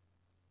me.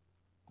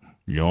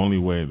 The only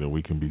way that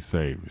we can be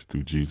saved is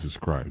through Jesus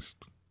Christ.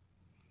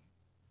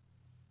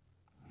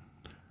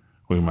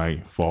 We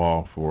might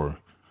fall for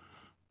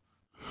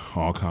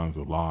all kinds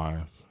of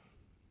lies.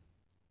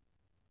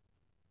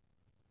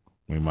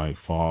 We might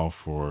fall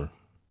for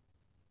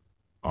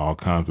all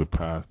kinds of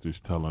pastors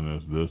telling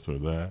us this or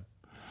that,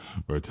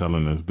 or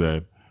telling us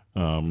that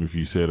if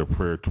you said a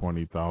prayer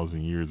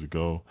 20,000 years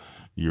ago,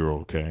 you're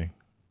okay.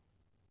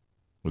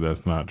 But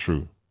that's not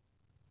true.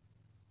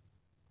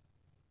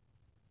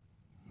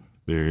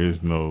 There is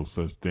no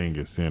such thing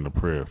as saying a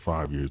prayer at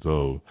 5 years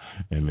old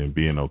and then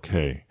being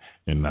okay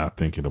and not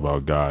thinking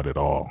about God at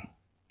all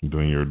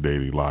during your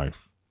daily life.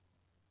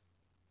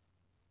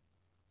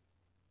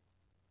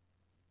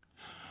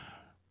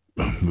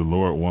 The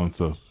Lord wants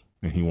us,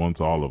 and he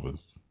wants all of us.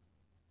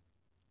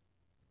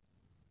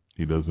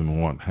 He doesn't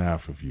want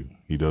half of you.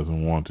 He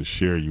doesn't want to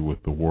share you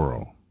with the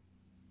world.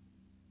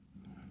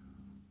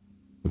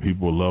 The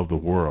people love the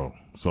world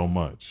so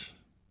much.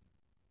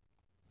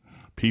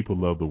 People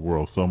love the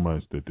world so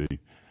much that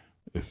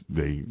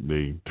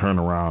they turn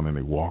around and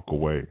they walk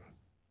away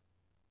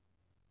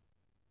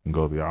and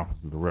go the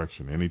opposite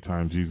direction.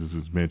 Anytime Jesus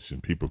is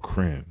mentioned, people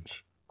cringe.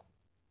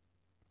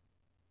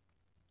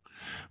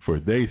 For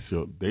they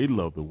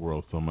love the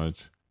world so much,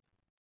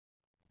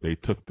 they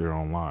took their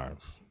own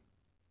lives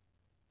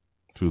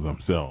to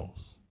themselves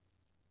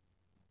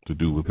to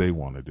do what they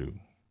want to do.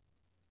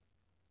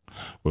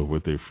 But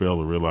what they fail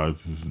to realize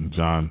is in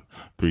John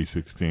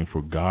 3:16,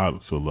 for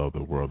God so loved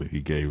the world that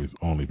he gave his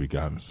only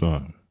begotten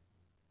Son.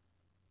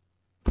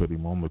 Put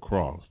him on the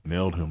cross,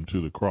 nailed him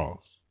to the cross.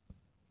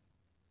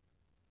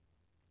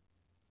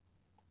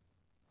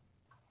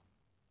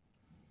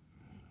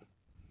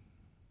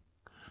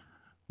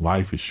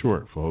 Life is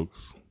short, folks.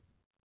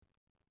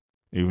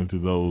 Even to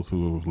those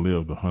who have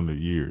lived 100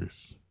 years.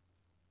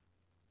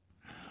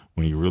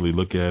 When you really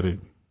look at it,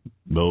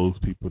 those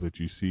people that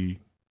you see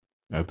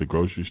at the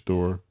grocery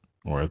store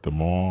or at the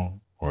mall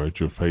or at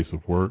your place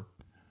of work,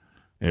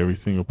 every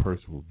single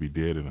person will be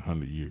dead in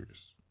 100 years.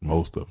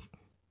 Most of them.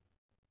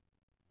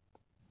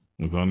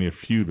 There's only a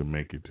few to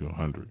make it to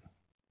 100.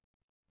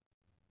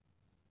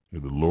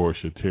 If the Lord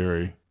should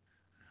tarry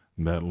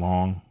that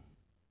long,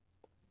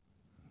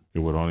 it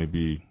would only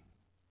be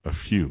a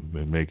few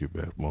that make it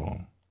that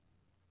long.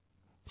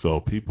 So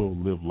people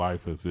live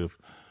life as if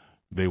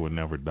they would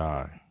never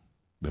die.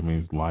 That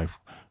means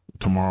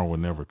tomorrow will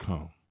never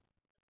come.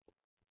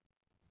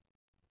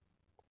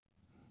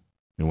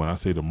 And when I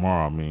say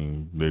tomorrow, I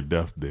mean their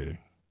death day.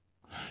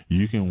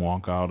 You can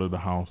walk out of the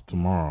house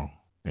tomorrow,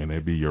 and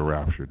it'll be your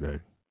rapture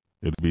day.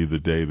 It'll be the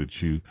day that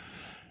you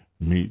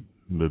meet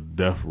the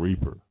death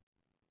reaper.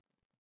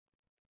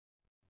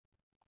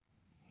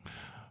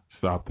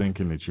 Stop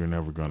thinking that you're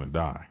never going to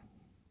die.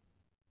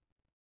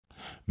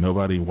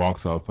 Nobody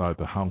walks outside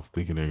the house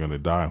thinking they're going to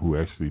die who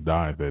actually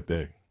died that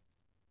day.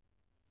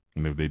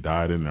 And if they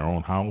died in their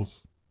own house,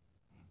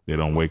 they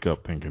don't wake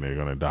up thinking they're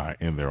going to die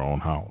in their own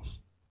house.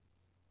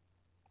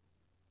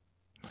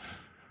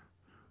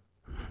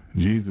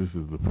 Jesus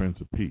is the Prince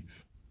of Peace.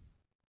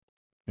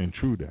 And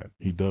true that,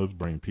 he does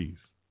bring peace.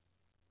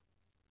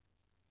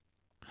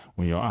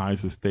 When your eyes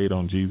are stayed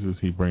on Jesus,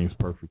 he brings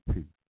perfect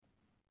peace.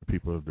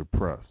 People are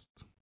depressed.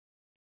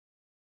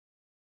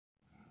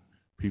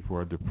 People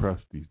are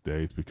depressed these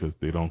days because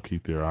they don't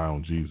keep their eye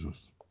on Jesus.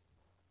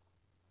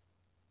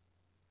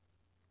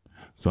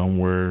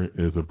 Somewhere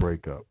is a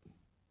breakup.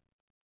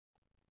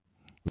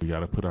 We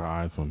got to put our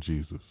eyes on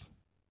Jesus.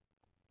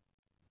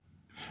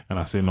 And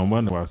I say no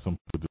wonder why some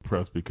people are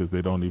depressed, because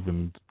they don't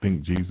even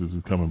think Jesus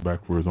is coming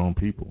back for his own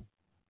people.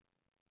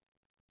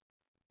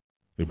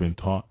 They've been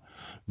taught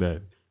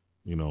that,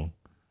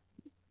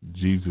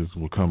 Jesus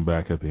will come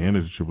back at the end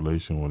of the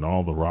tribulation when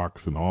all the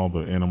rocks and all the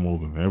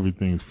animals and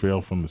everything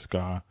fell from the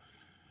sky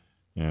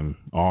and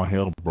all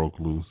hell broke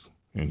loose.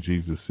 And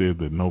Jesus said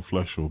that no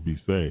flesh will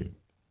be saved.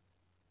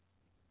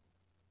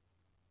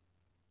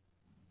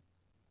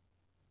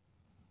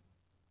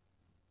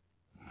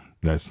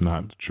 That's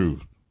not the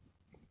truth.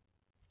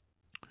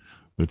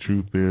 The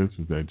truth is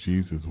that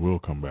Jesus will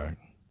come back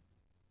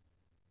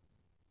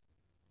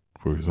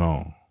for his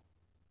own.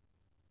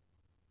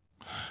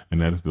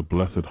 And that is the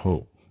blessed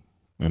hope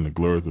and the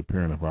glorious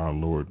appearing of our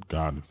Lord,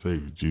 God, and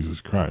Savior, Jesus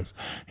Christ.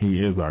 He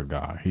is our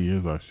God. He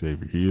is our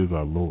Savior. He is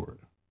our Lord.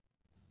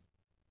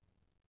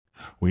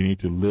 We need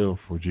to live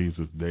for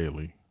Jesus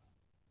daily.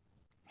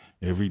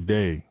 Every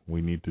day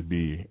we need to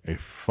be a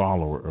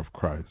follower of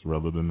Christ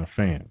rather than a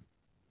fan.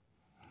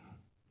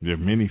 There are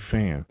many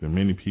fans. There are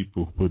many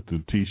people who put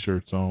the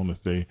T-shirts on and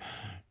say,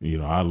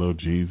 I love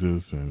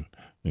Jesus,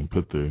 and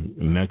put the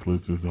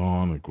necklaces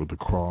on with the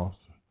cross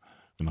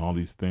and all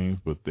these things,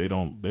 but they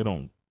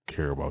don't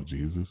care about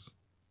Jesus.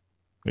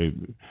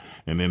 And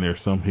then there's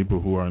some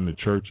people who are in the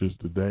churches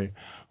today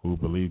who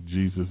believe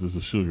Jesus is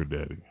a sugar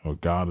daddy or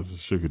God is a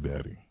sugar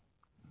daddy.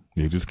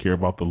 They just care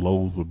about the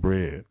loaves of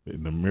bread.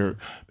 In the mirror,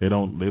 they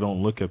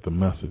don't look at the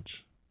message.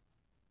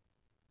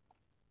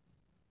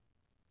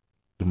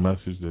 The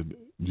message that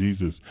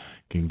Jesus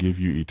can give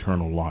you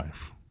eternal life.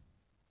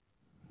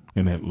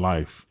 And that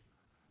life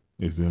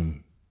is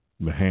in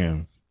the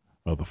hands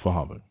of the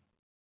Father.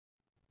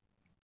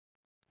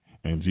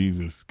 And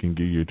Jesus can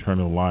give you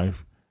eternal life.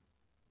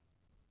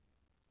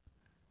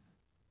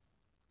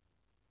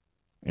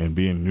 And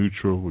being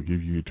neutral will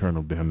give you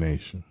eternal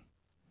damnation.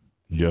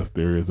 Yes,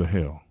 there is a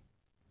hell.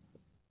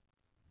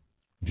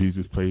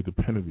 Jesus paid the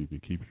penalty to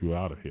keep you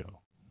out of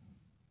hell.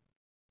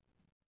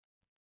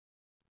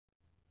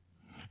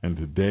 And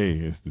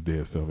today is the day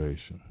of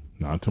salvation.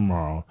 Not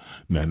tomorrow,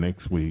 not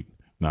next week,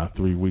 not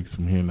 3 weeks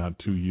from here, not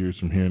 2 years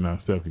from here, not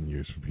 7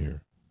 years from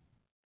here.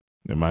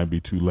 It might be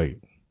too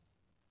late.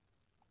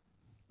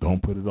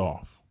 Don't put it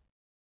off.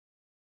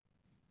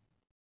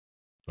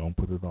 Don't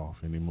put it off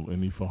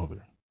any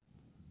further.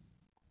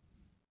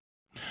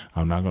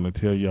 I'm not going to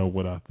tell y'all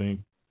what I think.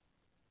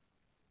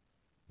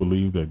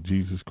 Believe that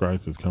Jesus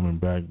Christ is coming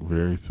back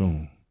very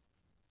soon.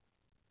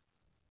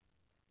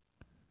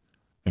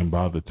 And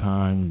by the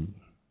time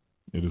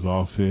it is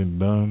all said and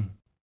done,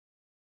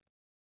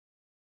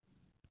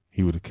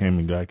 he would have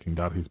came back and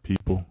got his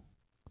people,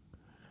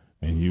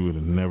 and you would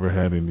have never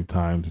had any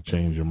time to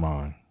change your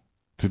mind.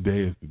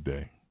 Today is the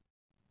day.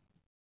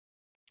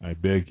 I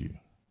beg you,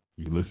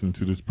 you listen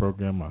to this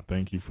program, I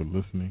thank you for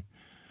listening,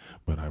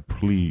 but I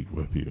plead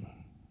with you.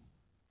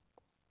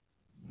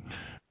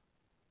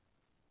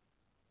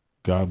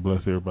 God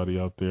bless everybody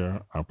out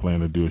there. I plan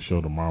to do a show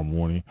tomorrow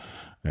morning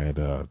at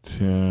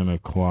 10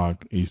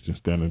 o'clock Eastern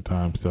Standard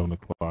Time, 7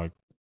 o'clock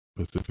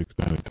Pacific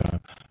Standard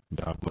Time.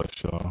 God bless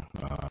y'all.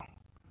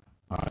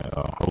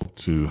 I hope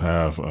to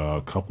have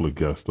a couple of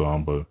guests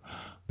on, but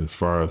as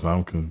far as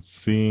I'm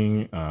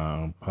seeing,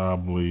 I'm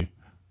probably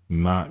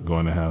not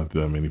going to have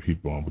that many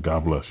people on, but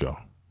God bless y'all.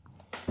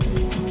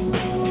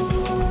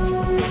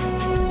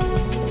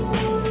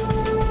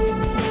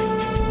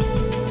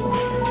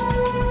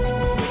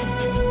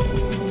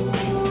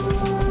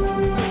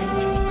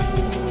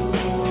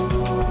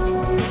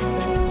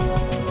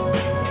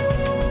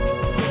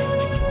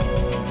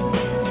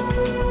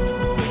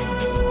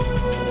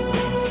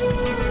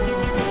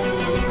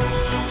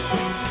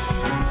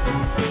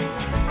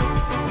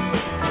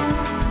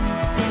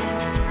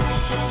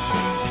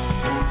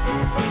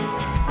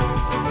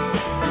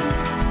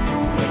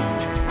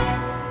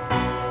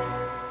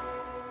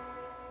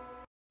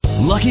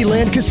 Lucky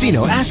Land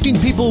Casino, asking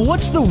people,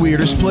 what's the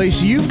weirdest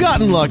place you've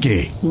gotten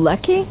lucky?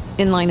 Lucky?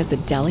 In line at the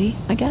deli,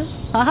 I guess?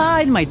 Aha,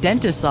 in my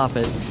dentist's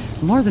office.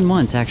 More than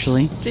once,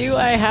 actually. Do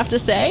I have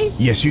to say?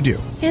 Yes, you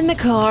do. In the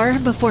car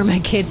before my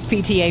kids'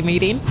 PTA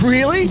meeting.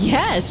 Really?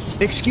 Yes.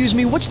 Excuse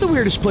me, what's the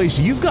weirdest place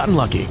you've gotten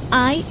lucky?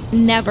 I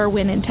never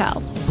win and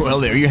tell. Well,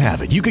 there you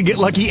have it. You can get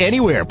lucky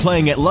anywhere,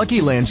 playing at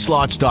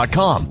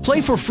LuckyLandSlots.com.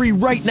 Play for free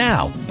right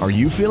now. Are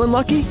you feeling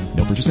lucky?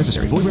 No purchase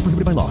necessary. Void where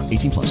prohibited by law.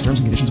 18+. Terms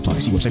and conditions apply.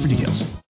 See website for details.